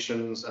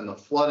foundations and the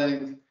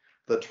flooding,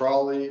 the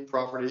trolley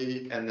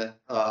property, and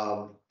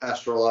the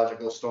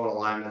astrological stone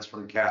alignments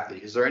from Kathy.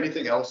 Is there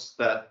anything else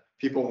that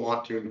people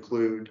want to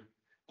include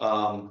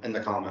in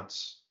the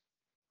comments?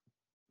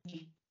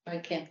 I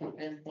can't think of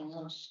anything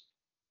else.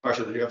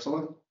 Marsha, did you have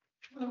something?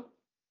 Well,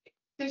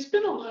 there's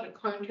been a lot of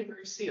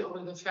controversy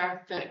over the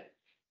fact that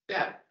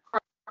that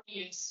property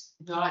is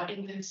not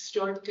in the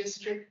historic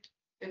district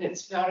and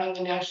it's not on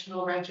the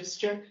National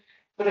Register,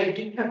 but I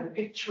do have a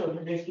picture of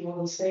it if you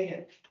want to say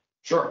it.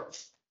 Sure.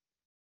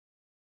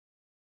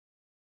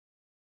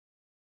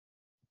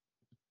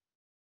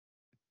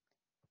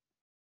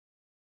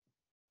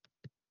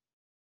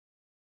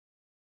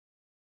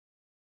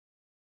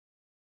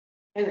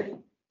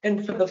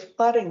 And for the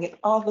flooding,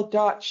 all the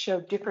dots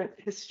show different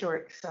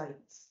historic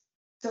sites.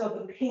 So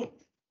the pink,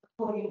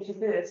 according to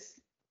this,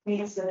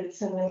 means that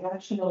it's in the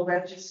National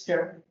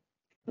Register.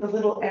 The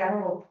little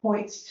arrow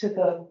points to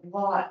the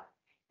lot.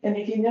 And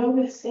if you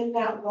notice in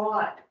that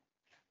lot,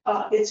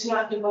 it's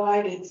not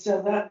divided,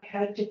 so that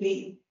had to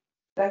be,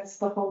 that's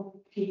the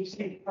whole piece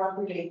of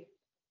property.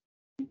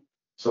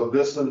 So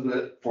this is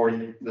it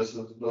 40, this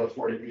is the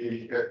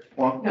 40B here.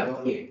 One?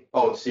 No, here.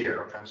 Oh, it's here.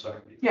 Okay, I'm sorry.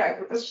 Yeah,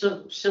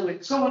 So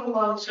it's, going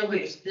along. so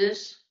it's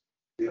this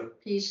Yeah.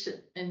 piece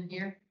in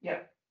here? Yeah.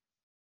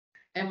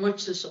 And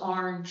what's this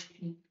orange?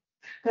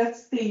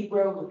 That's the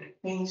road,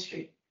 Main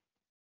Street.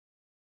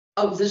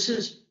 Oh, this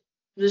is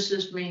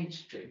Main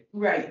Street.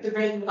 Right, the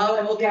red.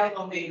 Oh, okay.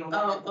 Yellow main.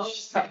 Oh,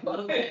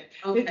 okay,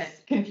 okay.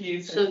 It's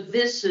confusing. So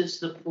this is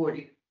the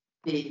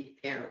 40B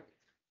area,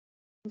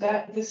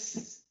 This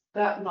is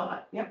that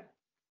lot, yep.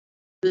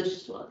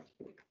 this one.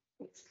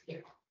 It's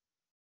here.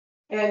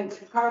 And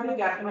part of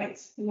that might,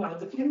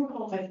 the funeral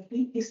home, I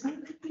think, is not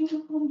the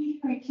funeral home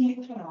here, I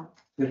can't tell.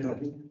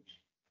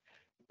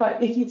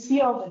 But if you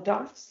see all the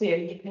dots there,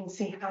 you can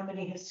see how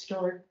many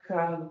historic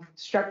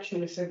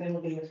structures are going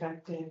to be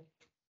affected.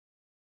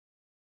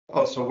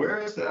 Oh, so where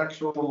is the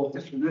actual?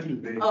 This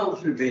should be, Oh.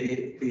 should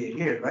be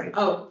here, right?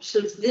 Oh, so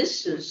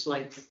this is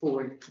like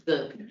for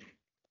the,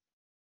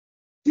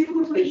 See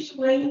where each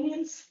lane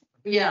is?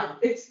 yeah,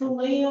 It's the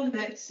land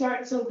that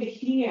starts over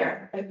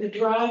here at the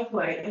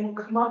driveway and will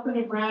come up and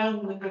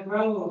around with the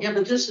road. yeah,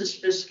 but this is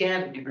Fisk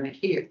Avenue right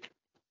here.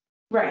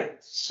 Right.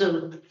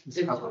 So it's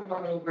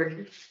more over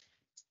here.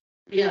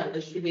 Yeah,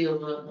 there should be a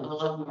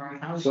lot more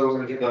houses.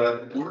 So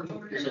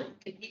Is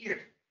it here?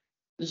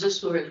 Is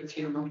this where the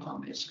funeral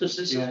home is? Because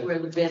this is where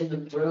the bend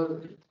of the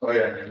road. Oh,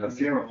 yeah, and the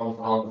funeral home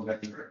on the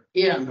next.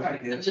 Yeah,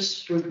 Right, yeah. and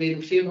this would be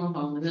the funeral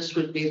home and this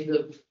would be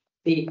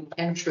the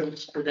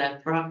entrance to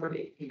that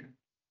property here.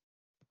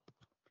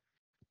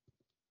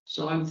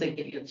 So I'm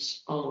thinking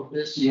it's all of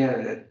this.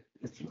 Yeah,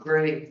 it's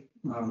Gray,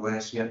 more or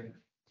less, yeah.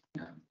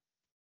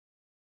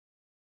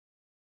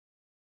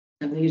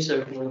 and these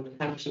are the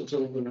houses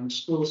over on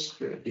School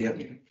Street. Yeah.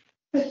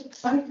 But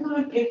I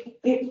thought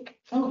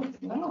oh,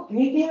 no,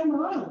 maybe I'm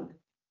wrong.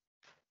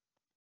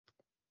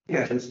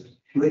 Yeah, it's,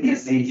 look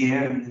at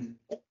the,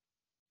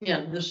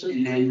 Yeah, this is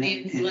And then-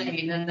 Main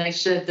Lane, and they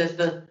said that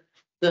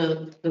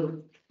the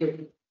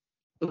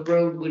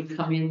road would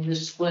come in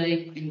this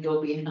way and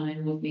go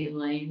behind Whitney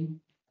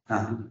Lane.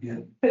 yeah.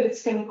 But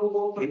it's gonna go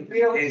over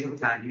really Hazel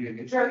Town here,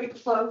 very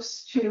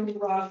close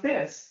to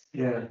this,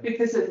 yeah.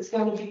 because it's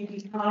gonna be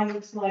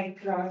behind like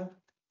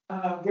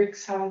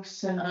Rick's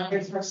house and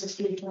his versus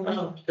Street.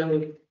 Oh,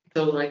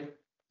 so like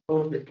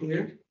over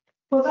here.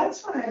 Well,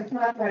 that's what I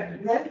thought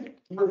that red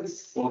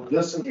was. Well,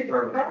 this is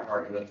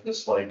part of it,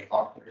 this like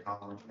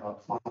octagon,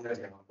 not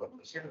octagon, but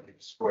this like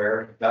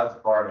square, that's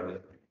part of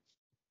it.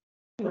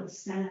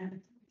 What's that?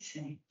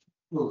 See,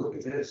 Well, look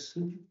at this.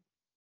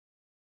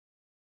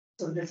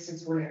 so this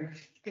is where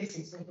the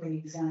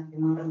exact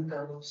line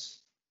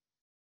goes.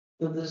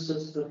 So this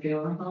is the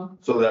funeral home?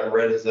 So that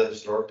red is the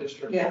historic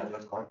district? Yeah.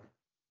 That's fine.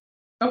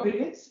 Oh, it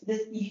is?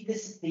 This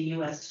is the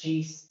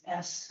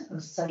USGS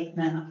site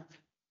map.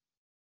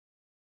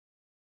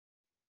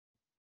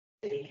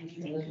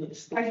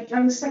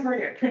 I'm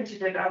sorry, I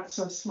printed it out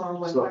so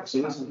small. So this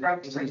is.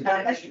 That's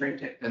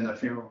And the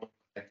funeral,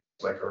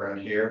 like around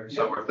here,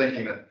 so we're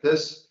thinking that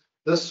this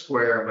this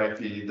square might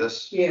be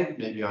this, Yeah.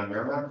 maybe on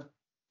your map.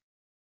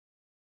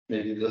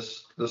 Maybe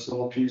this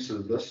little piece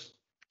is this.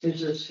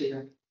 Is this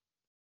here?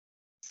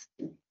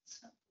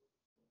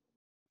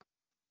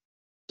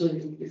 So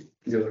you-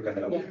 You're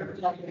looking at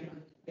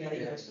Yeah,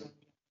 yes.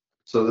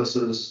 So this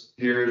is,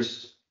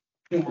 here's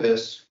Yeah.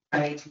 this,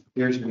 Right,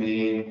 here's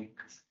me,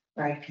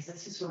 right, because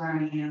this is where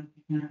I am.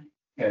 Yeah.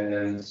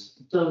 and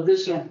So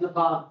this is the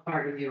bottom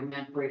part of your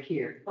map right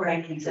here.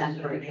 Right,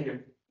 exactly, right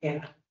here.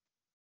 Yeah.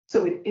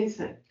 So it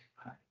isn't.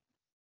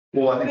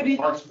 well, I But think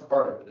it-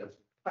 part of it.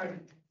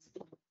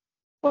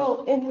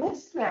 Well, in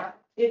this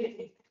map,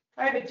 I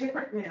have a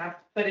different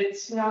map, but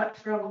it's not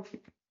from,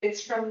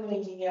 it's from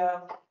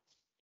the,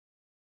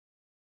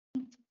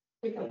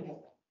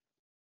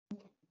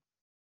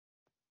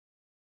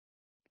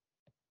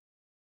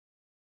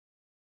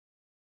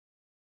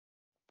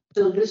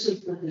 So this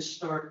is the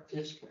historic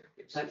district.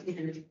 Is that what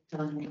you're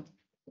telling me?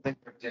 I think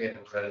we're taking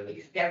it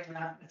credit. Yeah, we're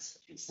not,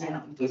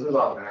 yeah. This is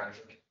all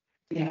magic.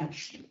 Yeah.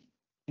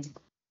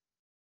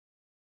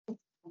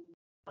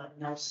 But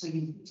no, so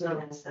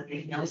that's the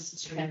thing, this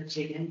is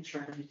transit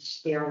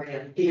entrance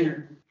area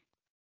here.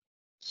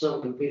 So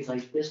it would be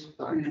like this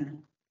part.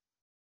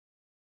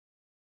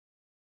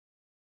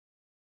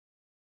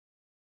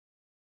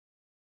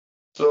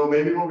 So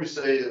maybe what we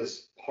say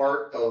is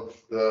part of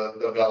the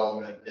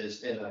development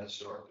is in a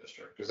historic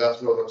district, because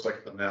that's what it looks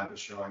like the map is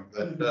showing.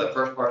 The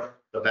first part,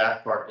 the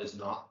back part is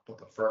not, but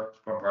the front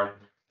part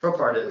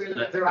is. Where and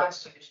the I think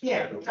that's-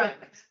 Yeah.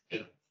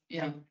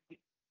 Yeah.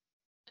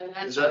 And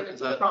that's Is that- where is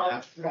the that problem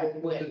natural?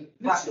 with.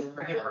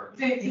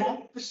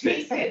 the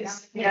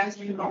spaces, yes,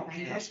 but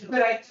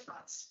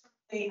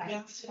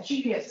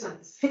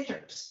Massachusetts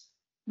pictures.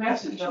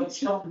 Massachusetts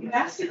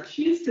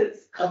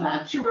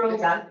cultural.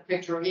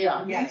 Picture,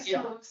 yeah. Yes.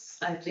 Yeah.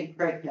 I think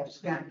Craig has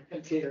got a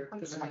computer.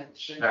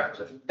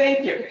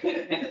 Thank you.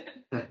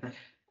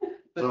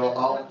 So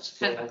I'll. It's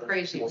kind of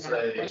crazy. We'll It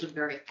say. wasn't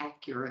very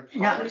accurate.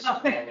 No,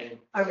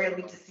 I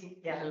really just see,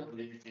 yeah.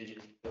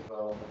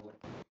 Development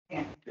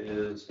Yeah.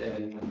 is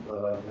in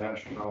the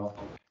National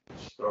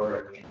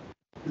Historic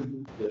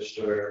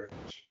District.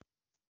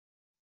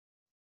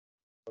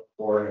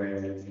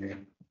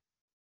 According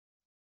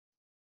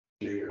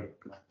to.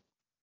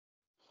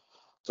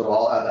 So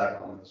I'll add that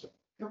comment.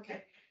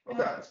 Okay.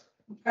 Okay.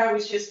 I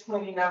was just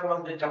pointing out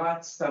all the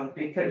dots though,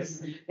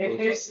 because if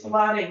there's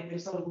flooding,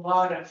 there's a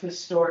lot of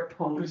historic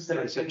homes that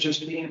are So just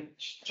just, being.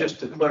 just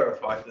to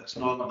clarify, that's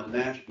not on the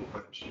National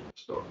Register of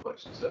Historic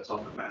Places, that's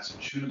on the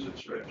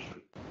Massachusetts Register of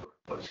Historic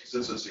Places.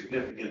 There's a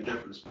significant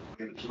difference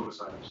between the two,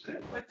 as I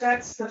understand. But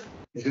that's the,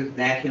 Is it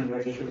National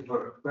Register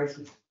for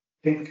Persons?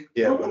 Pink?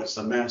 Yeah, but it's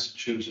the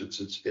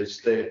Massachusetts,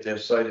 it's their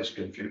site is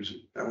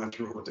confusing. I went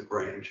through it with the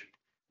Grange.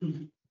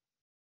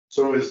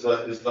 So is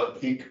the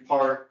peak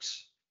part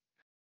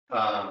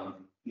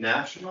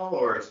national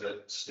or is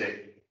it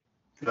state?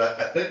 But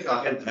I think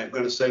And I'm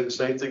gonna say the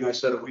same thing I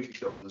said a week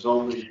ago. There's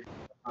only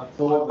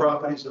 4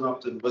 properties and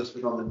up to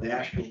listed on the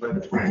National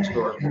Register of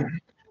Historic.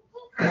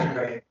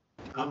 Right.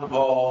 Town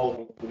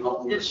Hall,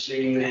 Milton The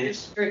Racine,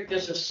 district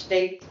is a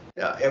state.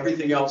 yeah,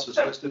 everything else is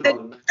listed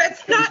on the.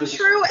 That's not Massachusetts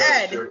true,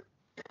 Ed. Register.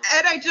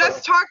 Ed, I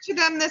just talked to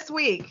them this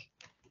week.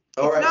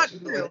 All It's right. not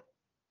true.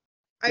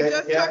 I Yeah,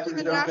 just yeah, I talked to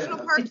can the jump in National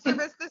then. Park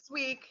Service this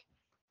week.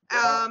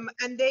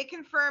 And they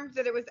confirmed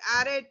that it was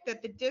added,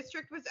 that the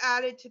district was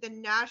added to the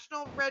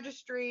National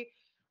Registry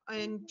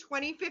in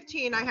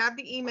 2015. I have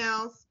the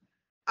emails.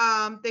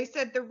 They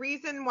said the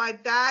reason why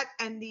that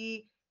and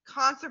the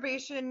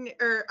conservation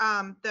or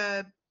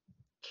the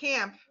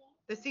camp,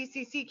 the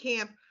CCC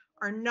camp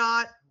are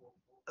not,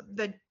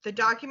 the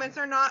documents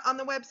are not on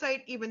the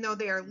website, even though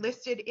they are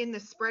listed in the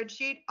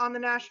spreadsheet on the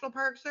National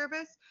Park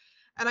Service.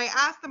 And I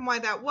asked them why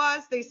that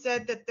was. They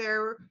said that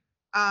there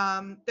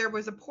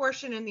was a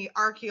portion in the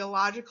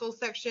archaeological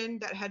section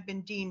that had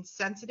been deemed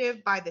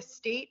sensitive by the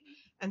state.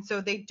 And so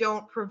they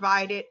don't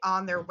provide it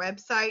on their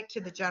website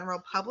to the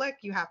general public.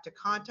 You have to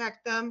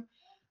contact them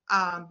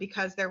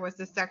because there was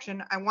this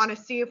section. I want to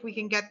see if we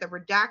can get the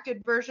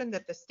redacted version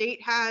that the state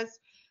has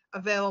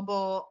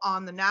available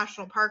on the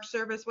National Park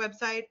Service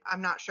website.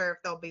 I'm not sure if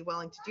they'll be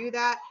willing to do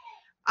that.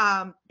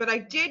 But I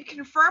did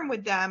confirm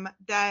with them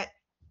that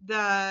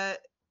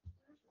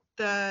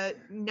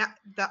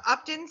the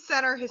Upton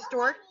Center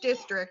Historic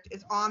District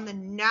is on the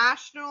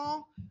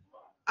National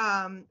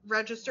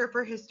Register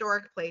for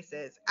Historic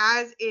Places,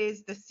 as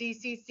is the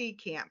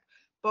CCC camp.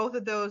 Both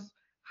of those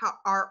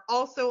are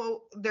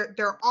also,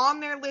 they're on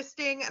their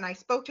listing, and I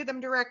spoke to them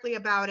directly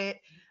about it.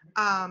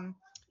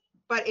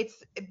 But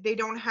they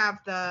don't have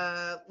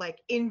the like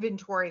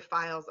inventory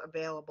files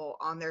available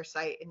on their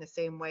site in the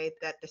same way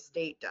that the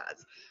state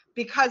does,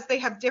 because they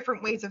have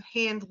different ways of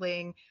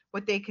handling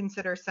what they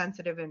consider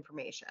sensitive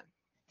information.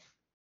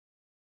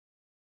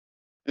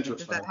 Does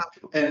Interesting. that help?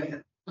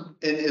 And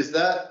is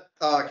that,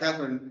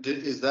 Catherine,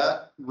 is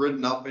that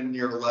written up in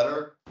your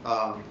letter?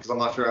 Because I'm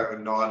not sure I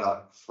would know how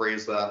to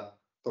phrase that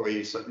the way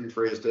you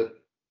phrased it.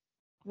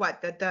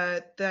 What, that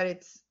the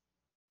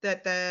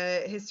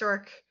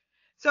historic,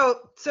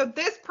 so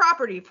this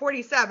property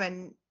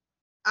 47,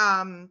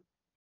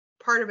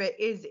 part of it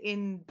is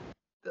in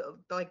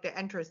the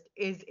interest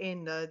is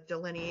in the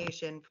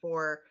delineation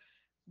for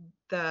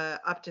the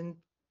Upton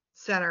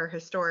Center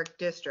Historic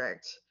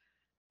District.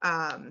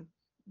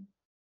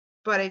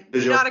 But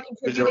it's not a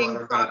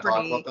contributing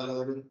property.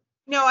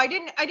 No, I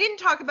didn't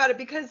talk about it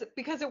because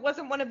it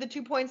wasn't one of the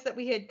 2 points that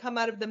we had come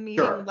out of the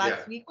meeting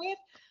last week with.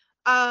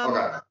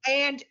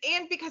 And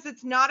because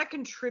it's not a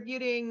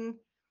contributing,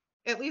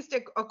 at least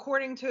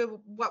according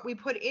to what we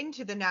put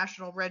into the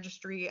National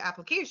Registry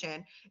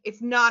application,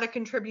 it's not a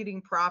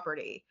contributing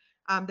property.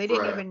 They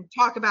didn't even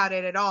talk about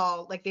it at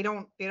all. Like they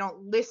don't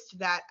list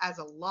that as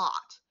a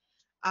lot.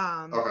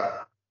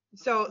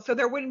 So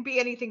there wouldn't be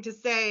anything to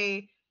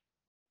say,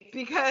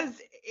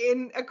 because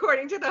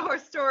according to the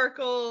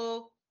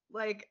historical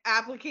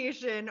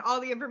application,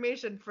 all the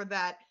information for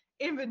that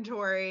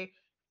inventory,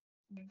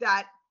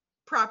 that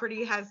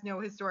property has no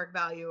historic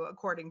value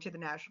according to the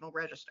National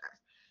Register.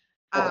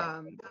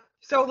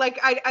 So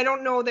I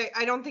don't know that,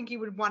 I don't think you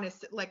would want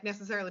to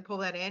necessarily pull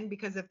that in,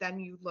 because if then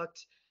you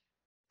looked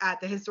at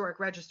the historic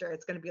register,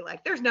 it's going to be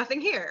like, there's nothing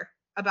here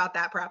about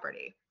that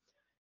property.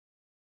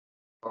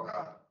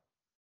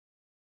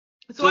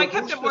 So I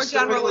kept it more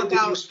general about.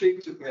 Did you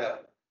speak to? Yeah.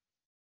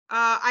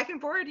 I can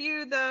forward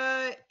you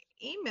the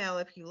email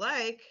if you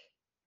like.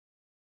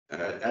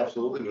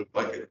 Absolutely would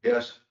like it.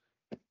 Yes.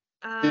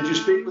 Did you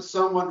speak with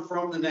someone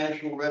from the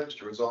National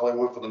Register? Is all I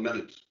want for the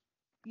minutes.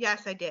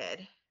 Yes, I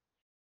did.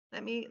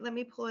 Let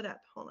me pull it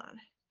up. Hold on.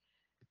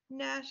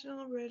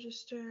 National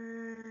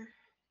Register.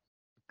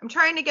 I'm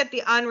trying to get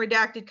the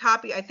unredacted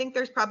copy. I think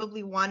there's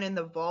probably one in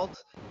the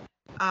vault,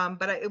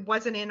 but it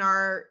wasn't in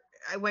our.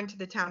 I went to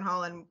the town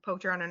hall and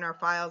poked around in our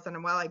files,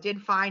 and while I did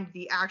find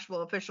the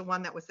actual official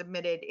one that was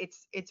submitted,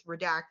 it's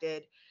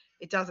redacted.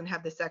 It doesn't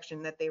have the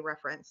section that they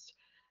referenced.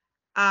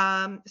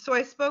 So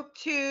I spoke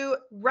to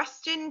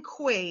Rustin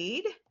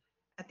Quaid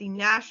at the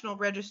National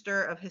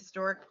Register of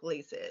Historic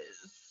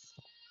Places.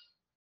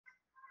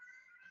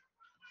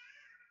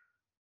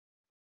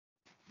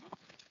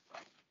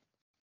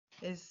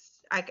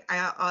 I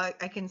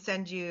can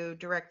send you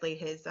directly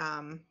his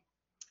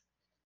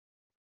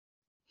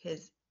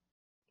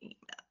email.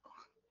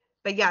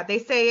 But yeah, they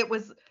say it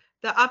was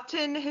the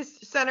Upton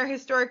Center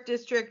Historic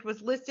District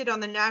was listed on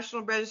the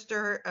National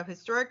Register of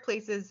Historic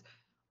Places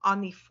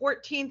on the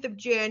 14th of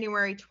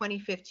January,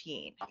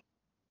 2015.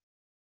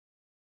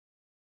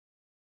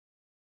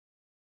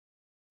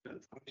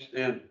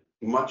 And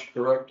much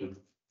corrected.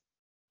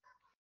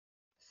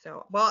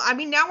 So, well, I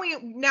mean, now we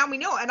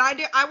know, and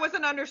I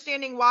wasn't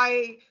understanding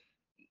why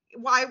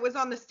it was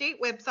on the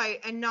state website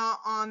and not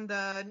on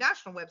the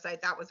national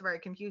website. That was very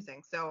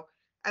confusing. So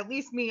at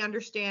least me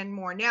understand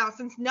more now,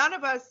 since none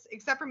of us,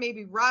 except for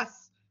maybe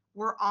Russ,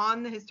 were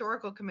on the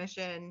historical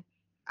commission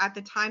at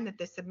the time that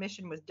this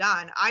submission was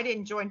done. I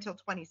didn't join till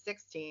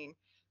 2016.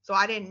 So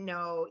I didn't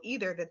know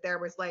either that there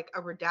was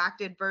a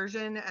redacted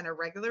version and a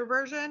regular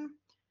version.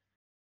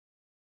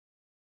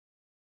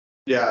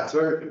 Yeah, it's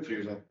very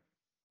confusing.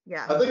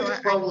 Yeah. I think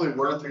it's probably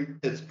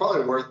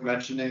worth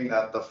mentioning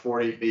that the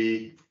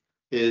 40B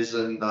is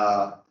in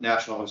the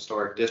National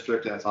Historic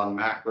District and it's on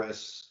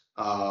Macris.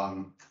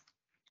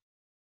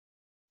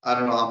 I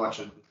don't know how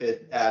much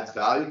it adds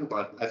value,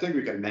 but I think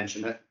we can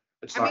mention it.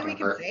 It's not we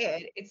gonna hurt. can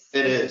say it.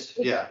 It is,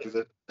 yeah, because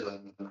it.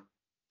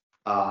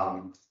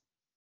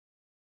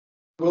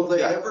 Will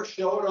they ever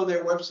show it on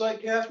their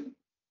website, Catherine?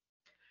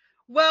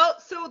 Well,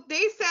 so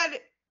they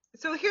said.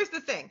 So here's the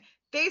thing.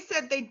 They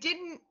said they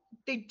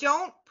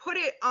don't put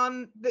it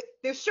on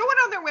they're showing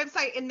on their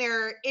website in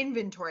their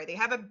inventory. They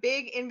have a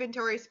big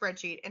inventory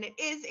spreadsheet, and it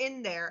is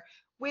in there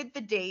with the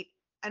date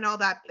and all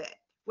that bit.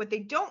 What they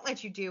don't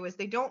let you do is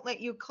they don't let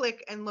you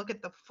click and look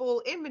at the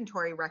full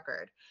inventory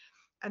record.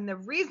 And the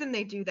reason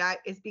they do that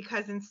is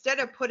because instead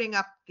of putting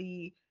up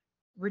the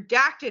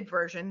redacted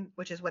version,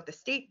 which is what the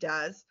state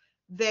does,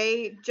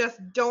 they just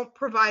don't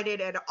provide it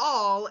at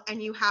all,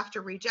 and you have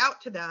to reach out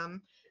to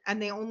them,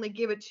 and they only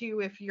give it to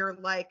you if you're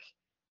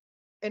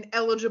an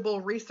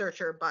eligible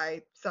researcher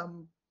by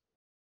some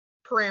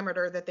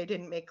parameter that they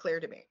didn't make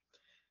clear to me.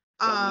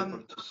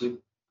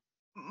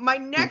 My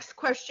next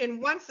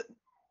question, once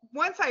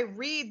I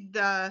read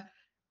the,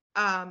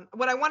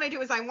 what I want to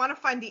do is I want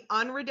to find the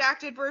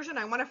unredacted version.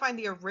 I want to find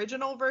the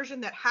original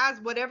version that has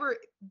whatever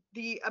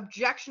the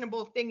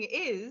objectionable thing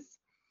is,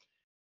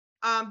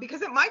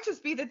 because it might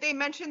just be that they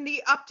mentioned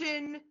the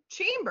Upton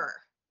Chamber.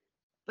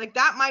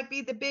 That might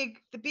be the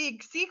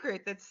big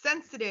secret that's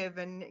sensitive,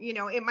 and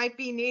it might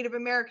be Native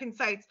American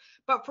sites,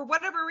 but for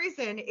whatever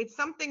reason, it's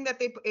something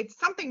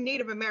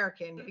Native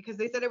American, because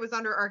they said it was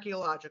under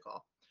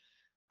archaeological.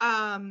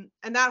 And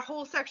that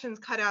whole section's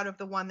cut out of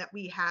the one that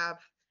we have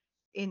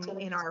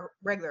in our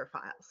regular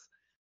files.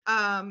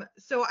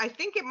 So I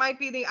think it might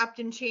be the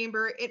Upton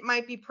Chamber, it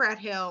might be Pratt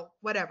Hill,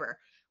 whatever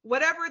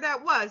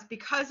that was,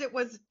 because it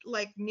was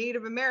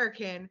Native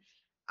American,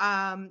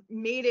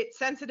 made it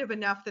sensitive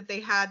enough that they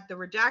had the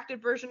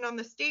redacted version on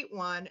the state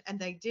one, and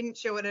they didn't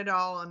show it at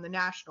all on the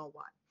national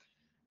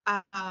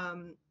one.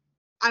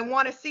 I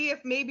want to see if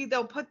maybe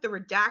they'll put the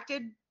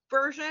redacted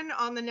version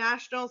on the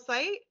national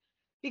site,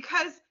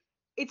 because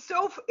it's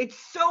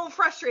so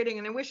frustrating,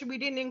 and I wish we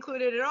didn't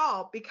include it at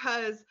all,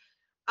 because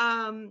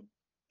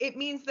it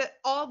means that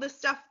all the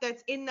stuff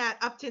that's in that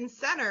Upton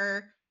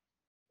Center,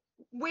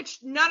 which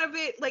none of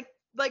it, like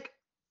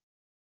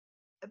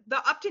the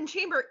Upton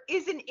Chamber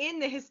isn't in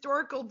the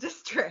historical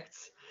district.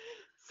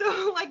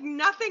 So like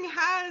nothing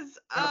has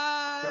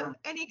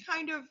any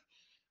kind of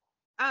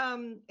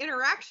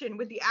interaction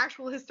with the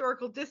actual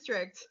historical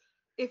district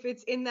if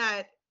it's in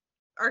that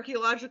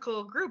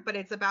archaeological group, but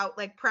it's about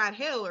like Pratt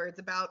Hill, or it's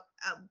about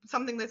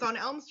something that's on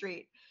Elm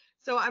Street.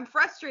 So I'm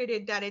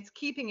frustrated that it's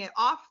keeping it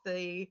off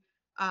the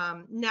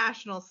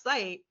national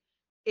site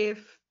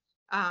if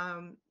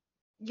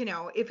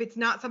if it's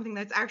not something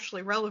that's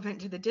actually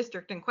relevant to the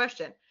district in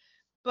question.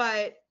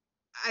 But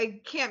I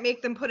can't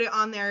make them put it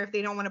on there if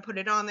they don't want to put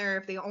it on there,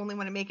 if they only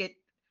want to make it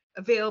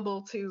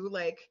available to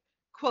like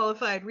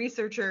qualified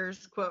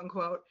researchers, quote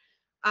unquote.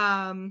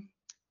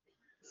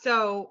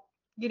 So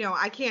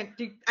I can't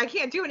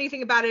do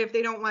anything about it if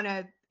they don't want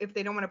to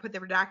put the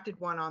redacted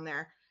one on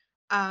there.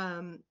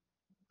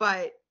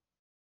 But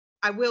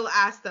I will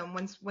ask them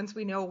once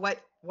we know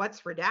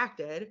what's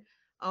redacted.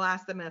 I'll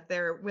ask them if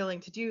they're willing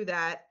to do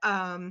that.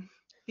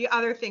 The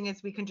other thing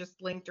is we can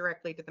just link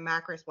directly to the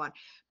Macris one,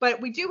 but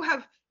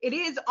it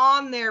is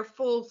on their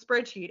full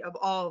spreadsheet of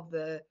all of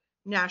the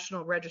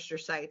National Register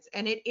sites,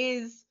 and it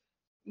is,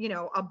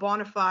 a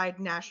bona fide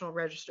National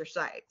Register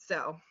site.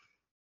 So,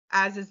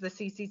 as is the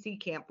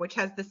CCC camp, which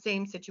has the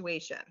same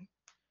situation.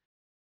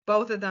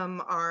 Both of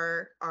them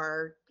are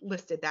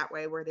listed that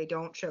way, where they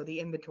don't show the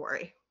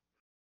inventory.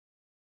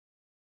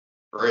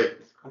 Great.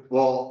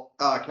 Well,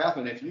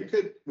 Catherine,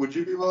 would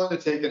you be willing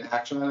to take an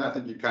action? I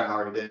think you kind of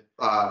already did.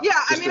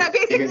 Yeah, I mean, I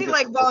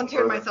basically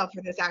volunteered further. myself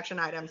for this action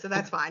item, so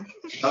that's fine.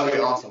 That'd be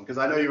awesome, because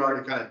I know you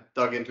already kind of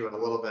dug into it a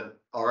little bit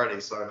already.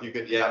 So if you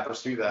could,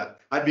 pursue that.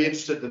 I'd be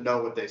interested to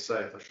know what they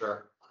say for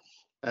sure.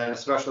 And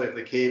especially if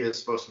the cave is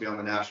supposed to be on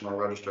the National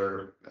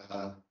Register,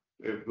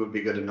 it would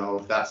be good to know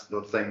if that's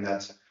the thing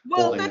that's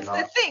Well, that's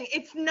the thing.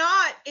 It's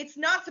not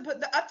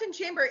supposed. The Upton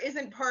Chamber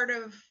isn't part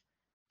of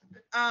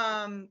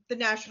the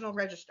National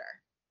Register.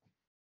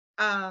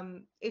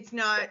 It's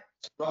not.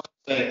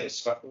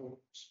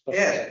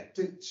 Yeah,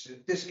 it's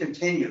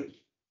discontinued.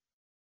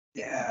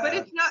 Yeah. But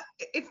it's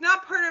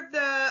not part of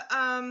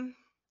the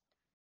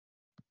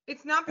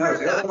it's not part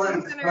of the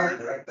Upton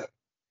Center.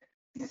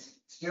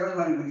 It's the only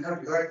one in the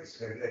country like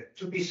this.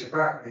 Two pieces of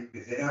property,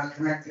 but they're not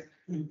connected.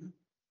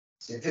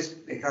 So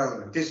they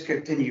call it a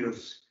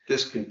discontiguous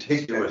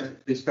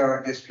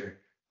historic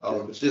district.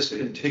 Oh,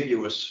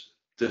 discontiguous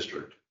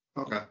district.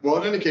 Okay. Well,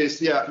 in any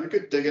case, if you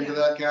could dig into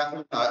that,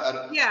 Catherine.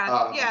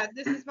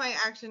 This is my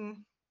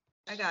action.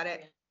 I got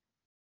it.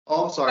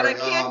 Oh, I'm sorry.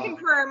 But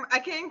I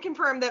can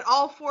confirm that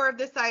all 4 of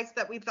the sites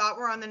that we thought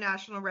were on the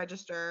National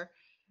Register,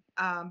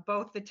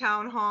 both the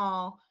town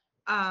hall,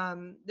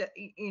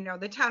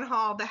 the town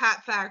hall, the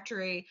Hat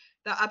Factory,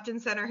 the Upton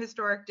Center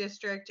Historic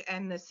District,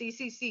 and the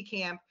CCC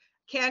camp,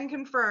 can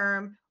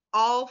confirm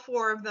all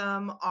 4 of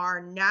them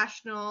are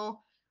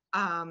National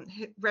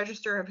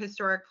Register of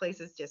Historic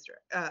Places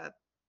district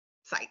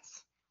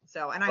sites.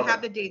 So, and I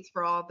have the dates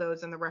for all of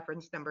those and the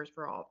reference numbers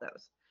for all of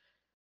those.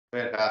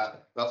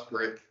 Fantastic. That's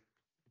great.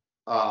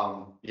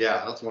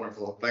 That's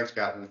wonderful. Thanks,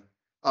 Catherine.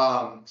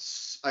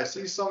 I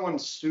see someone,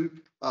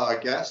 Soup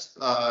Guest,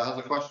 has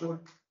a question.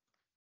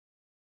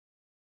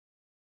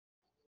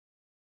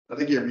 I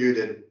think you're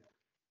muted.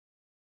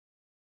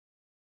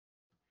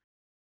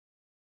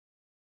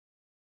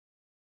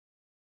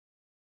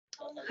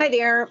 Hi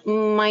there.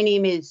 My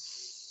name is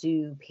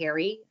Sue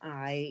Perry.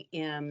 I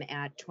am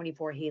at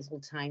 24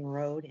 Hazeltine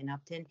Road in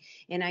Upton,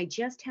 and I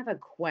just have a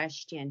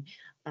question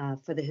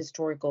for the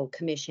Historical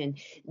Commission.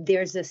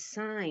 There's a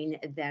sign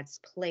that's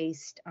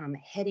placed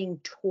heading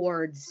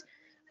towards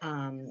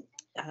the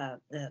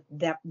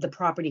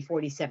property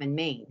 47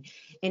 Main,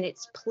 and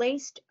it's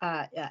placed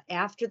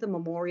after the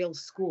Memorial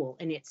School,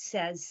 and it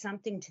says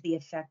something to the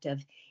effect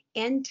of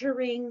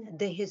entering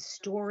the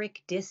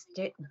historic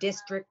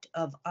district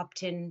of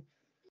Upton,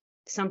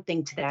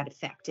 something to that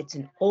effect. It's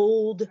an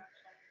old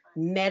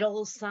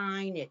metal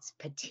sign. It's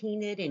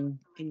patinaed in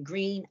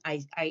green.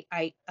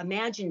 I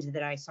imagined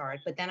that I saw it,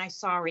 but then I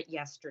saw it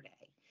yesterday,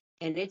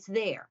 and it's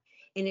there.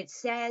 And it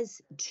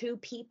says to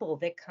people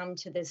that come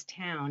to this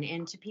town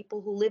and to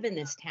people who live in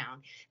this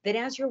town that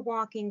as you're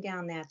walking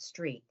down that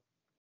street,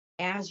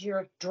 as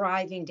you're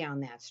driving down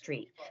that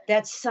street,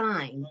 that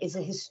sign is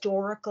a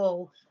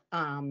historical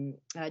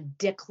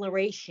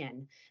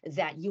declaration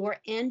that you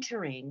are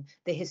entering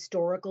the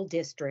historical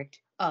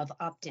district of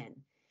Upton.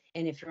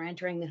 And if you're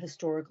entering the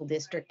historical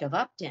district of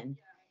Upton,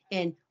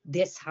 and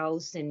this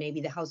house and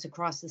maybe the house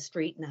across the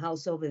street and the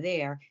house over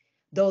there,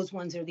 those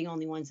ones are the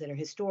only ones that are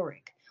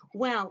historic.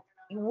 Well,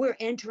 we're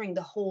entering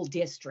the whole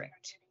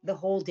district,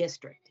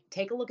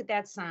 Take a look at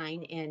that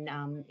sign,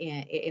 and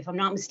if I'm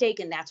not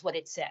mistaken, that's what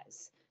it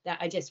says. That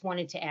I just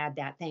wanted to add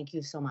that. Thank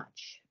you so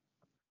much.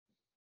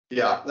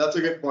 Yeah, that's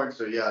a good point.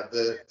 So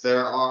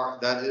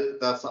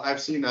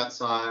I've seen that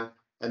sign.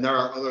 And there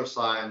are other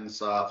signs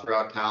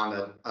throughout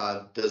town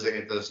that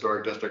designate the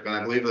historic district, and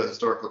I believe the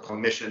historical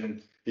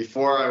commission,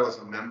 before I was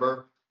a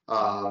member,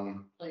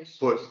 Place.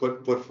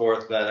 put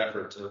forth that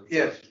effort to.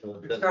 Yes.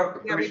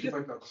 Yeah, we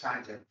just-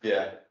 Signs in.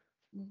 Yeah.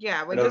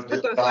 Yeah, we No, just put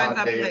just those signs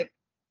up validate. like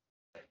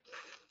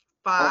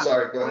I'm 5.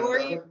 sorry, go or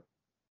ahead. you-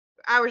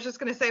 I was just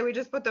gonna say, we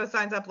just put those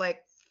signs up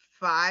like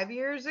 5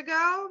 years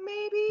ago,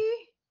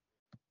 maybe.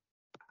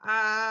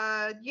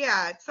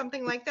 Yeah, it's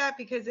something like that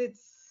because I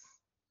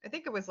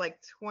think it was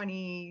like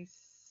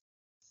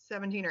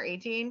 2017 or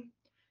 18.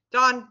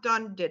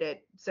 Don did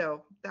it,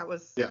 so that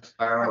was Yes,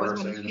 I that was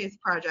remember one of seeing it. his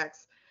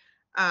projects.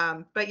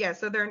 But yeah,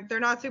 so they're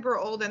not super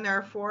old, and there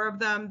are 4 of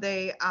them.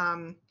 They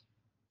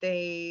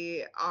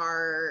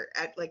are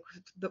at like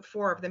the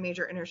 4 of the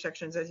major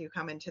intersections as you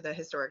come into the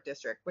historic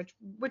district, which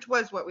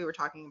was what we were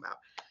talking about,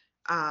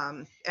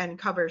 and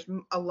covers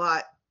a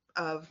lot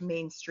of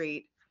Main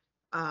Street,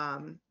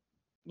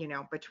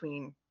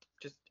 between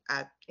just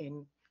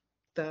in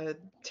the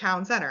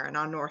town center and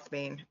on North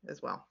Main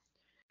as well.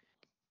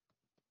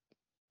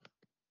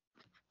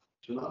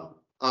 So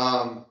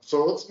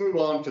let's move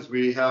on because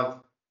we have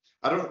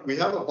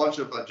a bunch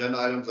of agenda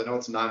items. I know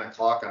it's 9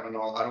 o'clock. I don't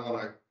know. I don't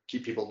want to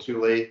keep people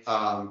too late.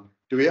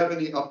 Do we have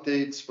any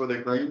updates for the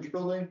Grange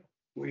building?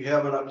 We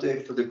have an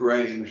update for the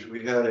Grange.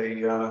 We had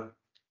a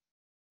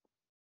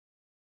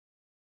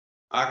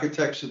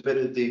architect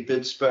submitted the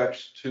bid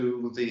specs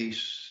to the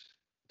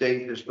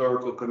State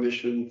Historical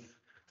Commission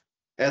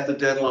at the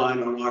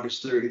deadline on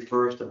August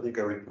 31st. I think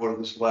I reported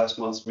this last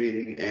month's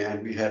meeting,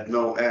 and we had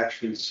no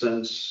action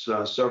since.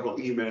 Several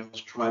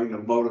emails trying to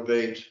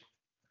motivate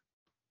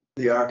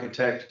the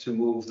architect to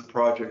move the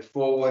project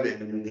forward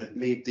and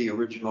meet the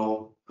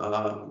original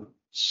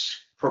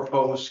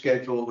proposed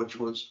schedule, which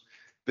was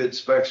bid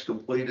specs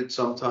completed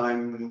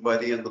sometime by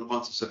the end of the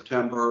month of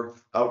September,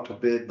 out to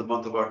bid the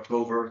month of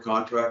October,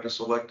 contractor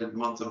selected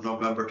month of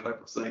November type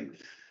of thing.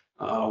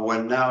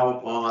 We're now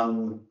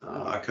on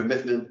a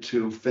commitment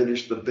to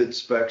finish the bid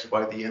specs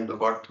by the end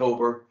of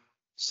October,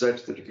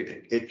 such that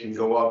it can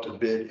go out to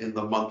bid in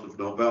the month of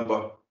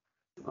November.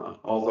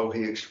 Although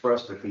he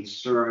expressed a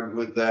concern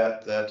with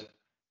that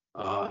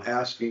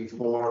asking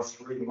for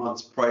 3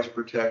 months price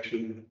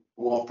protection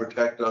won't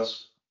protect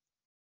us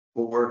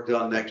for work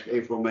done next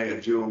April, May,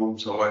 or June.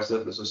 So I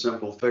said there's a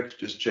simple fix,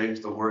 just change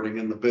the wording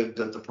in the bid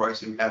that the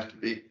pricing has to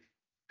be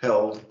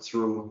held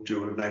through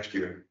June of next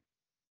year.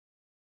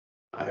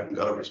 I haven't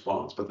got a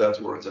response, but that's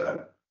where it's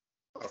at.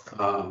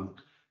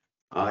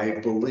 I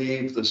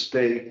believe the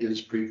state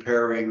is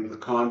preparing the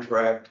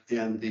contract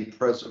and the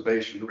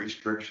preservation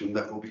restriction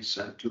that will be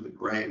sent to the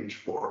Grange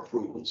for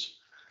approvals.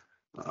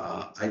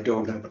 I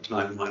don't have a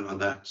timeline on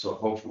that, so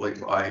hopefully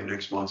by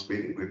next month's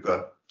meeting, we've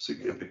got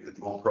significant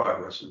more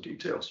progress and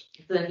details.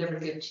 If that ever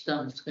gets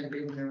done, it's gonna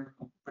be a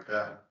miracle.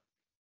 Yeah.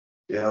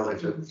 Yeah,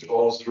 if it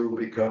falls through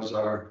because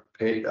our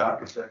paid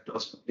architect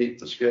doesn't meet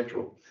the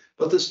schedule,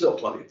 but there's still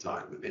plenty of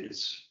time. I mean,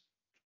 it's,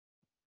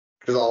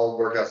 Because all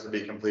work has to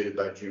be completed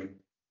by June.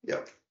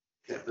 yeah,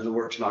 and the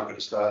work's not gonna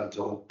start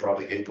until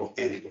probably April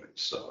anyway,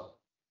 so.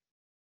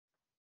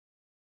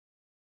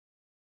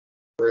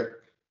 Great.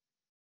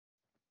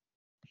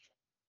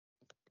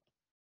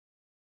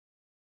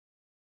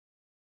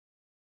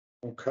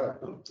 Okay.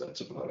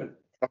 That's about it.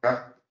 Okay.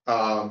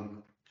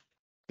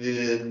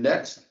 The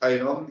next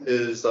item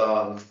is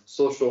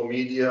social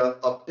media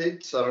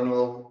updates. I don't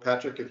know,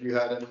 Patrick, if you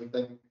had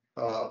anything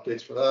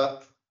updates for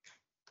that.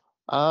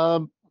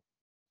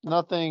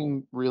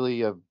 Nothing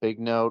really of big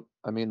note.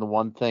 I mean, the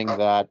one thing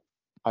that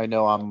I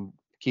know I'm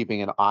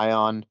keeping an eye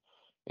on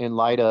in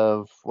light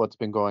of what's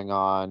been going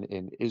on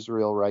in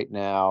Israel right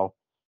now,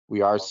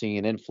 we are seeing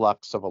an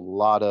influx of a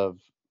lot of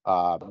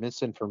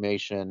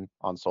misinformation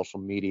on social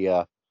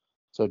media.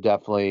 So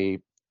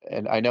definitely,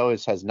 and I know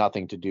this has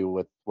nothing to do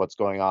with what's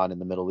going on in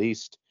the Middle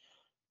East,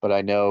 but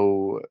I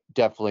know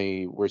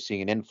definitely we're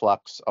seeing an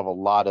influx of a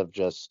lot of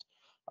just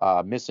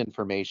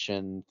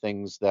misinformation,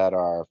 things that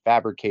are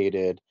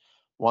fabricated.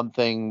 One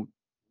thing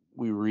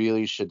we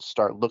really should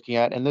start looking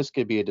at, and this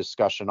could be a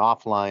discussion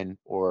offline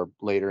or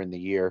later in the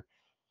year,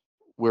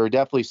 we're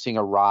definitely seeing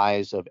a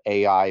rise of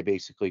AI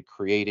basically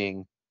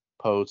creating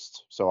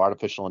posts. So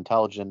artificial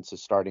intelligence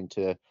is starting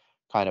to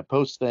kind of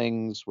post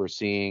things. We're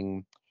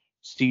seeing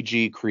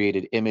CG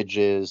created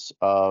images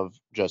of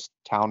just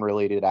town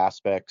related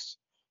aspects.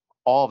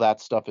 All that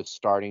stuff is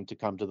starting to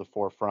come to the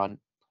forefront.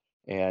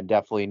 And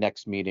definitely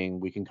next meeting,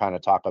 we can kind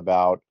of talk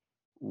about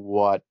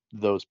what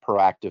those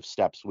proactive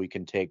steps we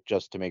can take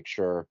just to make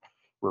sure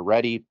we're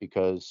ready,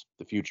 because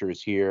the future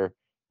is here.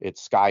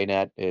 It's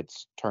Skynet,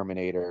 it's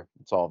Terminator,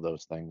 it's all of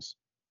those things.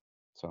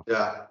 So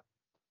Yeah,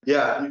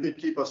 you could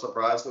keep us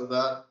apprised of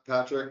that,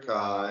 Patrick,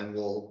 and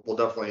we'll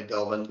definitely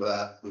delve into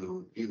that.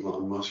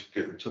 Elon Musk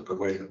took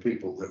away the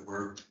people that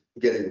were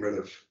getting rid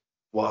of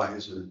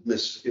lies and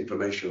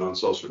misinformation on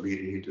social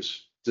media. He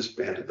just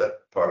disbanded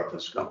that part of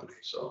his company,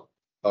 so.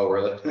 Oh,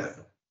 really? Yeah.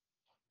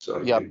 So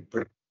you Yep.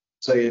 can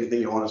say anything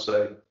you want to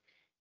say.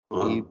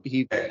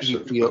 he X he or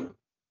feel,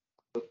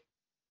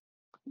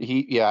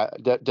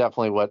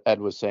 Definitely what Ed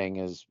was saying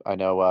is, I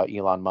know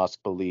Elon Musk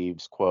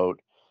believes,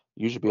 quote,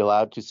 you should be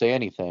allowed to say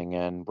anything.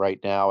 And right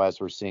now, as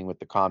we're seeing with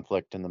the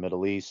conflict in the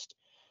Middle East,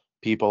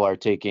 people are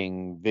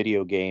taking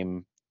video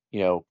game,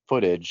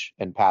 footage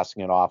and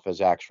passing it off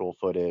as actual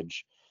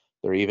footage.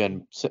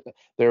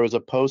 There was a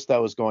post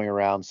that was going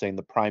around saying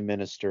the Prime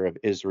Minister of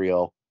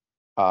Israel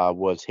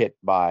was hit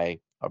by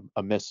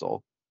a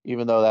missile,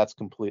 even though that's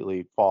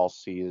completely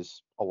false. He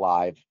is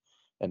alive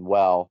and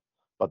well,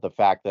 but the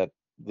fact that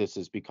this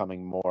is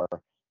becoming more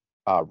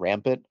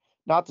rampant,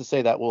 not to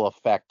say that will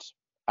affect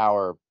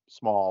our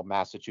small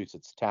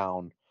Massachusetts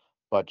town,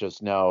 but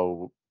just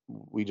know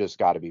we just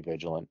got to be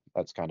vigilant.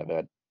 That's kind of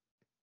it.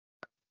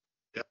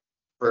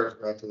 Prayers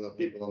out to the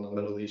people in the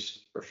Middle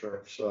East for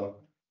sure. So,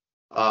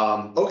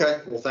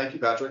 okay, well, thank you,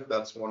 Patrick.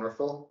 That's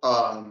wonderful.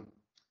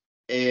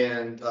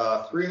 And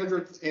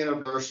 300th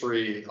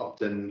anniversary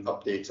Upton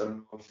updates. I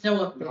don't know if-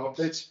 No No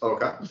updates?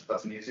 Okay,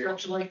 that's an easier.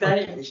 Don't you like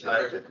that?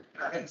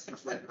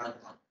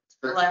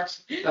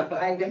 Relax. I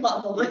am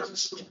on the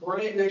list.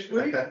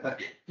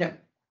 No.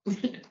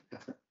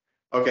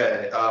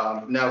 Okay,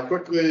 now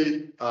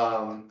quickly,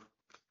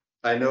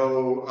 I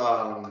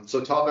know,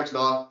 so topics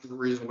not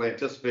reasonably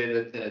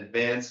anticipated in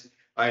advance.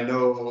 I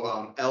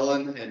know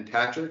Ellen and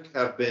Patrick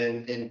have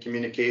been in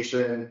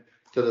communication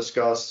to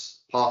discuss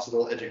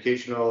possible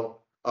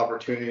educational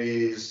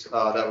opportunities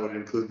that would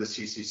include the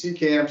CCC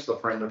camps, the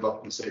Friend of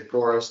Upton Safe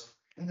Forest,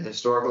 and the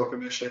Historical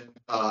Commission.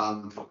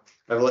 I've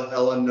let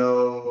Ellen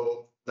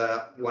know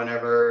that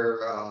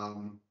whenever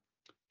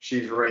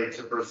she's ready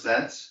to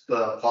present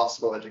the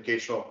possible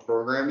educational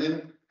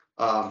programming,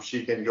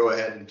 she can go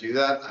ahead and do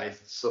that. I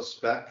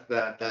suspect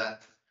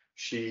that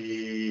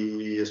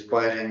she is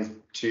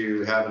planning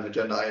to have an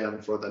agenda item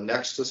for the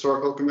next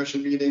Historical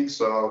Commission meeting.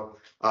 So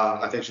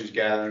I think she's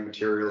gathering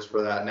materials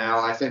for that now.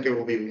 I think it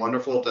will be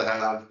wonderful to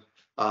have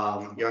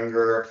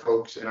younger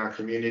folks in our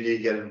community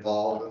get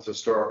involved with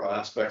historical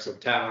aspects of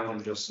town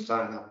and just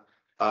kind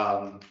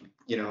of,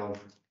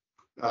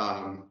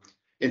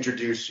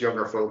 introduce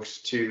younger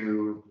folks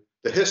to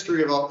the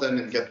history of Upton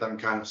and get them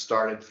kind of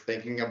started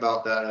thinking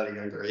about that at a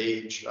younger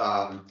age,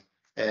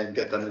 and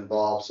get them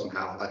involved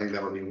somehow. I think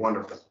that would be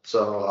wonderful.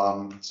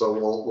 So,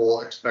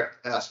 we'll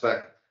expect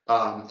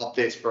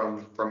updates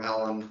from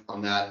Ellen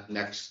on that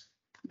next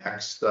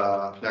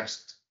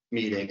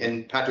meeting.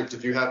 And Patrick,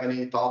 did you have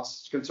any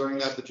thoughts concerning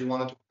that you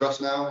wanted to address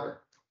now?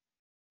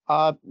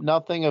 Or?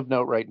 Nothing of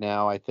note right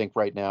now. I think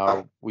right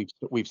now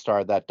we've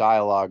started that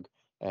dialogue,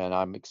 and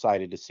I'm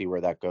excited to see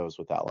where that goes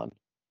with Ellen.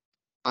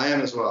 I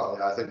am as well.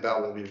 Yeah, I think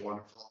that will be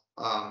wonderful.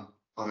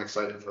 I'm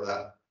excited for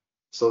that.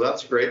 So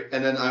that's great.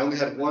 And then I only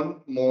had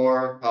one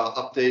more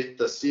update.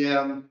 The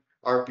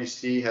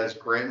CMRPC has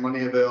grant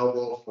money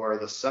available for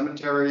the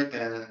cemetery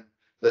and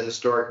the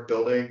historic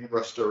building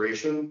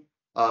restoration.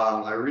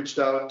 I reached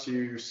out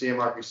to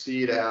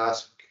CMRPC to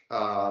ask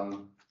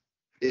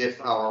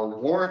if our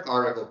warrant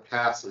article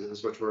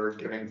passes, which we're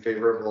giving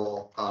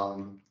favorable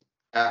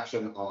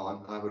action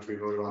on, which we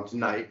voted on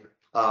tonight,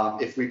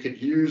 if we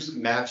could use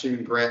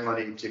matching grant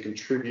money to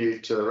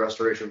contribute to the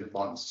restoration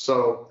funds.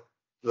 So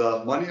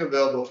the money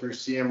available through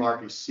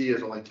CMRPC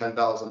is only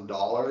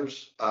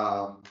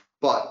 $10,000,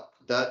 but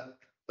that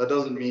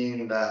doesn't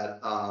mean that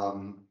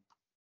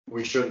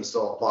we shouldn't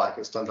still apply,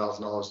 because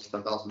 $10,000 is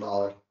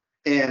 $10,000.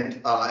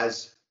 And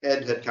as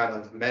Ed had kind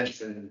of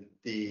mentioned,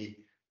 the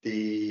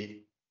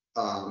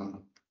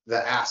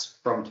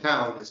ask from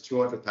town is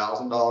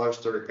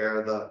 $200,000 to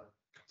repair the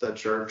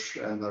church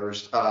and the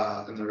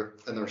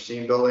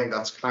Racine building.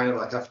 That's kind of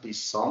a hefty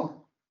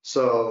sum.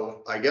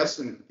 So I guess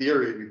in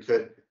theory we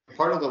could,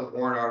 part of the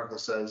warrant article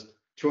says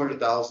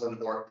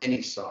 200,000 or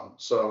any sum.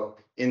 So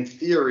in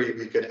theory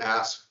we could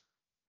ask,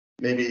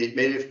 maybe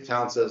if the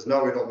town says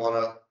no, we don't want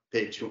to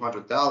pay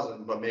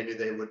 200,000, but maybe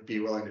they would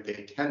be willing to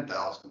pay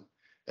 10,000,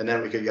 and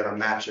then we could get a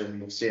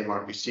matching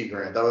CMRPC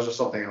grant. That was just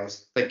something I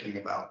was thinking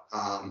about.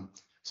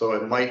 So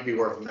it might be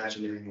worth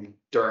mentioning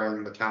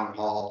during the town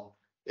hall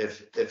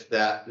if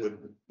that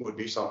would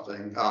be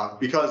something,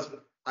 because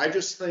I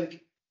just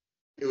think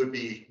it would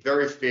be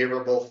very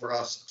favorable for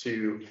us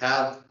to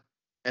have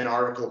an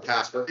article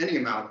passed for any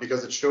amount,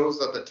 because it shows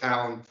that the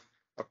town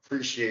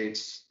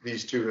appreciates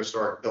these two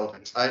historic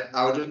buildings.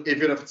 I would just,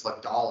 even if it's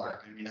like $1,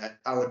 I mean,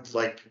 I would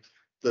like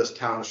this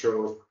town to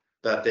show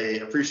that they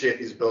appreciate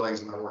these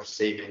buildings and that we're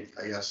saving,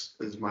 I guess,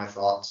 is my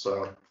thought.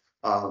 So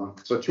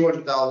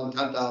 200,000,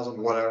 10,000,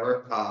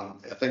 whatever. I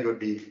think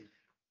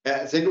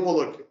it will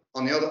look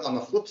on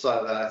the flip side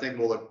of that. I think it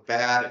will look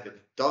bad if it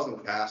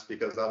doesn't pass,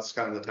 because that's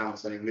kind of the town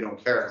saying we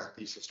don't care about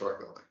these historic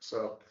buildings.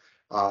 So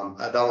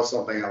that was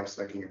something I was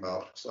thinking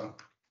about. So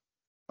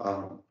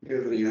Do you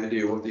have any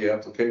idea what the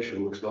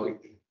application looks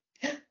like?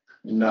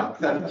 no.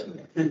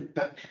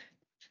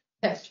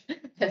 That's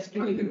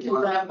going to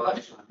do that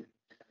much.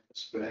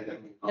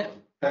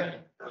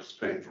 That's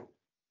painful.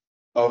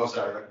 Oh,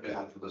 sorry.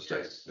 Yeah, for the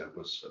state, that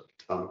was a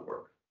ton of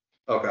work.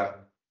 Okay.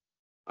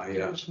 I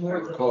It's more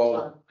than recall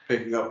fun.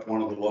 picking up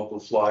one of the local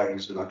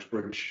flyers in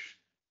Uxbridge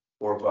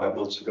 4 or 5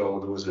 months ago.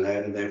 There was an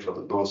ad in there for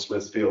the North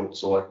Smithfield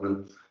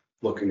Selectmen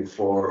looking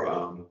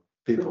for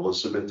people to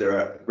submit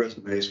their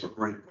resumes for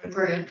grant.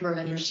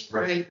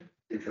 Right.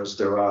 Because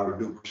there are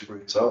numerous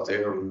grants out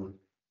there and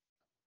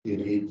you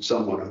need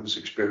someone who's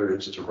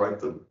experienced to write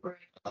them. But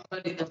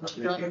it's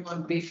done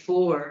one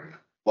before.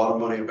 A lot of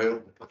money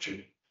available, but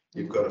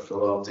you've got to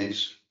fill out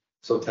these.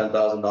 So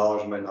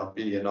 $10,000 might not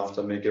be enough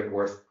to make it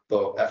worth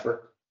the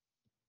effort.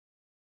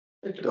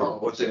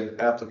 What's the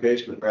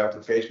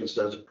application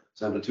says,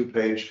 send a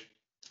 2-page,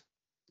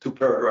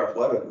 2-paragraph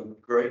letter, then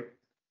great.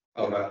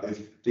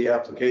 If the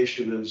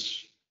application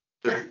is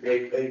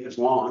 38 pages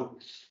long,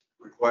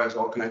 requires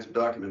all kinds of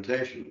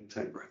documentation,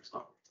 10 grand's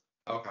not.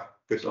 Okay.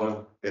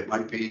 So it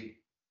might be,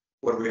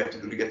 what do we have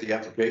to do to get the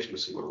application to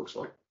see what it looks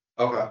like?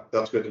 Okay,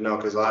 that's good to know,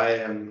 because I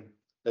am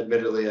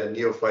admittedly a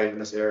neophyte in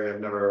this area.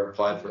 I've never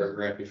applied for a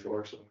grant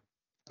before, so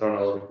I don't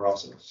know the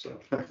process, so.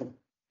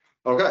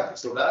 Okay,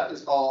 so that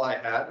is all I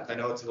had. I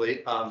know it's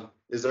late.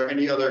 Is there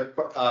any other,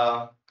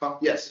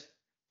 yes?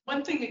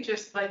 One thing I'd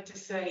just like to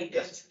say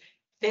Yes. is,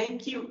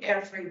 thank you,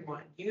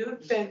 everyone.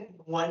 You've been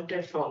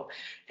wonderful.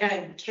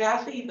 And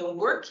Kathy, the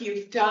work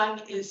you've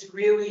done is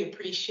really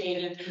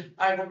appreciated.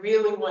 I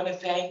really want to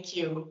thank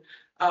you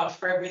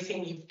for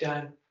everything you've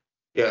done.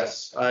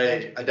 Yes,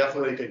 I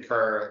definitely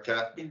concur.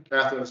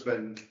 Catherine's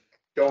been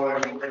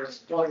going.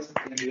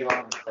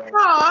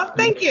 Aw,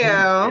 thank you.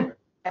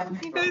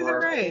 You guys are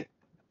great.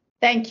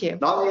 Thank you.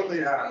 Not only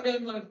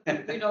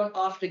We don't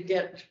often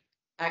get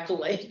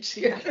accolades.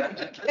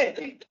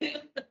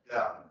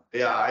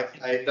 Yeah,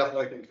 I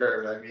definitely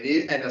concur. I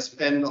mean,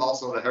 and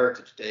also the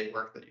Heritage Day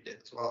work that you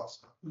did as well.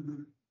 So,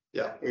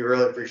 yeah, we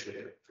really appreciate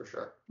it for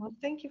sure. Well,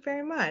 thank you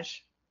very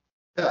much.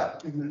 Yeah.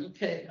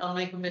 Okay, I'll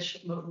make a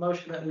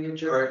motion that we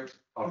adjourn.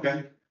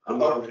 Okay. I'm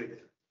not ready.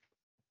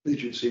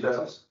 Did you see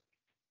that?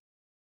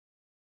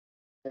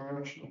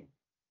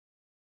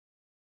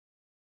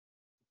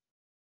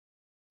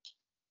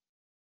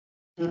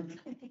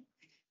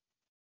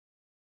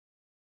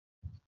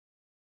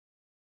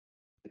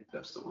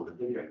 That's the one. I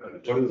think I got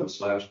it. Joined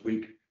this last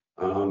week.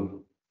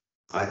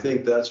 I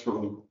think that's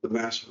from the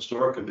Mass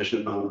Historic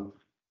Commission on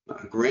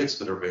grants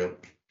that are available.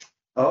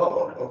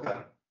 Oh, okay.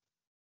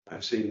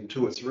 I've seen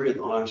 2 or 3 in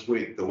the last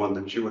week, the one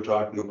that you were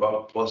talking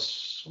about,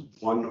 plus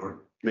 1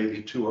 or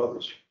maybe 2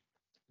 others.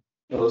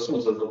 No, this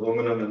one's with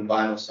aluminum and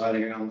vinyl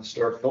siding on the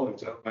historic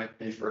buildings. That might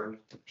be for.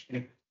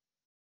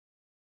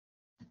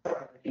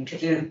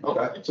 Interesting.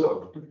 Okay,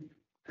 So,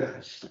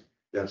 yes.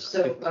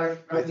 So are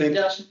I we think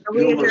done? Are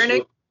we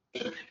adjourning?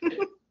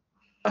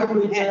 Are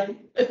we done?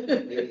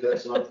 Maybe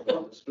that's not the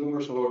one. There's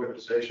numerous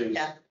organizations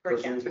Yeah, for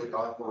presently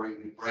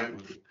offering grant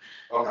money.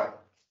 Okay.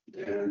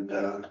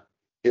 And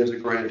here's a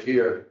grant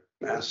here,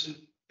 Mass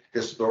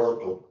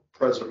Historical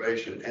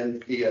Preservation,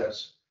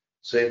 NPS,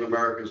 Save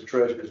America's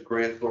Treasures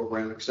Grant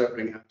Program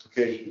accepting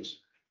applications.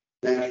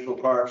 National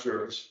Park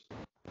Service.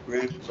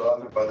 Grant is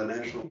offered by the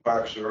National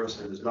Park Service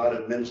and is not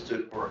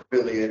administered or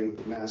affiliated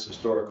with the Mass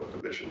Historical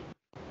Commission.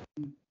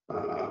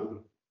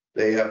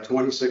 They have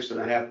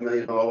 $26.5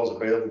 million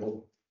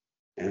available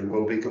and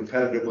will be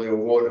competitively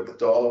awarded with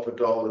dollar for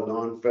dollar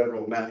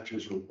non-federal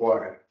matches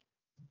required.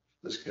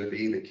 This could be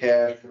either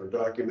cash or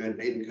documented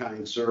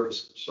in-kind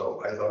services.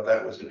 So I thought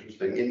that was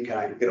interesting.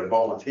 In-kind, get a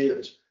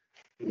volunteers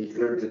in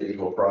the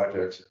Eagle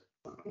projects.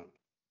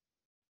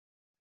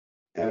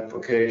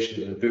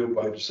 Applications are due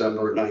by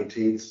December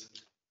 19th.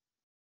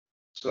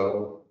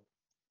 So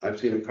I've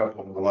seen a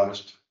couple in the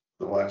last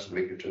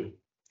week or 2.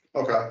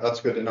 Okay, that's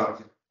good to know.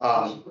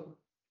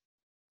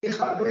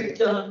 We're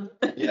done.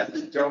 Yeah,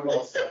 Joe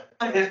Mills.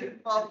 I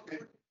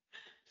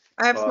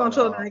have small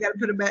children. I gotta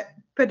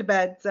put to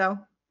bed, so.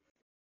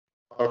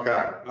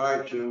 Okay. All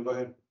right, Jim, go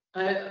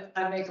ahead.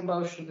 I make a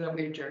motion that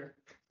we adjourn.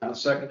 I'll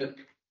second it.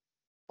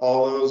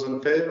 All those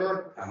in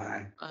favor?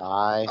 Aye.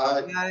 Aye.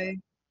 Aye. I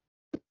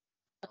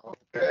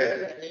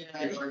Okay.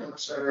 Thank you very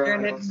much,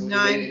 everyone. Adjourned at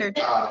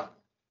 9:30.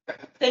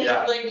 Thank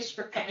Yeah. you, ladies,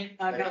 for coming.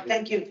 No,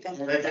 thank you. Thank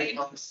you.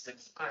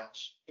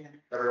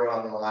 Everyone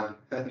on the line.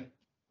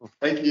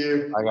 Thank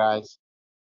you. Bye, guys.